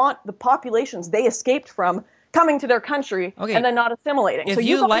don't want the populations they escaped from coming to their country and then not assimilating. If so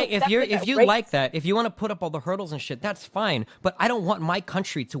you want like, to if you like that, if you want to put up all the hurdles and shit, that's fine. But I don't want my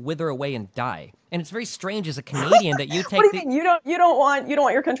country to wither away and die. And it's very strange as a Canadian that you take. What do you mean? You don't want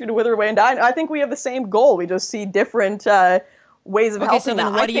your country to wither away and die? I think we have the same goal. We just see different ways of Okay, helping so then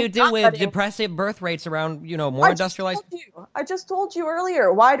them. what do you do with depressive birth rates around, more industrialized? I just told you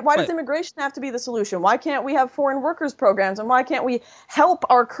earlier. Why does immigration have to be the solution? Why can't we have foreign workers programs? And why can't we help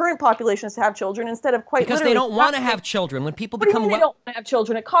our current populations to have children instead of because they don't want to have children. When people become they don't want to have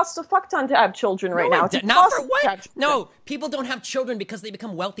children. It costs a fuck ton to have children right now. Not for what? No, people don't have children because they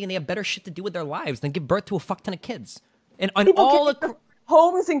become wealthy and they have better shit to do with their lives than give birth to a fuck ton of kids. And all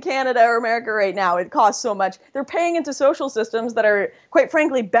homes in Canada or America right now, it costs so much. They're paying into social systems that are, quite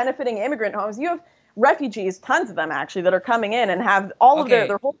frankly, benefiting immigrant homes. You have refugees, tons of them actually, that are coming in and have all of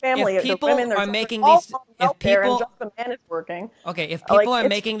their whole family, if people their women, are making all these, on if welfare, people, and just the man is working. Okay, if people are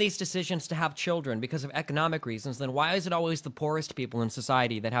making these decisions to have children because of economic reasons, then why is it always the poorest people in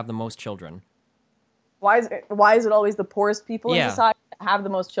society that have the most children? Why is it always the poorest people in society that have the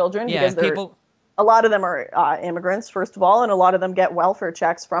most children? Yeah, because a lot of them are immigrants, first of all, and a lot of them get welfare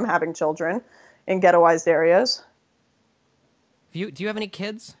checks from having children in ghettoized areas. Do you have any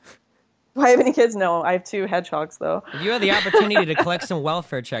kids? Do I have any kids? No, I have 2 hedgehogs, though. If you had the opportunity to collect some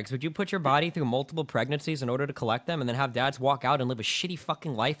welfare checks, would you put your body through multiple pregnancies in order to collect them and then have dads walk out and live a shitty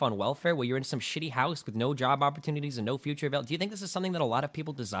fucking life on welfare while you're in some shitty house with no job opportunities and no future available? Do you think this is something that a lot of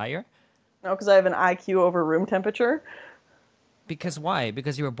people desire? No, because I have an IQ over room temperature. Because why?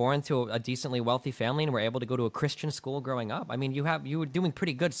 Because you were born to a decently wealthy family and were able to go to a Christian school growing up? I mean, you were doing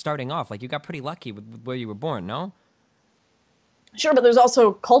pretty good starting off. Like, you got pretty lucky with where you were born, no? Sure, but there's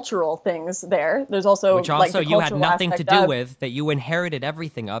also cultural things there. There's also which also like, you had nothing to do with, that you inherited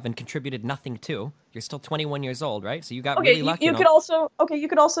everything of and contributed nothing to. You're still 21 years old, right? So you got really lucky. You could also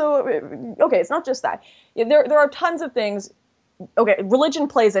it's not just that. There are tons of things. Okay, religion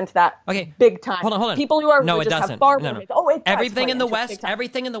plays into that big time. Hold on. People who are religious have far more. It does everything in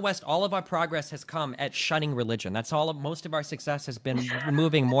the West, all of our progress has come at shunning religion. That's most of our success has been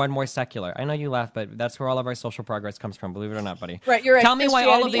moving more and more secular. I know you laugh, but that's where all of our social progress comes from, believe it or not, buddy. Right, you're right. Tell me why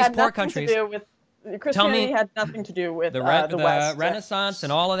all of these poor countries... Christianity had nothing to do with the West. Renaissance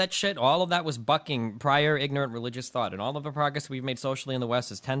and all of that shit, all of that was bucking prior ignorant religious thought. And all of the progress we've made socially in the West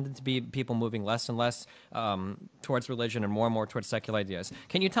has tended to be people moving less and less towards religion and more towards secular ideas.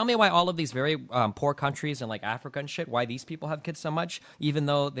 Can you tell me why all of these very poor countries in like Africa and shit, why these people have kids so much, even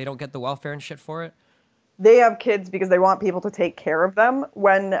though they don't get the welfare and shit for it? They have kids because they want people to take care of them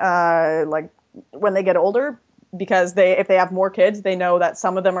when they get older, because if they have more kids, they know that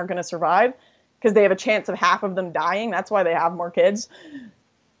some of them are going to survive. Because they have a chance of half of them dying. That's why they have more kids.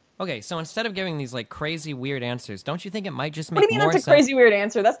 Okay, so instead of giving these like crazy weird answers, don't you think it might just make more sense? What do you mean that's a crazy weird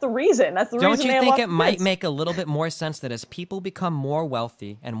answer? That's the reason. Don't you think it might make a little bit more sense that as people become more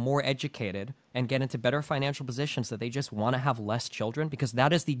wealthy and more educated and get into better financial positions, that they just want to have less children? Because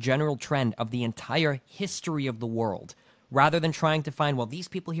that is the general trend of the entire history of the world. rather than trying to find, well, these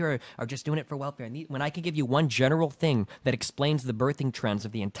people here are just doing it for welfare. And when I can give you one general thing that explains the birthing trends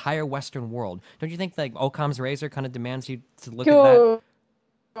of the entire Western world, don't you think like Occam's razor kind of demands you to look at that?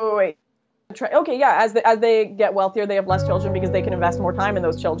 Wait. Okay, yeah. As they get wealthier, they have less children because they can invest more time in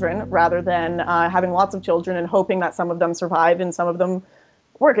those children rather than having lots of children and hoping that some of them survive and some of them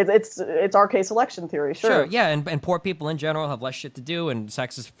work. It's RK selection theory, sure. Yeah, and poor people in general have less shit to do, and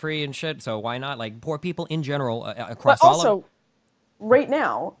sex is free and shit. So why not? Like poor people in general across but all also, of. Right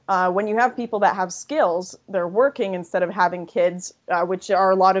now, when you have people that have skills, they're working instead of having kids, which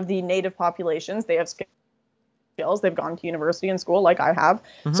are a lot of the native populations. They have skills. They've gone to university and school like I have.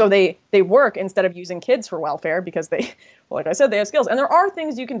 Mm-hmm. So they work instead of using kids for welfare because they, well, like I said, they have skills. And there are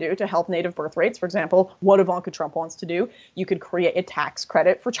things you can do to help native birth rates. For example, what Ivanka Trump wants to do, you could create a tax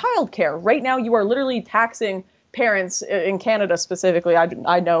credit for childcare. Right now, you are literally taxing parents in Canada specifically.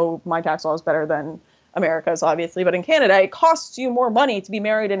 I know my tax law is better than America's, obviously, but in Canada, it costs you more money to be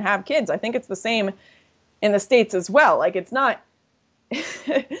married and have kids. I think it's the same in the States as well. Like, it's not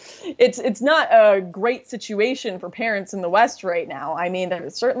it's not a great situation for parents in the West right now. I mean,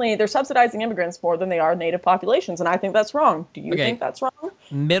 they're subsidizing immigrants more than they are native populations, and I think that's wrong. Do you think that's wrong?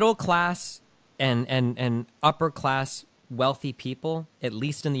 Middle class and upper class wealthy people, at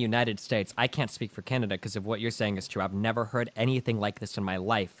least in the United States, I can't speak for Canada because of what you're saying is true. I've never heard anything like this in my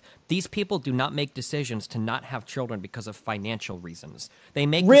life. These people do not make decisions to not have children because of financial reasons. They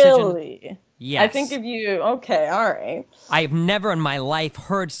make decisions. Yes. I think if you, okay, all right. I've never in my life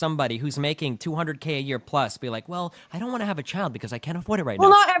heard somebody who's making $200K a year plus be like, well, I don't want to have a child because I can't afford it right now.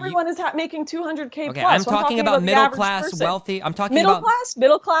 Well, not everyone is making $200K okay, plus. I'm talking about middle class, wealthy. I'm talking about...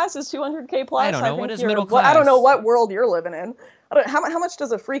 Middle class is $200K plus. I don't know. What is middle class? I don't know what world you're living in. How much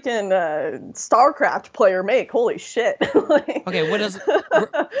does a freaking StarCraft player make? Holy shit. Like... Okay, what is...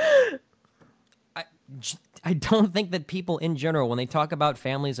 I don't think that people in general, when they talk about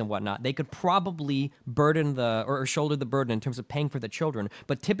families and whatnot, they could probably burden or shoulder the burden in terms of paying for the children.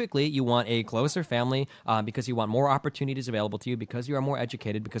 But typically, you want a closer family because you want more opportunities available to you, because you are more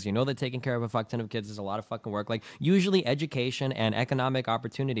educated, because you know that taking care of a fuck ton of kids is a lot of fucking work. Like, usually education and economic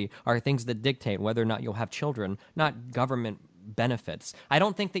opportunity are things that dictate whether or not you'll have children, not government benefits. I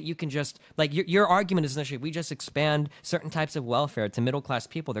don't think that you can just, like, your argument is essentially, we just expand certain types of welfare to middle class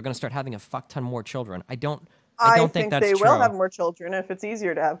people, they're going to start having a fuck ton more children. I don't think that's they true. will have more children if it's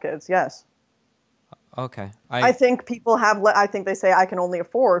easier to have kids. Yes. Okay. I think people have. I think they say I can only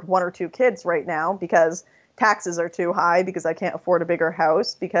afford 1 or 2 kids right now because taxes are too high, because I can't afford a bigger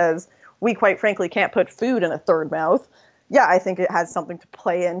house, because we quite frankly can't put food in a third mouth. Yeah, I think it has something to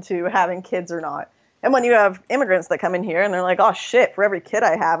play into having kids or not. And when you have immigrants that come in here and they're like, oh shit, for every kid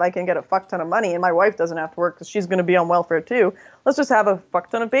I have, I can get a fuck ton of money and my wife doesn't have to work because she's going to be on welfare too. Let's just have a fuck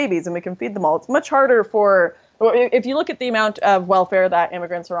ton of babies and we can feed them all. It's much harder for, if you look at the amount of welfare that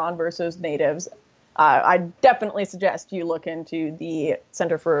immigrants are on versus natives, I definitely suggest you look into the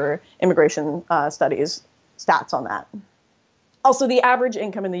Center for Immigration Studies stats on that. Also, the average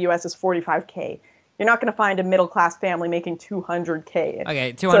income in the U.S. is $45K. You're not going to find a middle-class family making $200K.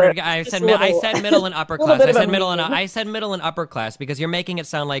 Okay, 200. So I said middle and upper class. I said middle and upper class because you're making it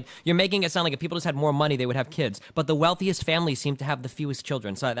sound like if people just had more money, they would have kids. But the wealthiest families seem to have the fewest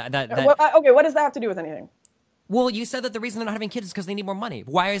children. So okay, what does that have to do with anything? Well, you said that the reason they're not having kids is because they need more money.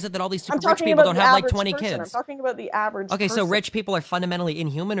 Why is it that all these super rich people don't have like 20 kids? I'm talking about the average Okay, person. So rich people are fundamentally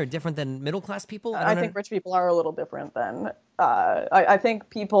inhuman or different than middle class people? I think rich people are a little different than. I think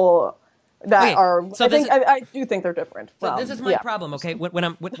people that are. So I do think they're different. So this is my problem. Okay,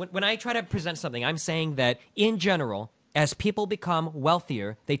 when I try to present something, I'm saying that in general, as people become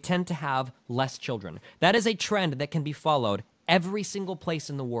wealthier, they tend to have less children. That is a trend that can be followed every single place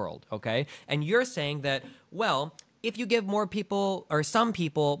in the world, okay? And you're saying that, well, if you give more people or some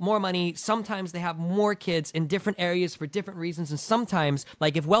people more money, sometimes they have more kids in different areas for different reasons. And sometimes,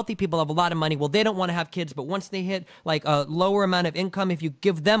 like if wealthy people have a lot of money, well, they don't want to have kids. But once they hit like a lower amount of income, if you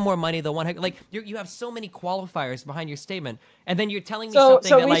give them more money, they'll want to, like, you have so many qualifiers behind your statement. And then you're telling me something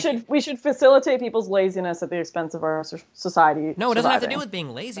that we should facilitate people's laziness at the expense of our society. No, it doesn't have to do with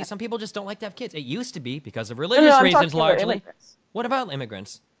being lazy. Some people just don't like to have kids. It used to be because of religious reasons largely. What about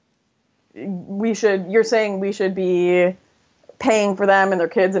immigrants? You're saying we should be paying for them and their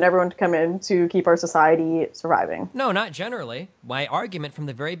kids and everyone to come in to keep our society surviving. No, not generally. My argument from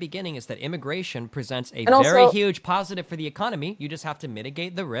the very beginning is that immigration presents a very huge positive for the economy. You just have to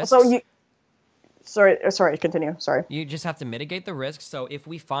mitigate the risks. sorry, continue. Sorry. You just have to mitigate the risks. So if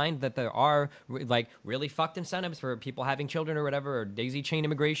we find that there are like really fucked incentives for people having children or whatever, or daisy chain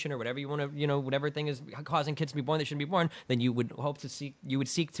immigration or whatever you want to, you know, whatever thing is causing kids to be born that shouldn't be born, then you would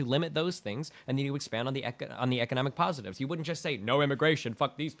seek to limit those things, and then you expand on the economic positives. You wouldn't just say no immigration,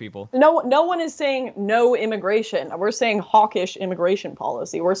 fuck these people. No one is saying no immigration. We're saying hawkish immigration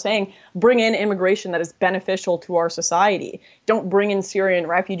policy. We're saying bring in immigration that is beneficial to our society. Don't bring in Syrian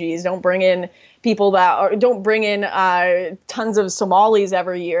refugees. Don't bring in people don't bring in tons of Somalis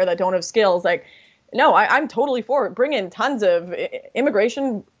every year that don't have skills. Like, no, I'm totally for it. Bring in tons of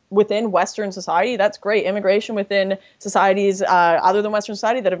immigration within Western society. That's great. Immigration within societies other than Western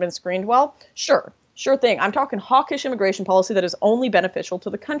society that have been screened well. Sure thing. I'm talking hawkish immigration policy that is only beneficial to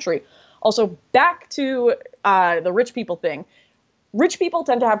the country. Also, back to the rich people thing. Rich people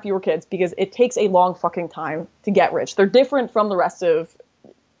tend to have fewer kids because it takes a long fucking time to get rich. They're different from the rest of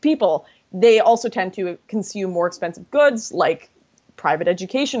people. They also tend to consume more expensive goods like private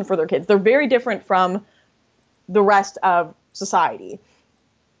education for their kids. They're very different from the rest of society.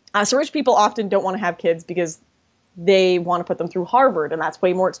 So rich people often don't want to have kids because they want to put them through Harvard, and that's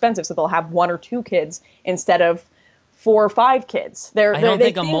way more expensive. So they'll have 1 or 2 kids instead of 4 or 5 kids. I don't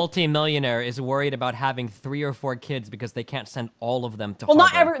think a multimillionaire is worried about having 3 or 4 kids because they can't send all of them to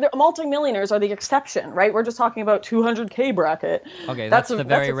Harvard. Not multimillionaires are the exception, right? We're just talking about 200K bracket. Okay, that's the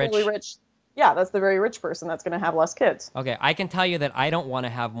very rich. Yeah, that's the very rich person that's going to have less kids. Okay, I can tell you that I don't want to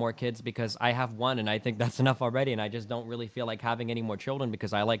have more kids because I have 1 and I think that's enough already, and I just don't really feel like having any more children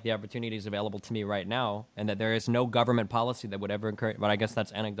because I like the opportunities available to me right now, and that there is no government policy that would ever encourage, but I guess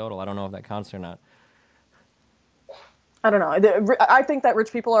that's anecdotal. I don't know if that counts or not. I don't know. I think that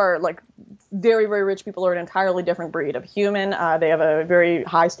rich people are like very, very rich people are an entirely different breed of human. They have a very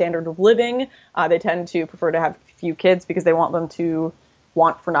high standard of living. They tend to prefer to have few kids because they want them to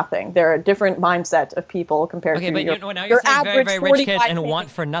want for nothing. They're a different mindset of people compared to but now you're saying very, very rich kids and want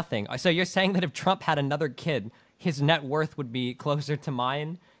for nothing. So you're saying that if Trump had another kid, his net worth would be closer to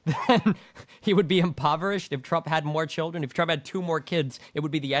mine? Then he would be impoverished if Trump had more children? If Trump had 2 more kids, it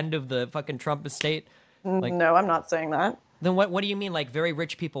would be the end of the fucking Trump estate? Like, no, I'm not saying that. Then what do you mean, like, very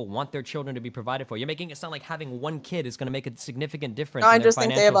rich people want their children to be provided for? You're making it sound like having 1 kid is going to make a significant difference in their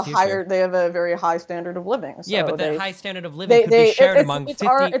financial future. I just think they have a very high standard of living. So yeah, but that high standard of living could be shared among 50...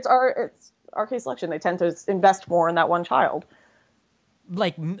 It's our case selection. They tend to invest more in that 1 child.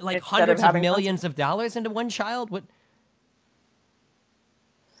 Like hundreds of millions of dollars into 1 child? What?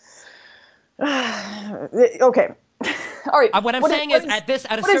 Okay. All right. What I'm saying is, at a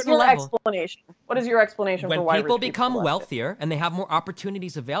certain level, what is your explanation for why when people become wealthier and they have more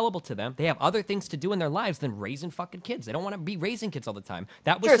opportunities available to them, they have other things to do in their lives than raising fucking kids. They don't want to be raising kids all the time.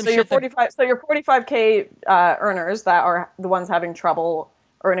 That was sure. So your 45K earners that are the ones having trouble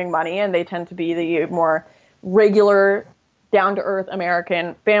earning money, and they tend to be the more regular, down-to-earth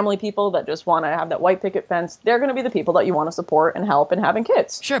American family people that just want to have that white picket fence. They're going to be the people that you want to support and help in having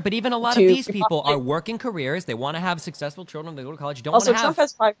kids. Sure, but even a lot of these people are working careers. They want to have successful children. They go to college. Don't want to have... Trump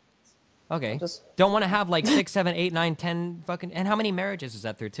has 5 kids. Okay. Don't want to have like 6, 7, 8, 9, 10 fucking... And how many marriages is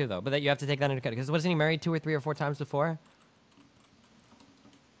that through too, though? But that you have to take that into account. Because wasn't he married 2 or 3 or 4 times before?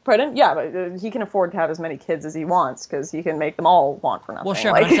 Pardon? Yeah, but he can afford to have as many kids as he wants because he can make them all want for nothing. Well,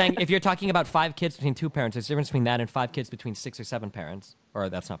 sure, but I'm saying if you're talking about 5 kids between 2 parents, there's a difference between that and 5 kids between 6 or 7 parents. Or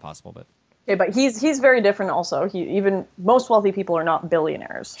that's not possible, but... Okay, but he's very different also. Even most wealthy people are not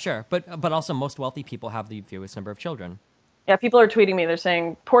billionaires. Sure, but also most wealthy people have the fewest number of children. Yeah, people are tweeting me. They're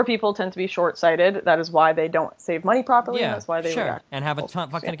saying poor people tend to be short-sighted. That is why they don't save money properly. Yeah, and that's why they sure. And have a ton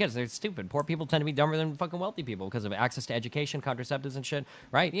of fucking kids. They're stupid. Poor people tend to be dumber than fucking wealthy people because of access to education, contraceptives, and shit.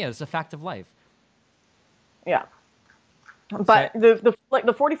 Right? Yeah, it's a fact of life. Yeah. But the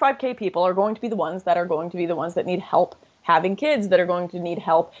 45K people are going to be the ones that need help having kids, that are going to need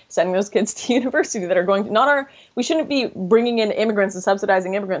help sending those kids to university, that are going to we shouldn't be bringing in immigrants and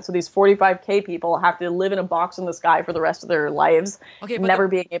subsidizing immigrants so these 45K people have to live in a box in the sky for the rest of their lives, never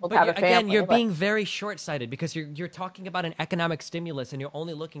being able to have a family. Again, you're being very short-sighted because you're talking about an economic stimulus and you're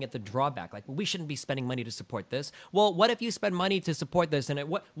only looking at the drawback. Like, we shouldn't be spending money to support this. Well, what if you spend money to support this and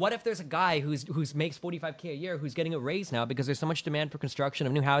what if there's a guy who's makes 45K a year who's getting a raise now because there's so much demand for construction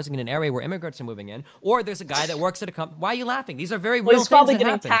of new housing in an area where immigrants are moving in, or there's a guy that works at a company. Why are you laughing? These are very real things. He's probably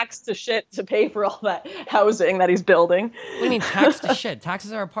getting taxed to shit to pay for all that housing that he's building. What do you mean taxed to shit?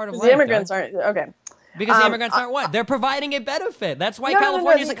 Taxes are a part of life. The immigrants aren't okay. Because the immigrants aren't what? They're providing a benefit. That's why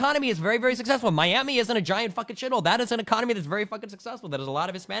California's economy is very, very successful. Miami isn't a giant fucking shithole. That is an economy that's very fucking successful. That is a lot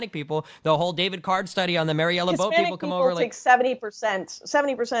of Hispanic people. The whole David Card study on the Mariella boat people come over. Like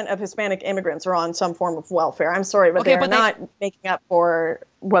 70% of Hispanic immigrants are on some form of welfare. I'm sorry, but they're not making up for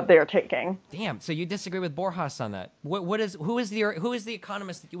what they're taking. Damn. So you disagree with Borjas on that? Who is the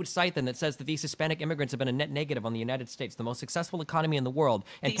economist that you would cite then that says that these Hispanic immigrants have been a net negative on the United States, the most successful economy in the world?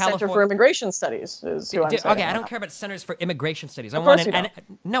 And The Center for Immigration Studies is who I'm saying. Okay, I don't care about centers for immigration studies. Of course you don't.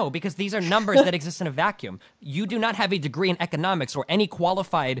 No, because these are numbers that exist in a vacuum. You do not have a degree in economics or any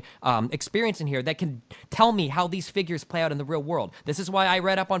qualified experience in here that can tell me how these figures play out in the real world. This is why I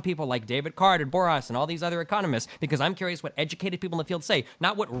read up on people like David Card and Borjas and all these other economists, because I'm curious what educated people in the field say,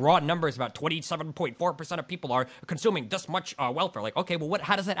 not what raw numbers about 27.4% of people are consuming this much welfare. Like, okay, well,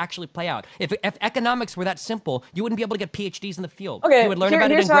 how does that actually play out? If economics were that simple, you wouldn't be able to get PhDs in the field. Okay, you would learn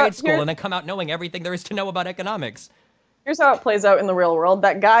about it in grade school and then come out knowing everything there is to know about economics. Here's how it plays out in the real world.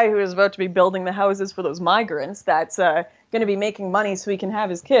 That guy who is about to be building the houses for those migrants, that's going to be making money so he can have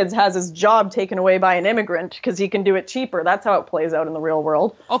his kids, has his job taken away by an immigrant because he can do it cheaper. That's how it plays out in the real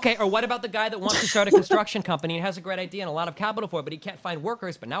world. Okay, or what about the guy that wants to start a construction company and has a great idea and a lot of capital for it, but he can't find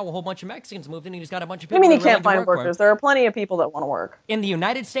workers, but now a whole bunch of Mexicans moved in and he's got a bunch of people. I mean, he that really can't find workers. There are plenty of people that want to work. In the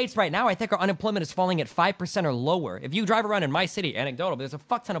United States right now, I think our unemployment is falling at 5% or lower. If you drive around in my city, anecdotal, there's a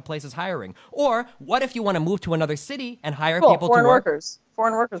fuck ton of places hiring. Or what if you want to move to another city and hire people to work?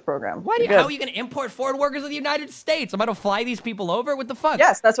 Foreign workers program. How are you going to import foreign workers to the United States? I'm going to fly these people over? What the fuck?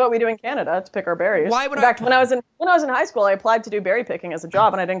 Yes, that's what we do in Canada to pick our berries. In fact, when I was in high school, I applied to do berry picking as a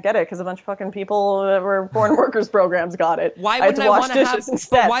job, and I didn't get it because a bunch of fucking people that were foreign workers programs got it. Why I had wouldn't to wash dishes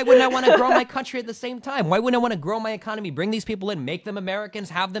instead. Why wouldn't I want to grow my country at the same time? Why wouldn't I want to grow my economy, bring these people in, make them Americans,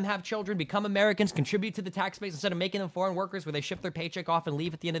 have them have children, become Americans, contribute to the tax base instead of making them foreign workers where they ship their paycheck off and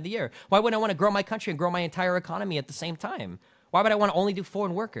leave at the end of the year? Why wouldn't I want to grow my country and grow my entire economy at the same time? Why would I want to only do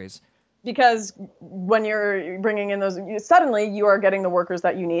foreign workers? Because when you're bringing in those, suddenly you are getting the workers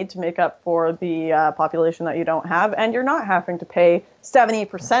that you need to make up for the population that you don't have, and you're not having to pay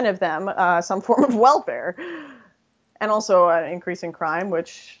 70% of them some form of welfare. And also an increase in crime,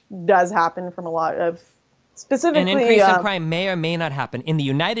 which does happen from a lot of specifically... An increase in crime may or may not happen. In the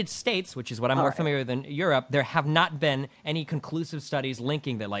United States, which is what I'm more familiar with than Europe, there have not been any conclusive studies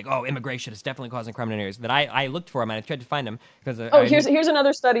linking that, like, oh, immigration is definitely causing crime in areas. That I looked for them, and I tried to find them. Here's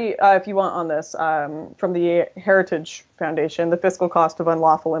another study, if you want, on this, from the Heritage Foundation, The Fiscal Cost of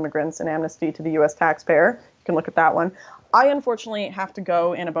Unlawful Immigrants and Amnesty to the U.S. Taxpayer. You can look at that one. I, unfortunately, have to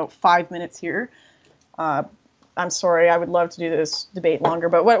go in about 5 minutes here. I'm sorry, I would love to do this debate longer,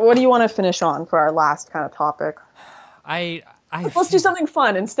 but what do you want to finish on for our last kind of topic? Let's do something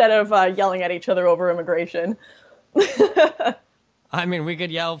fun instead of yelling at each other over immigration. I mean, we could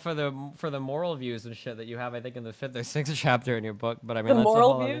yell for the moral views and shit that you have, I think, in the 5th or 6th chapter in your book, but I mean, the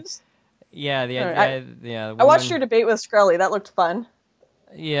moral views? Yeah, I watched your debate with Skrelly. That looked fun.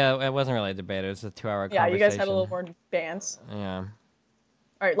 Yeah, it wasn't really a debate. It was a 2-hour conversation. Yeah, you guys had a little more dance. Yeah.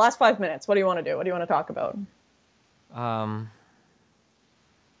 All right, last 5 minutes. What do you want to do? What do you want to talk about?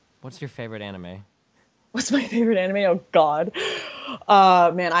 What's your favorite anime? What's my favorite anime? Oh, God.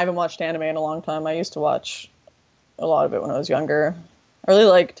 Man, I haven't watched anime in a long time. I used to watch a lot of it when I was younger. I really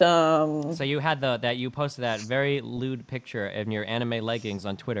liked... So you had you posted that very lewd picture in your anime leggings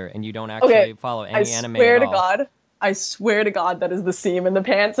on Twitter, and you don't actually follow any anime at all. I swear to God that is the seam in the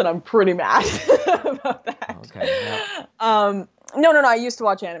pants, and I'm pretty mad about that. Okay. Yep. No, I used to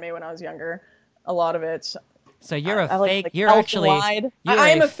watch anime when I was younger. A lot of it. So you're a fake. Like you're actually. You're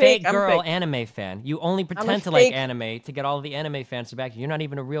I'm a fake girl fake. anime fan. You only pretend to like anime to get all the anime fans to back you. You're not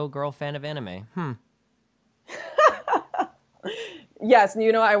even a real girl fan of anime. Yes,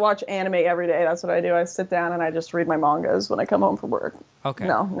 I watch anime every day. That's what I do. I sit down and I just read my mangas when I come home from work. Okay.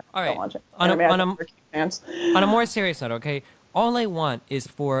 No, all right. Don't watch it. On a more serious note, okay. All I want is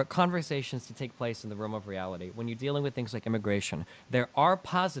for conversations to take place in the realm of reality. When you're dealing with things like immigration, there are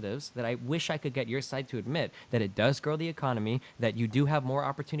positives that I wish I could get your side to admit, that it does grow the economy, that you do have more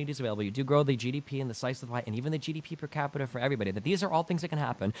opportunities available, you do grow the GDP and the slice of the pie, and even the GDP per capita for everybody, that these are all things that can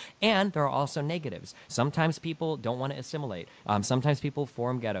happen. And there are also negatives. Sometimes people don't want to assimilate. Sometimes people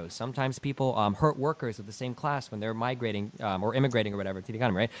form ghettos. Sometimes people hurt workers of the same class when they're migrating or immigrating or whatever to the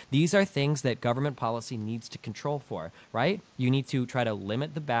economy, right? These are things that government policy needs to control for, right? You need to try to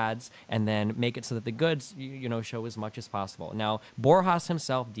limit the bads and then make it so that the goods, show as much as possible. Now, Borjas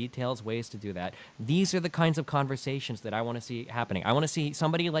himself details ways to do that. These are the kinds of conversations that I want to see happening. I want to see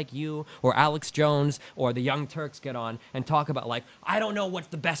somebody like you or Alex Jones or the Young Turks get on and talk about, like, I don't know what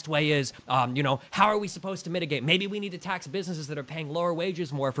the best way is. How are we supposed to mitigate? Maybe we need to tax businesses that are paying lower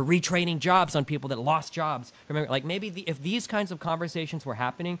wages more for retraining jobs on people that lost jobs. Remember, like, if these kinds of conversations were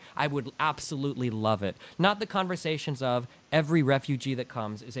happening, I would absolutely love it. Not the conversations of every refugee that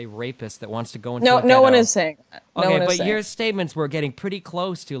comes is a rapist that wants to go into No, a no one ghetto. is saying that. No Okay, one is but saying your that. statements were getting pretty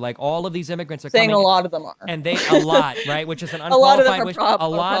close to like all of these immigrants are Saying coming. a lot of them are. And they a lot, right? Which is an A lot of them unqualified. are Which prob- a are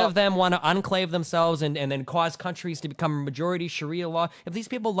lot of prob- them want to enclave themselves and then cause countries to become majority Sharia law. If these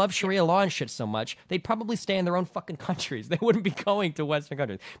people love Sharia law and shit so much, they'd probably stay in their own fucking countries. They wouldn't be going to Western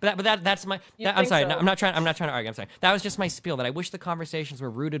countries. But that's my. I'm think sorry. so? I'm not trying to argue. I'm sorry. That was just my spiel. That I wish the conversations were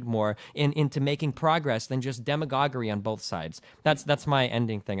rooted more into making progress than just demagoguery on both sides. That's my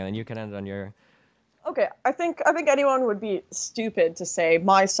ending thing, and then you can end on your. Okay, I think anyone would be stupid to say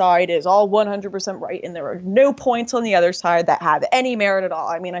my side is all 100% right and there are no points on the other side that have any merit at all.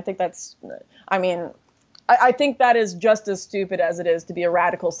 I mean, I think I think that is just as stupid as it is to be a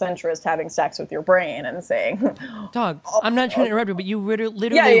radical centrist having sex with your brain and saying, Dog, I'm not trying to interrupt you, but you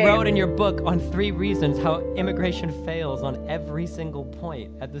literally Yeah. wrote in your book on 3 reasons how immigration fails on every single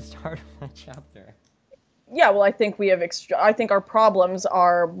point at the start of that chapter. yeah, well, I think I think our problems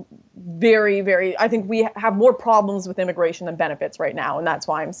are very, very, I think we have more problems with immigration than benefits right now. And that's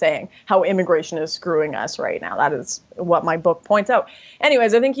why I'm saying how immigration is screwing us right now. That is what my book points out.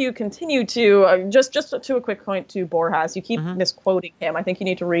 Anyways, I think you continue to, just to a quick point to Borjas, you keep misquoting him. I think you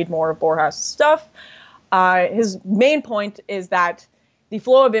need to read more of Borjas' stuff. His main point is that the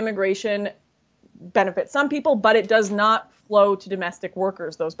flow of immigration benefits some people, but it does not flow to domestic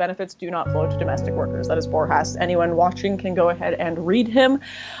workers. Those benefits do not flow to domestic workers. That is Borjas. Anyone watching can go ahead and read him.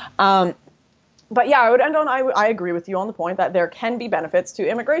 But yeah, I would end on, I agree with you on the point that there can be benefits to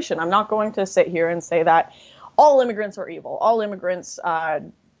immigration. I'm not going to sit here and say that all immigrants are evil. All immigrants are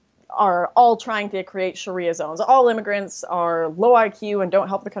all trying to create Sharia zones. All immigrants are low IQ and don't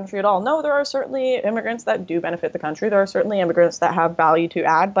help the country at all. No, there are certainly immigrants that do benefit the country. There are certainly immigrants that have value to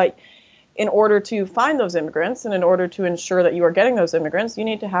add, but in order to find those immigrants and in order to ensure that you are getting those immigrants, you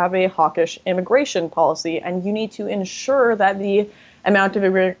need to have a hawkish immigration policy, and you need to ensure that the amount of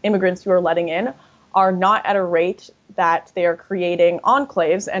immigrants you are letting in are not at a rate that they are creating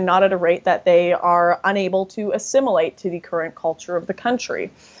enclaves and not at a rate that they are unable to assimilate to the current culture of the country.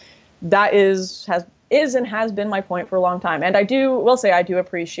 That is and has been my point for a long time. And I will say I do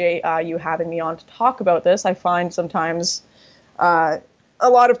appreciate you having me on to talk about this. I find sometimes a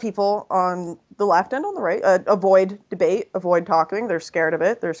lot of people on the left and on the right avoid debate, avoid talking. They're scared of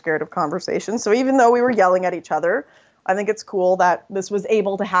it. They're scared of conversation. So even though we were yelling at each other, I think it's cool that this was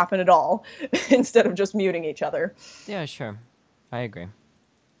able to happen at all instead of just muting each other. Yeah, sure. I agree.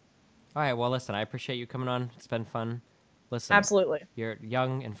 All right, well, listen, I appreciate you coming on. It's been fun. Listen, Absolutely. You're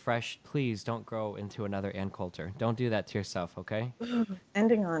young and fresh. Please don't grow into another Ann Coulter. Don't do that to yourself, okay?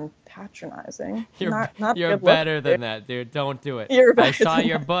 Ending on patronizing. You're not you're good better look, than dude. that, dude. Don't do it. You're I better saw than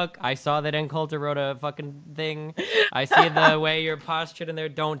your that. book. I saw that Ann Coulter wrote a fucking thing. I see the way you're postured in there.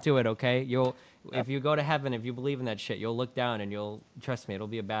 Don't do it, okay? If you go to heaven, if you believe in that shit, you'll look down and trust me, it'll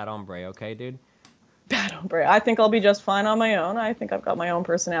be a bad hombre, okay, dude? Bad hombre. I think I'll be just fine on my own. I think I've got my own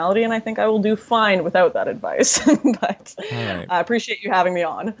personality, and I think I will do fine without that advice. But All right. I appreciate you having me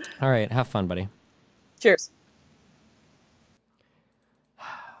on. All right, have fun, buddy. Cheers.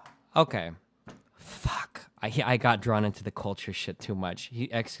 Okay. Fuck. I got drawn into the culture shit too much.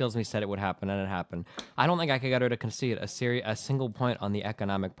 Skills me said it would happen, and it happened. I don't think I could get her to concede a single point on the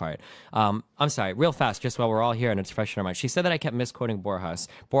economic part. I'm sorry, real fast, just while we're all here and it's fresh in our mind. She said that I kept misquoting Borjas.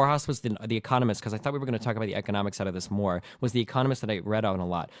 Borjas was the economist, because I thought we were going to talk about the economic side of this more, was the economist that I read on a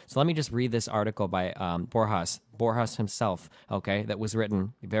lot. So let me just read this article by Borjas himself, okay, that was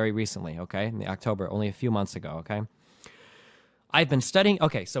written very recently, okay, in October, only a few months ago, okay? I've been studying.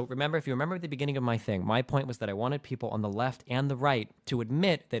 Okay, so if you remember at the beginning of my thing, my point was that I wanted people on the left and the right to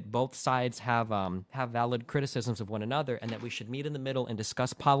admit that both sides have valid criticisms of one another, and that we should meet in the middle and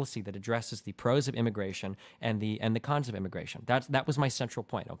discuss policy that addresses the pros of immigration and the cons of immigration. That was my central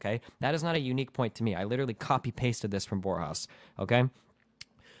point. Okay, that is not a unique point to me. I literally copy pasted this from Borjas. Okay.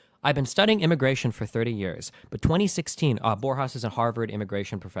 I've been studying immigration for 30 years, but 2016, Borjas is a Harvard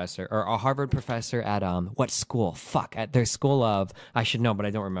immigration professor, or a Harvard professor at, what school? Fuck, at their school of, I should know, but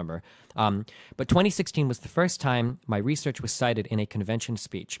I don't remember. But 2016 was the first time my research was cited in a convention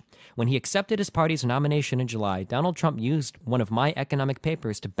speech. When he accepted his party's nomination in July, Donald Trump used one of my economic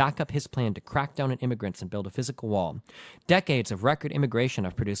papers to back up his plan to crack down on immigrants and build a physical wall. Decades of record immigration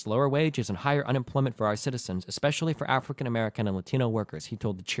have produced lower wages and higher unemployment for our citizens, especially for African American and Latino workers, he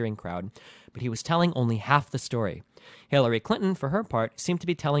told the cheering crowd. But he was telling only half the story. Hillary Clinton, for her part, seemed to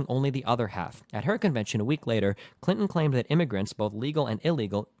be telling only the other half. At her convention a week later, Clinton claimed that immigrants, both legal and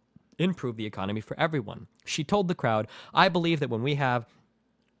illegal, improve the economy for everyone. She told the crowd, I believe that when we have...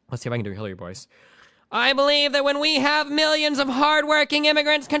 Let's see if I can do Hillary voice. I believe that when we have millions of hardworking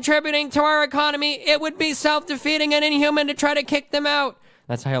immigrants contributing to our economy, it would be self-defeating and inhuman to try to kick them out.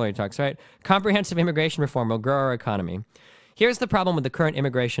 That's how Hillary talks, right? Comprehensive immigration reform will grow our economy. Here's the problem with the current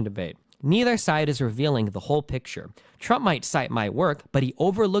immigration debate. Neither side is revealing the whole picture. Trump might cite my work, but he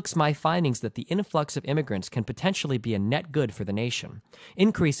overlooks my findings that the influx of immigrants can potentially be a net good for the nation,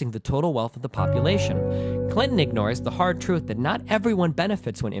 increasing the total wealth of the population. Clinton ignores the hard truth that not everyone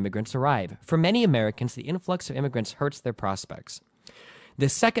benefits when immigrants arrive. For many Americans, the influx of immigrants hurts their prospects.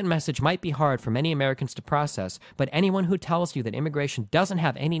 This second message might be hard for many Americans to process, but anyone who tells you that immigration doesn't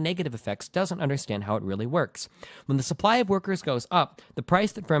have any negative effects doesn't understand how it really works. When the supply of workers goes up, the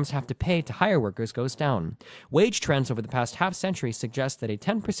price that firms have to pay to hire workers goes down. Wage trends over the past half-century suggest that a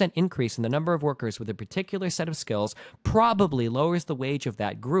 10% increase in the number of workers with a particular set of skills probably lowers the wage of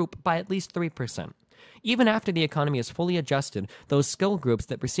that group by at least 3%. Even after the economy is fully adjusted, those skill groups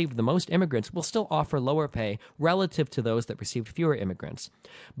that received the most immigrants will still offer lower pay relative to those that received fewer immigrants.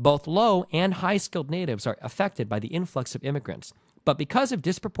 Both low and high-skilled natives are affected by the influx of immigrants. But because a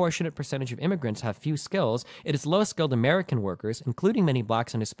disproportionate percentage of immigrants have few skills, it is low-skilled American workers, including many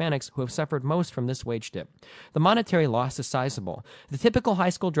blacks and Hispanics, who have suffered most from this wage dip. The monetary loss is sizable. The typical high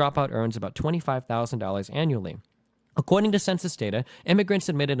school dropout earns about $25,000 annually. According to census data, immigrants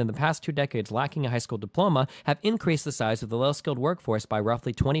admitted in the past 2 decades lacking a high school diploma have increased the size of the low-skilled workforce by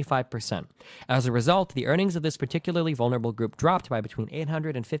roughly 25%. As a result, the earnings of this particularly vulnerable group dropped by between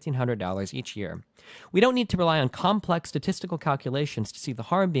 $800 and $1,500 each year. We don't need to rely on complex statistical calculations to see the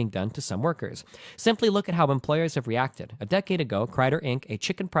harm being done to some workers. Simply look at how employers have reacted. A decade ago, Kreider Inc., a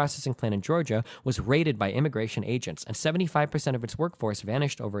chicken processing plant in Georgia, was raided by immigration agents, and 75% of its workforce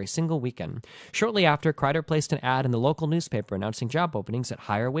vanished over a single weekend. Shortly after, Kreider placed an ad in the local newspaper announcing job openings at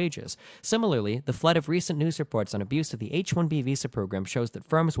higher wages. Similarly, the flood of recent news reports on abuse of the H-1B visa program shows that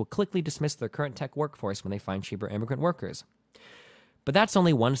firms will quickly dismiss their current tech workforce when they find cheaper immigrant workers. But that's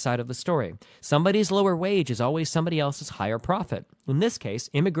only one side of the story. Somebody's lower wage is always somebody else's higher profit. In this case,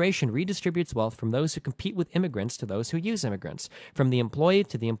 immigration redistributes wealth from those who compete with immigrants to those who use immigrants, from the employee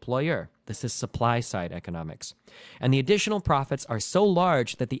to the employer. This is supply-side economics. And the additional profits are so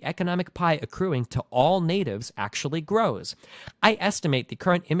large that the economic pie accruing to all natives actually grows. I estimate the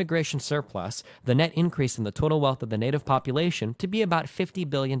current immigration surplus, the net increase in the total wealth of the native population, to be about $50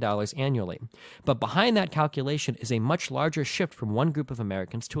 billion annually. But behind that calculation is a much larger shift from one group of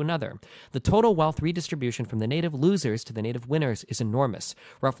Americans to another. The total wealth redistribution from the native losers to the native winners is enormous,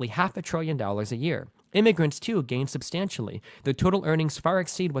 roughly $500 billion a year. Immigrants, too, gain substantially. Their total earnings far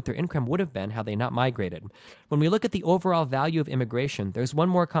exceed what their income would have been had they not migrated. When we look at the overall value of immigration, there's one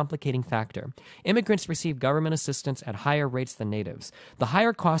more complicating factor. Immigrants receive government assistance at higher rates than natives. The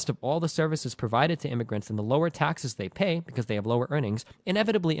higher cost of all the services provided to immigrants and the lower taxes they pay, because they have lower earnings,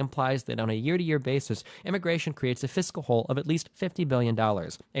 inevitably implies that on a year-to-year basis, immigration creates a fiscal hole of at least $50 billion,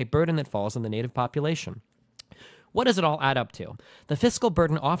 a burden that falls on the native population. What does it all add up to? The fiscal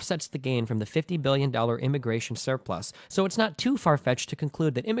burden offsets the gain from the $50 billion immigration surplus, so it's not too far-fetched to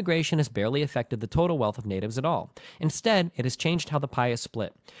conclude that immigration has barely affected the total wealth of natives at all. Instead, it has changed how the pie is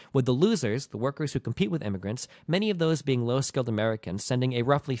split. With the losers, the workers who compete with immigrants, many of those being low-skilled Americans, sending a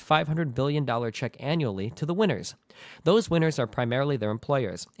roughly $500 billion check annually to the winners. Those winners are primarily their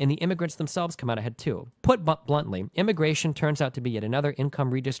employers, and the immigrants themselves come out ahead too. Put bluntly, immigration turns out to be yet another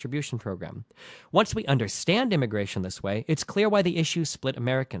income redistribution program. Once we understand immigration this way, it's clear why the issue split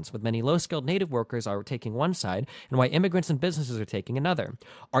Americans, with many low-skilled native workers are taking one side, and why immigrants and businesses are taking another.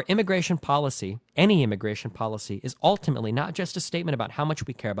 Our immigration policy, any immigration policy, is ultimately not just a statement about how much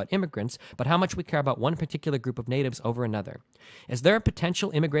we care about immigrants, but how much we care about one particular group of natives over another. Is there a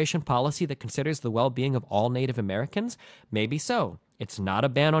potential immigration policy that considers the well-being of all Native Americans? Maybe so. It's not a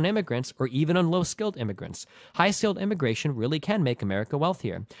ban on immigrants or even on low-skilled immigrants. High-skilled immigration really can make America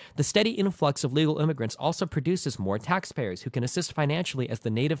wealthier. The steady influx of legal immigrants also produces more taxpayers who can assist financially as the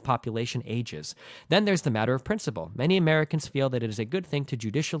native population ages. Then there's the matter of principle. Many Americans feel that it is a good thing to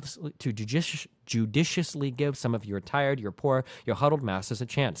judiciously give some of your tired, your poor, your huddled masses a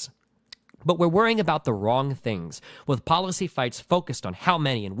chance. But we're worrying about the wrong things, with policy fights focused on how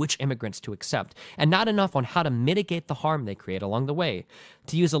many and which immigrants to accept, and not enough on how to mitigate the harm they create along the way.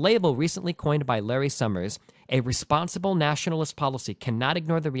 To use a label recently coined by Larry Summers, A responsible nationalist policy cannot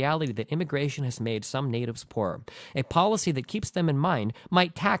ignore the reality that immigration has made some natives poorer. A policy that keeps them in mind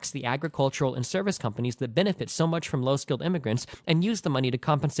might tax the agricultural and service companies that benefit so much from low-skilled immigrants and use the money to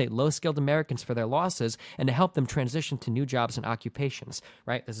compensate low-skilled Americans for their losses and to help them transition to new jobs and occupations,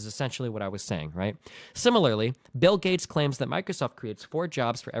 right? This is essentially what I was saying, right? Similarly, Bill Gates claims that Microsoft creates 4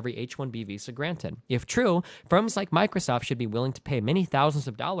 jobs for every H-1B visa granted. If true, firms like Microsoft should be willing to pay many thousands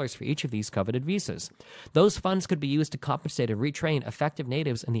of dollars for each of these coveted visas. Those funds could be used to compensate and retrain effective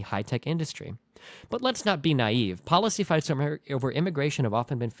natives in the high-tech industry. But let's not be naive. Policy fights over immigration have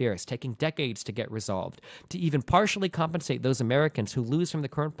often been fierce, taking decades to get resolved. To even partially compensate those Americans who lose from the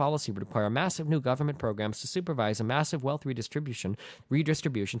current policy would require massive new government programs to supervise a massive wealth redistribution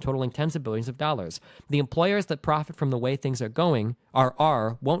totaling tens of billions of dollars. The employers that profit from the way things are going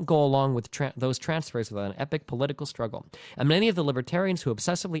won't go along with those transfers without an epic political struggle. And many of the libertarians who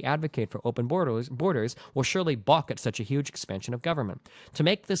obsessively advocate for open borders will surely balk at such a huge expansion of government. To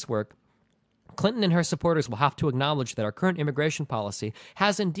make this work, Clinton and her supporters will have to acknowledge that our current immigration policy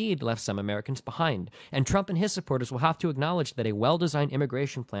has indeed left some Americans behind, and Trump and his supporters will have to acknowledge that a well-designed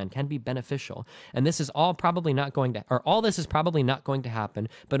immigration plan can be beneficial. And this is all this is probably not going to happen,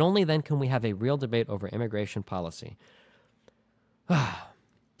 but only then can we have a real debate over immigration policy.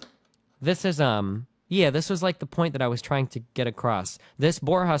 This was like the point that I was trying to get across. This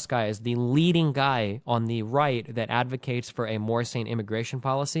Borjas guy is the leading guy on the right that advocates for a more sane immigration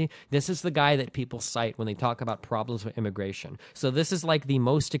policy. This is the guy that people cite when they talk about problems with immigration. So this is like the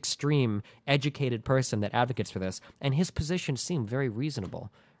most extreme, educated person that advocates for this, and his positions seem very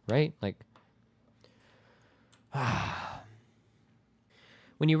reasonable, right? Like,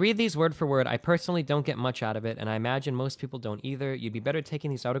 when you read these word for word, I personally don't get much out of it, and I imagine most people don't either. You'd be better taking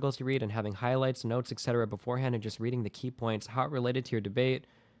these articles you read and having highlights, notes, etc. beforehand and just reading the key points, how it related to your debate,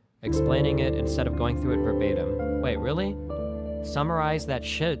 explaining it instead of going through it verbatim. Wait, really? Summarize that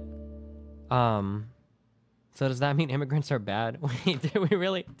shit. So does that mean immigrants are bad? Wait,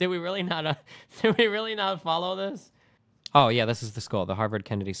 did we really not follow this? Oh yeah, this is the school, the Harvard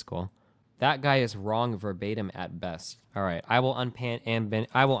Kennedy School. That guy is wrong verbatim at best. All right, I will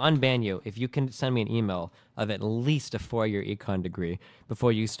unban you if you can send me an email of at least a 4-year econ degree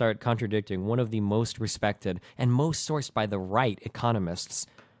before you start contradicting one of the most respected and most sourced by the right economists,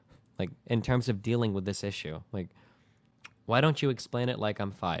 like in terms of dealing with this issue. Like, why don't you explain it like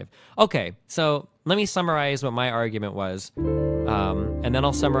I'm 5? Okay, so let me summarize what my argument was, and then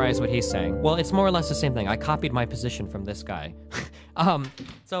I'll summarize what he's saying. Well, it's more or less the same thing. I copied my position from this guy.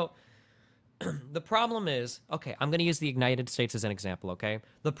 So the problem is, okay, I'm going to use the United States as an example, okay?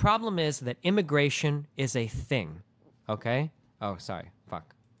 The problem is that immigration is a thing, okay? Oh, sorry,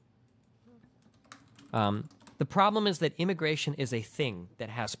 fuck. The problem is that immigration is a thing that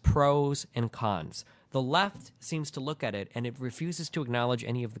has pros and cons. The left seems to look at it and it refuses to acknowledge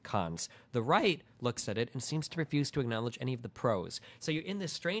any of the cons. The right looks at it and seems to refuse to acknowledge any of the pros. So you're in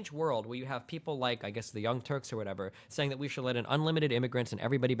this strange world where you have people like, I guess, the Young Turks or whatever, saying that we should let in unlimited immigrants and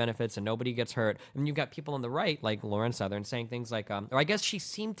everybody benefits and nobody gets hurt. And you've got people on the right, like Lauren Southern, saying things like, or I guess she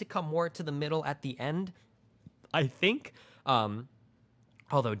seemed to come more to the middle at the end, I think.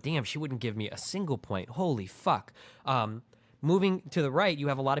 Although, damn, she wouldn't give me a single point. Holy fuck. Moving to the right, you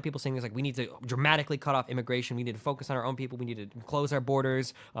have a lot of people saying things like, we need to dramatically cut off immigration. We need to focus on our own people. We need to close our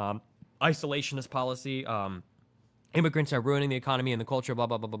borders. Isolationist policy. Immigrants are ruining the economy and the culture, blah,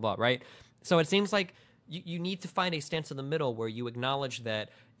 blah, blah, blah, blah, right? So it seems like you need to find a stance in the middle where you acknowledge that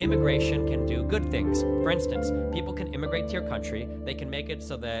immigration can do good things. For instance, people can immigrate to your country. They can make it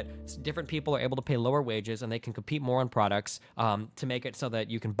so that different people are able to pay lower wages and they can compete more on products to make it so that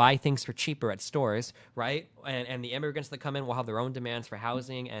you can buy things for cheaper at stores, right? And the immigrants that come in will have their own demands for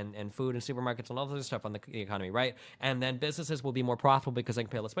housing and food and supermarkets and all this other stuff on the economy, right? And then businesses will be more profitable because they can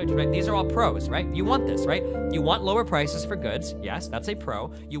pay less wages, right? These are all pros, right? You want this, right? You want lower prices for goods. Yes, that's a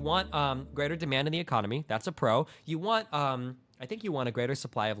pro. You want greater demand in the economy. That's a pro. You want... I think you want a greater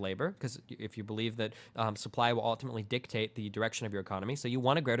supply of labor, because if you believe that supply will ultimately dictate the direction of your economy, so you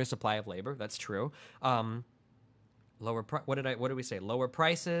want a greater supply of labor. That's true. What did we say? Lower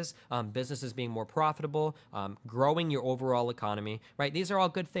prices, businesses being more profitable, growing your overall economy. Right? These are all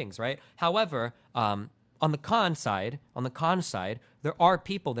good things, right? However, on the con side, there are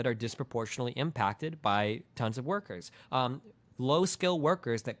people that are disproportionately impacted by tons of workers. Low-skill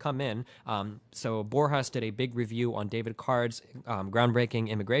workers that come in. So Borjas did a big review on David Card's groundbreaking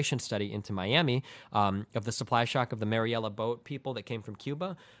immigration study into Miami of the supply shock of the Mariela boat people that came from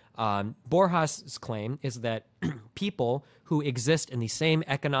Cuba. Borjas' claim is that people who exist in the same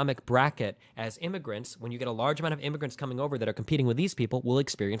economic bracket as immigrants, when you get a large amount of immigrants coming over that are competing with these people, will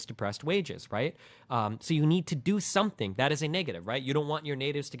experience depressed wages, right? So you need to do something. That is a negative, right? You don't want your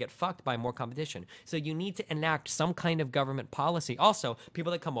natives to get fucked by more competition. So you need to enact some kind of government policy. Also,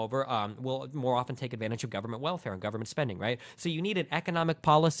 people that come over will more often take advantage of government welfare and government spending, right? So you need an economic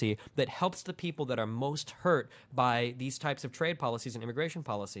policy that helps the people that are most hurt by these types of trade policies and immigration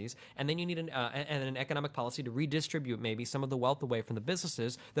policies. And then you need an economic policy to redistribute maybe some of the wealth away from the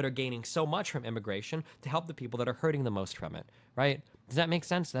businesses that are gaining so much from immigration to help the people that are hurting the most from it, right? Does that make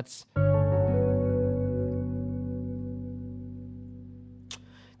sense? That's...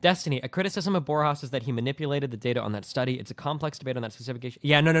 Destiny, a criticism of Borjas is that he manipulated the data on that study. It's a complex debate on that specific issue.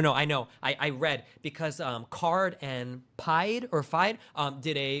 Yeah, no, I know. I read because Card and Fide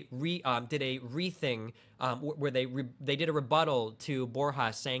did a rething where they did a rebuttal to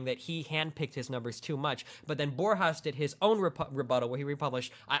Borjas saying that he handpicked his numbers too much. But then Borjas did his own rebuttal where he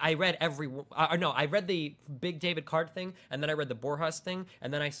republished. I read I read the big David Card thing, and then I read the Borjas thing,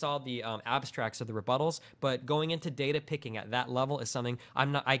 and then I saw the abstracts of the rebuttals. But going into data picking at that level is something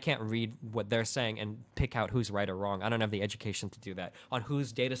I can't read what they're saying and pick out who's right or wrong. I don't have the education to do that on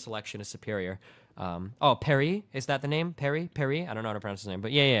whose data selection is superior. Perry, is that the name? Perry? I don't know how to pronounce his name,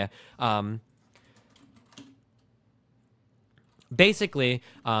 but yeah. Basically,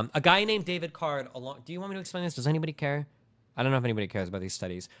 a guy named David Card. Do you want me to explain this? Does anybody care? I don't know if anybody cares about these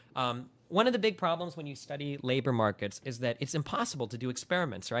studies. One of the big problems when you study labor markets is that it's impossible to do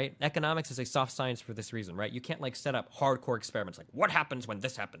experiments, right? Economics is a soft science for this reason, right? You can't like set up hardcore experiments like what happens when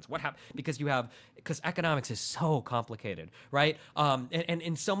this happens, because economics is so complicated, right?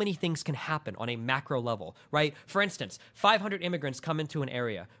 And so many things can happen on a macro level, right? For instance, 500 immigrants come into an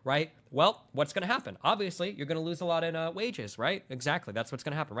area, right? Well, what's going to happen? Obviously, you're going to lose a lot in wages, right? Exactly. That's what's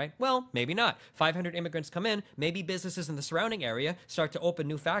going to happen, right? Well, maybe not. 500 immigrants come in. Maybe businesses in the surrounding area start to open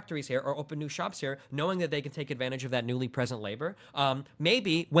new factories here or open new shops here, knowing that they can take advantage of that newly present labor.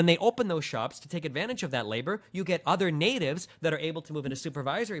 Maybe when they open those shops to take advantage of that labor, you get other natives that are able to move into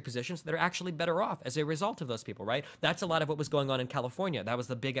supervisory positions that are actually better off as a result of those people, right? That's a lot of what was going on in California. That was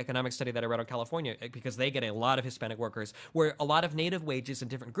the big economic study that I read on California because they get a lot of Hispanic workers where a lot of native wages in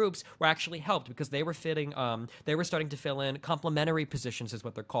different groups were actually helped because they were starting to fill in complementary positions is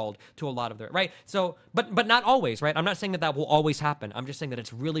what they're called to a lot of their, right? So, but not always, right? I'm not saying that will always happen. I'm just saying that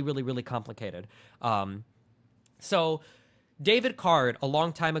it's really, really, really complicated. So David Card, a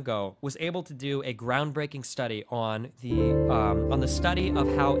long time ago, was able to do a groundbreaking study on the study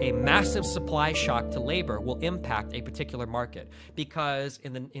of how a massive supply shock to labor will impact a particular market. Because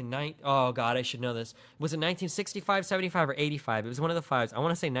I should know this. Was it 1965, 75, or 85? It was one of the fives. I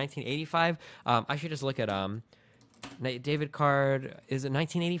want to say 1985. I should just look at David Card. Is it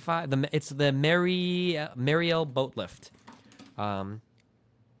 1985? It's the Mariel boat lift.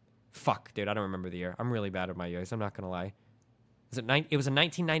 Fuck, dude, I don't remember the year. I'm really bad at my years. I'm not gonna lie. It was a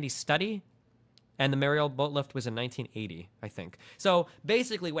 1990 study, and the Mariel boat lift was in 1980, I think. So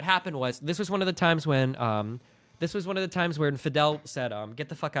basically, what happened was this was one of the times when Fidel said, "Get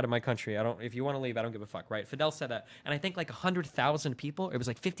the fuck out of my country. If you want to leave, I don't give a fuck." Right? Fidel said that, and I think like 100,000 people. It was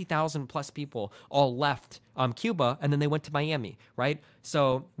like 50,000 plus people all left Cuba, and then they went to Miami. Right?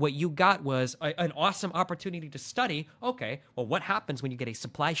 So what you got was an awesome opportunity to study. Okay, well, what happens when you get a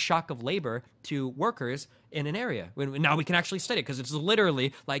supply shock of labor to workers in an area? Now we can actually study it because it's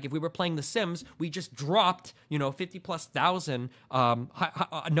literally like if we were playing The Sims, we just dropped 50,000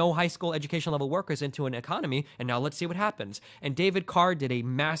 no high school education level workers into an economy, and now let's see what happens. And David Card did a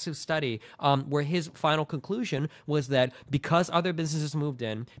massive study where his final conclusion was that because other businesses moved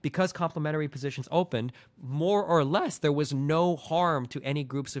in, because complementary positions opened, more or less there was no harm to any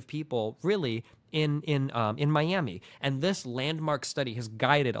groups of people really in Miami. And this landmark study has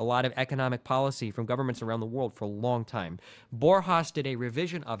guided a lot of economic policy from governments around the world for a long time. Borjas did a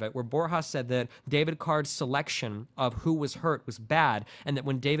revision of it where Borjas said that David Card's selection of who was hurt was bad, and that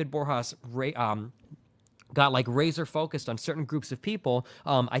when David Borjas got like razor focused on certain groups of people,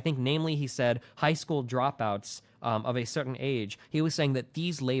 I think namely he said high school dropouts of a certain age, he was saying that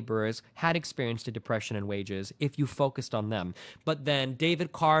these laborers had experienced a depression in wages if you focused on them. But then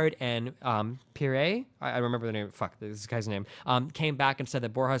David Card and Pierre, I remember the name, this guy's name, came back and said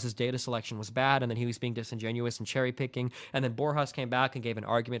that Borjas' data selection was bad and then he was being disingenuous and cherry picking. And then Borjas came back and gave an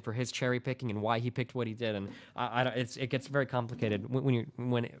argument for his cherry picking and why he picked what he did. And it gets very complicated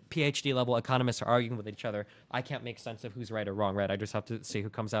when PhD level economists are arguing with each other. I can't make sense of who's right or wrong, right? I just have to see who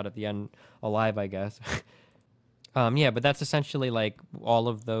comes out at the end alive, I guess. Yeah, but that's essentially like all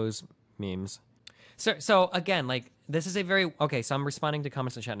of those memes. So again, like This is a very okay. So I'm responding to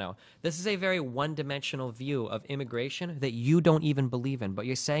comments in chat now. This is a very one-dimensional view of immigration that you don't even believe in, but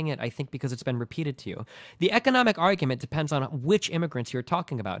you're saying it, I think, because it's been repeated to you. The economic argument depends on which immigrants you're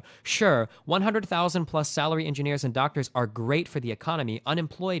talking about. Sure, 100,000 plus salary engineers and doctors are great for the economy.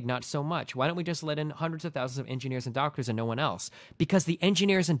 Unemployed, not so much. Why don't we just let in hundreds of thousands of engineers and doctors and no one else? Because the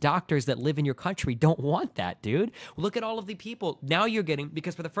engineers and doctors that live in your country don't want that, dude. Look at all of the people now you're getting,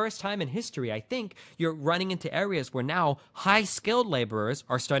 because for the first time in history, I think you're running into areas where now high-skilled laborers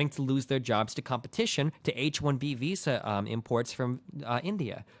are starting to lose their jobs to competition to H-1B visa imports from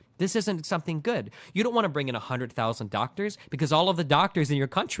India. This isn't something good. You don't want to bring in 100,000 doctors because all of the doctors in your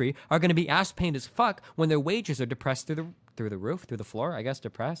country are going to be ass-pained as fuck when their wages are depressed through the roof, through the floor, I guess,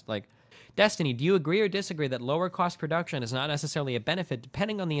 depressed. Like, Destiny, do you agree or disagree that lower cost production is not necessarily a benefit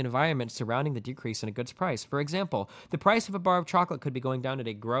depending on the environment surrounding the decrease in a good's price? For example, the price of a bar of chocolate could be going down at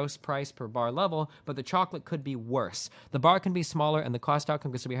a gross price per bar level, but the chocolate could be worse. The bar can be smaller and the cost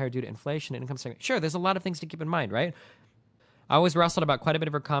outcome could be higher due to inflation and income stagnation. Sure, there's a lot of things to keep in mind, right? I always wrestled about quite a bit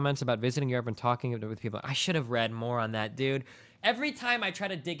of her comments about visiting Europe and talking with people. I should have read more on that, dude. Every time I try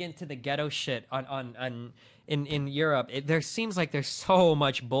to dig into the ghetto shit in Europe, there seems like there's so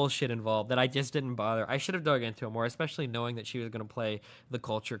much bullshit involved that I just didn't bother. I should have dug into it more, especially knowing that she was going to play the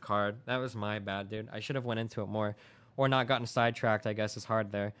culture card. That was my bad, dude. I should have went into it more or not gotten sidetracked, I guess is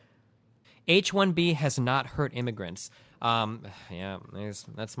hard there. H-1B has not hurt immigrants. Yeah,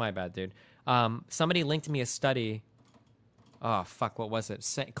 that's my bad, dude. Somebody linked me a study. Oh, fuck, what was it?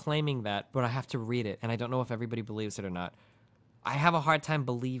 Claiming that, but I have to read it, and I don't know if everybody believes it or not. I have a hard time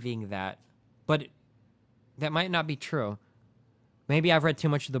believing that, but that might not be true. Maybe I've read too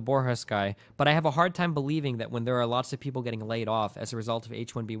much of the Borges guy, but I have a hard time believing that when there are lots of people getting laid off as a result of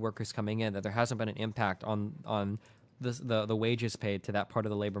H-1B workers coming in, that there hasn't been an impact on the wages paid to that part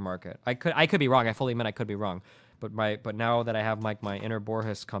of the labor market. I could be wrong. I fully admit I could be wrong, but now that I have my inner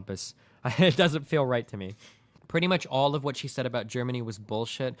Borges compass, it doesn't feel right to me. Pretty much all of what she said about Germany was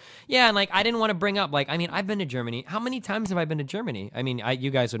bullshit. Yeah, and, like, I didn't want to bring up, like, I mean, I've been to Germany. How many times have I been to Germany? I mean,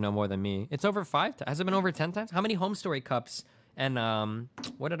 you guys would know more than me. It's over 5 times. Has it been over 10 times? How many Home Story Cups? And,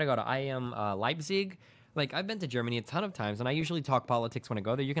 what did I go to? Leipzig? Like, I've been to Germany a ton of times, and I usually talk politics when I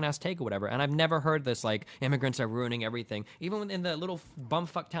go there. You can ask Take or whatever. And I've never heard this, like, immigrants are ruining everything. Even in the little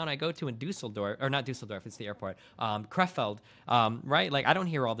bumfuck town I go to in Dusseldorf, or not Dusseldorf, it's the airport, Krefeld, right? Like, I don't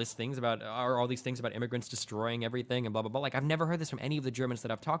hear all these things about immigrants destroying everything and blah, blah, blah. Like, I've never heard this from any of the Germans that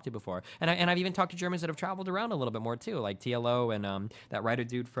I've talked to before. And I've even talked to Germans that have traveled around a little bit more, too, like TLO and that writer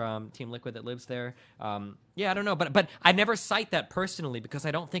dude from Team Liquid that lives there. Yeah, I don't know, but I never cite that personally because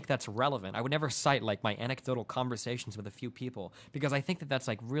I don't think that's relevant. I would never cite, like, my anecdotal conversations with a few people because I think that that's,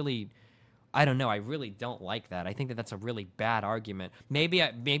 like, really, I don't know, I really don't like that. I think that that's a really bad argument. Maybe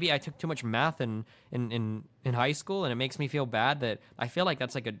I took too much math in high school, and it makes me feel bad that I feel like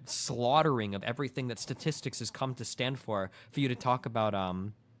that's like a slaughtering of everything that statistics has come to stand for you to talk about,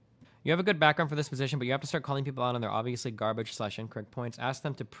 you have a good background for this position, but you have to start calling people out on their obviously garbage/incorrect points. Ask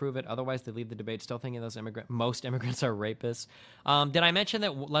them to prove it. Otherwise, they leave the debate still thinking most immigrants are rapists. Did I mention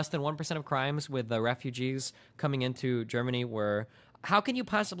that less than 1% of crimes with the refugees coming into Germany were... How can you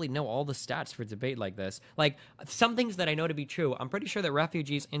possibly know all the stats for debate like this? Like, some things that I know to be true, I'm pretty sure that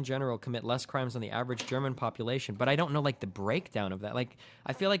refugees in general commit less crimes than the average German population, but I don't know, like, the breakdown of that. Like,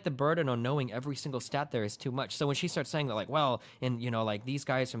 I feel like the burden on knowing every single stat there is too much. So when she starts saying that, like, well, and, you know, like, these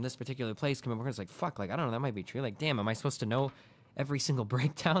guys from this particular place come over, it's like, fuck, like, I don't know, that might be true. Like, damn, am I supposed to know every single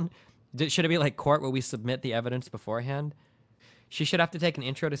breakdown? Should it be like court where we submit the evidence beforehand? She should have to take an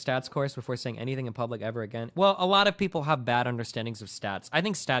intro to stats course before saying anything in public ever again. Well, a lot of people have bad understandings of stats. I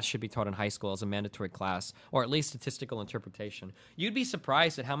think stats should be taught in high school as a mandatory class, or at least statistical interpretation. You'd be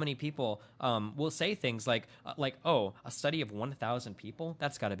surprised at how many people will say things like, oh, a study of 1,000 people?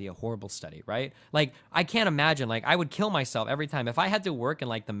 That's got to be a horrible study, right? Like, I can't imagine. Like, I would kill myself every time. If I had to work in,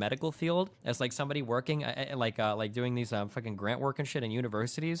 like, the medical field as, like, somebody working, like doing these fucking grant work and shit in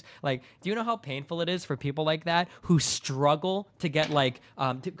universities, like, do you know how painful it is for people like that who struggle to get, like,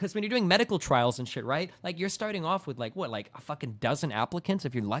 because when you're doing medical trials and shit, right? Like, you're starting off with, like, what, like a fucking dozen applicants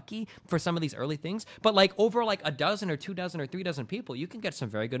if you're lucky for some of these early things. But, like, over, like, a dozen or 2 dozen or 3 dozen people, you can get some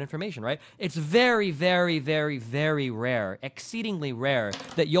very good information, right? It's very, very, very, very rare, exceedingly rare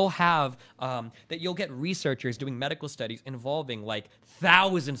that you'll have, that you'll get researchers doing medical studies involving, like,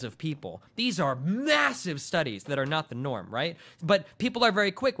 thousands of people. These are massive studies that are not the norm, right? But people are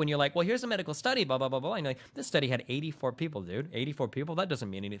very quick when you're like, well, here's a medical study, blah, blah, blah, blah. And you're like, this study had 84 people, dude. 84 people? That doesn't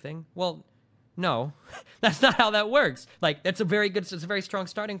mean anything. Well, no, that's not how that works. Like, it's a very strong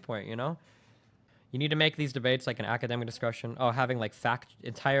starting point, you know? You need to make these debates like an academic discussion. Oh, having like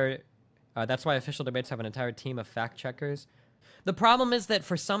That's why official debates have an entire team of fact checkers. The problem is that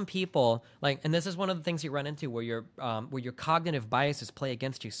for some people, like, and this is one of the things you run into where your cognitive biases play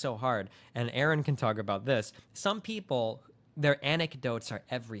against you so hard. And Aaron can talk about this. Some people, their anecdotes are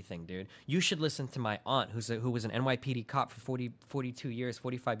everything, dude. You should listen to my aunt, who was an NYPD cop for 42 years,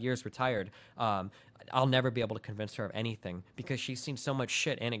 45 years, retired. I'll never be able to convince her of anything because she's seen so much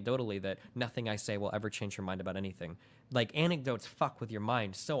shit anecdotally that nothing I say will ever change her mind about anything. Like, anecdotes fuck with your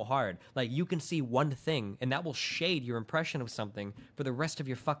mind so hard. Like, you can see one thing and that will shade your impression of something for the rest of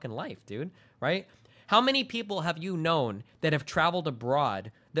your fucking life, dude, right? How many people have you known that have traveled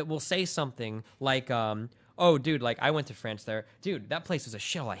abroad that will say something like, oh, dude, like, I went to France there. Dude, that place is a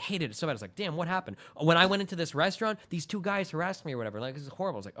shithole. I hated it so bad. I was like, damn, what happened? When I went into this restaurant, these two guys harassed me or whatever. Like, this is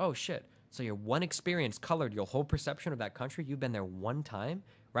horrible. I was like, oh, shit. So your one experience colored your whole perception of that country? You've been there one time,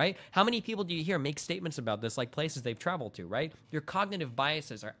 right? How many people do you hear make statements about this, like places they've traveled to, right? Your cognitive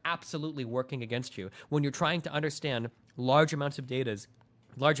biases are absolutely working against you when you're trying to understand large amounts of data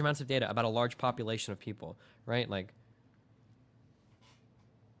about a large population of people, right? Like,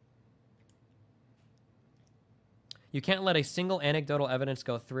 you can't let a single anecdotal evidence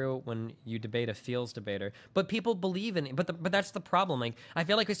go through when you debate a feels debater. But people believe in it. But that's the problem. Like, I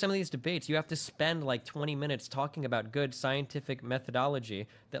feel like with some of these debates, you have to spend like 20 minutes talking about good scientific methodology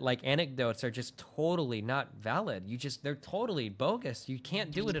that, like, anecdotes are just totally not valid. They're totally bogus. You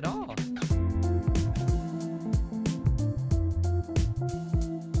can't do it at all.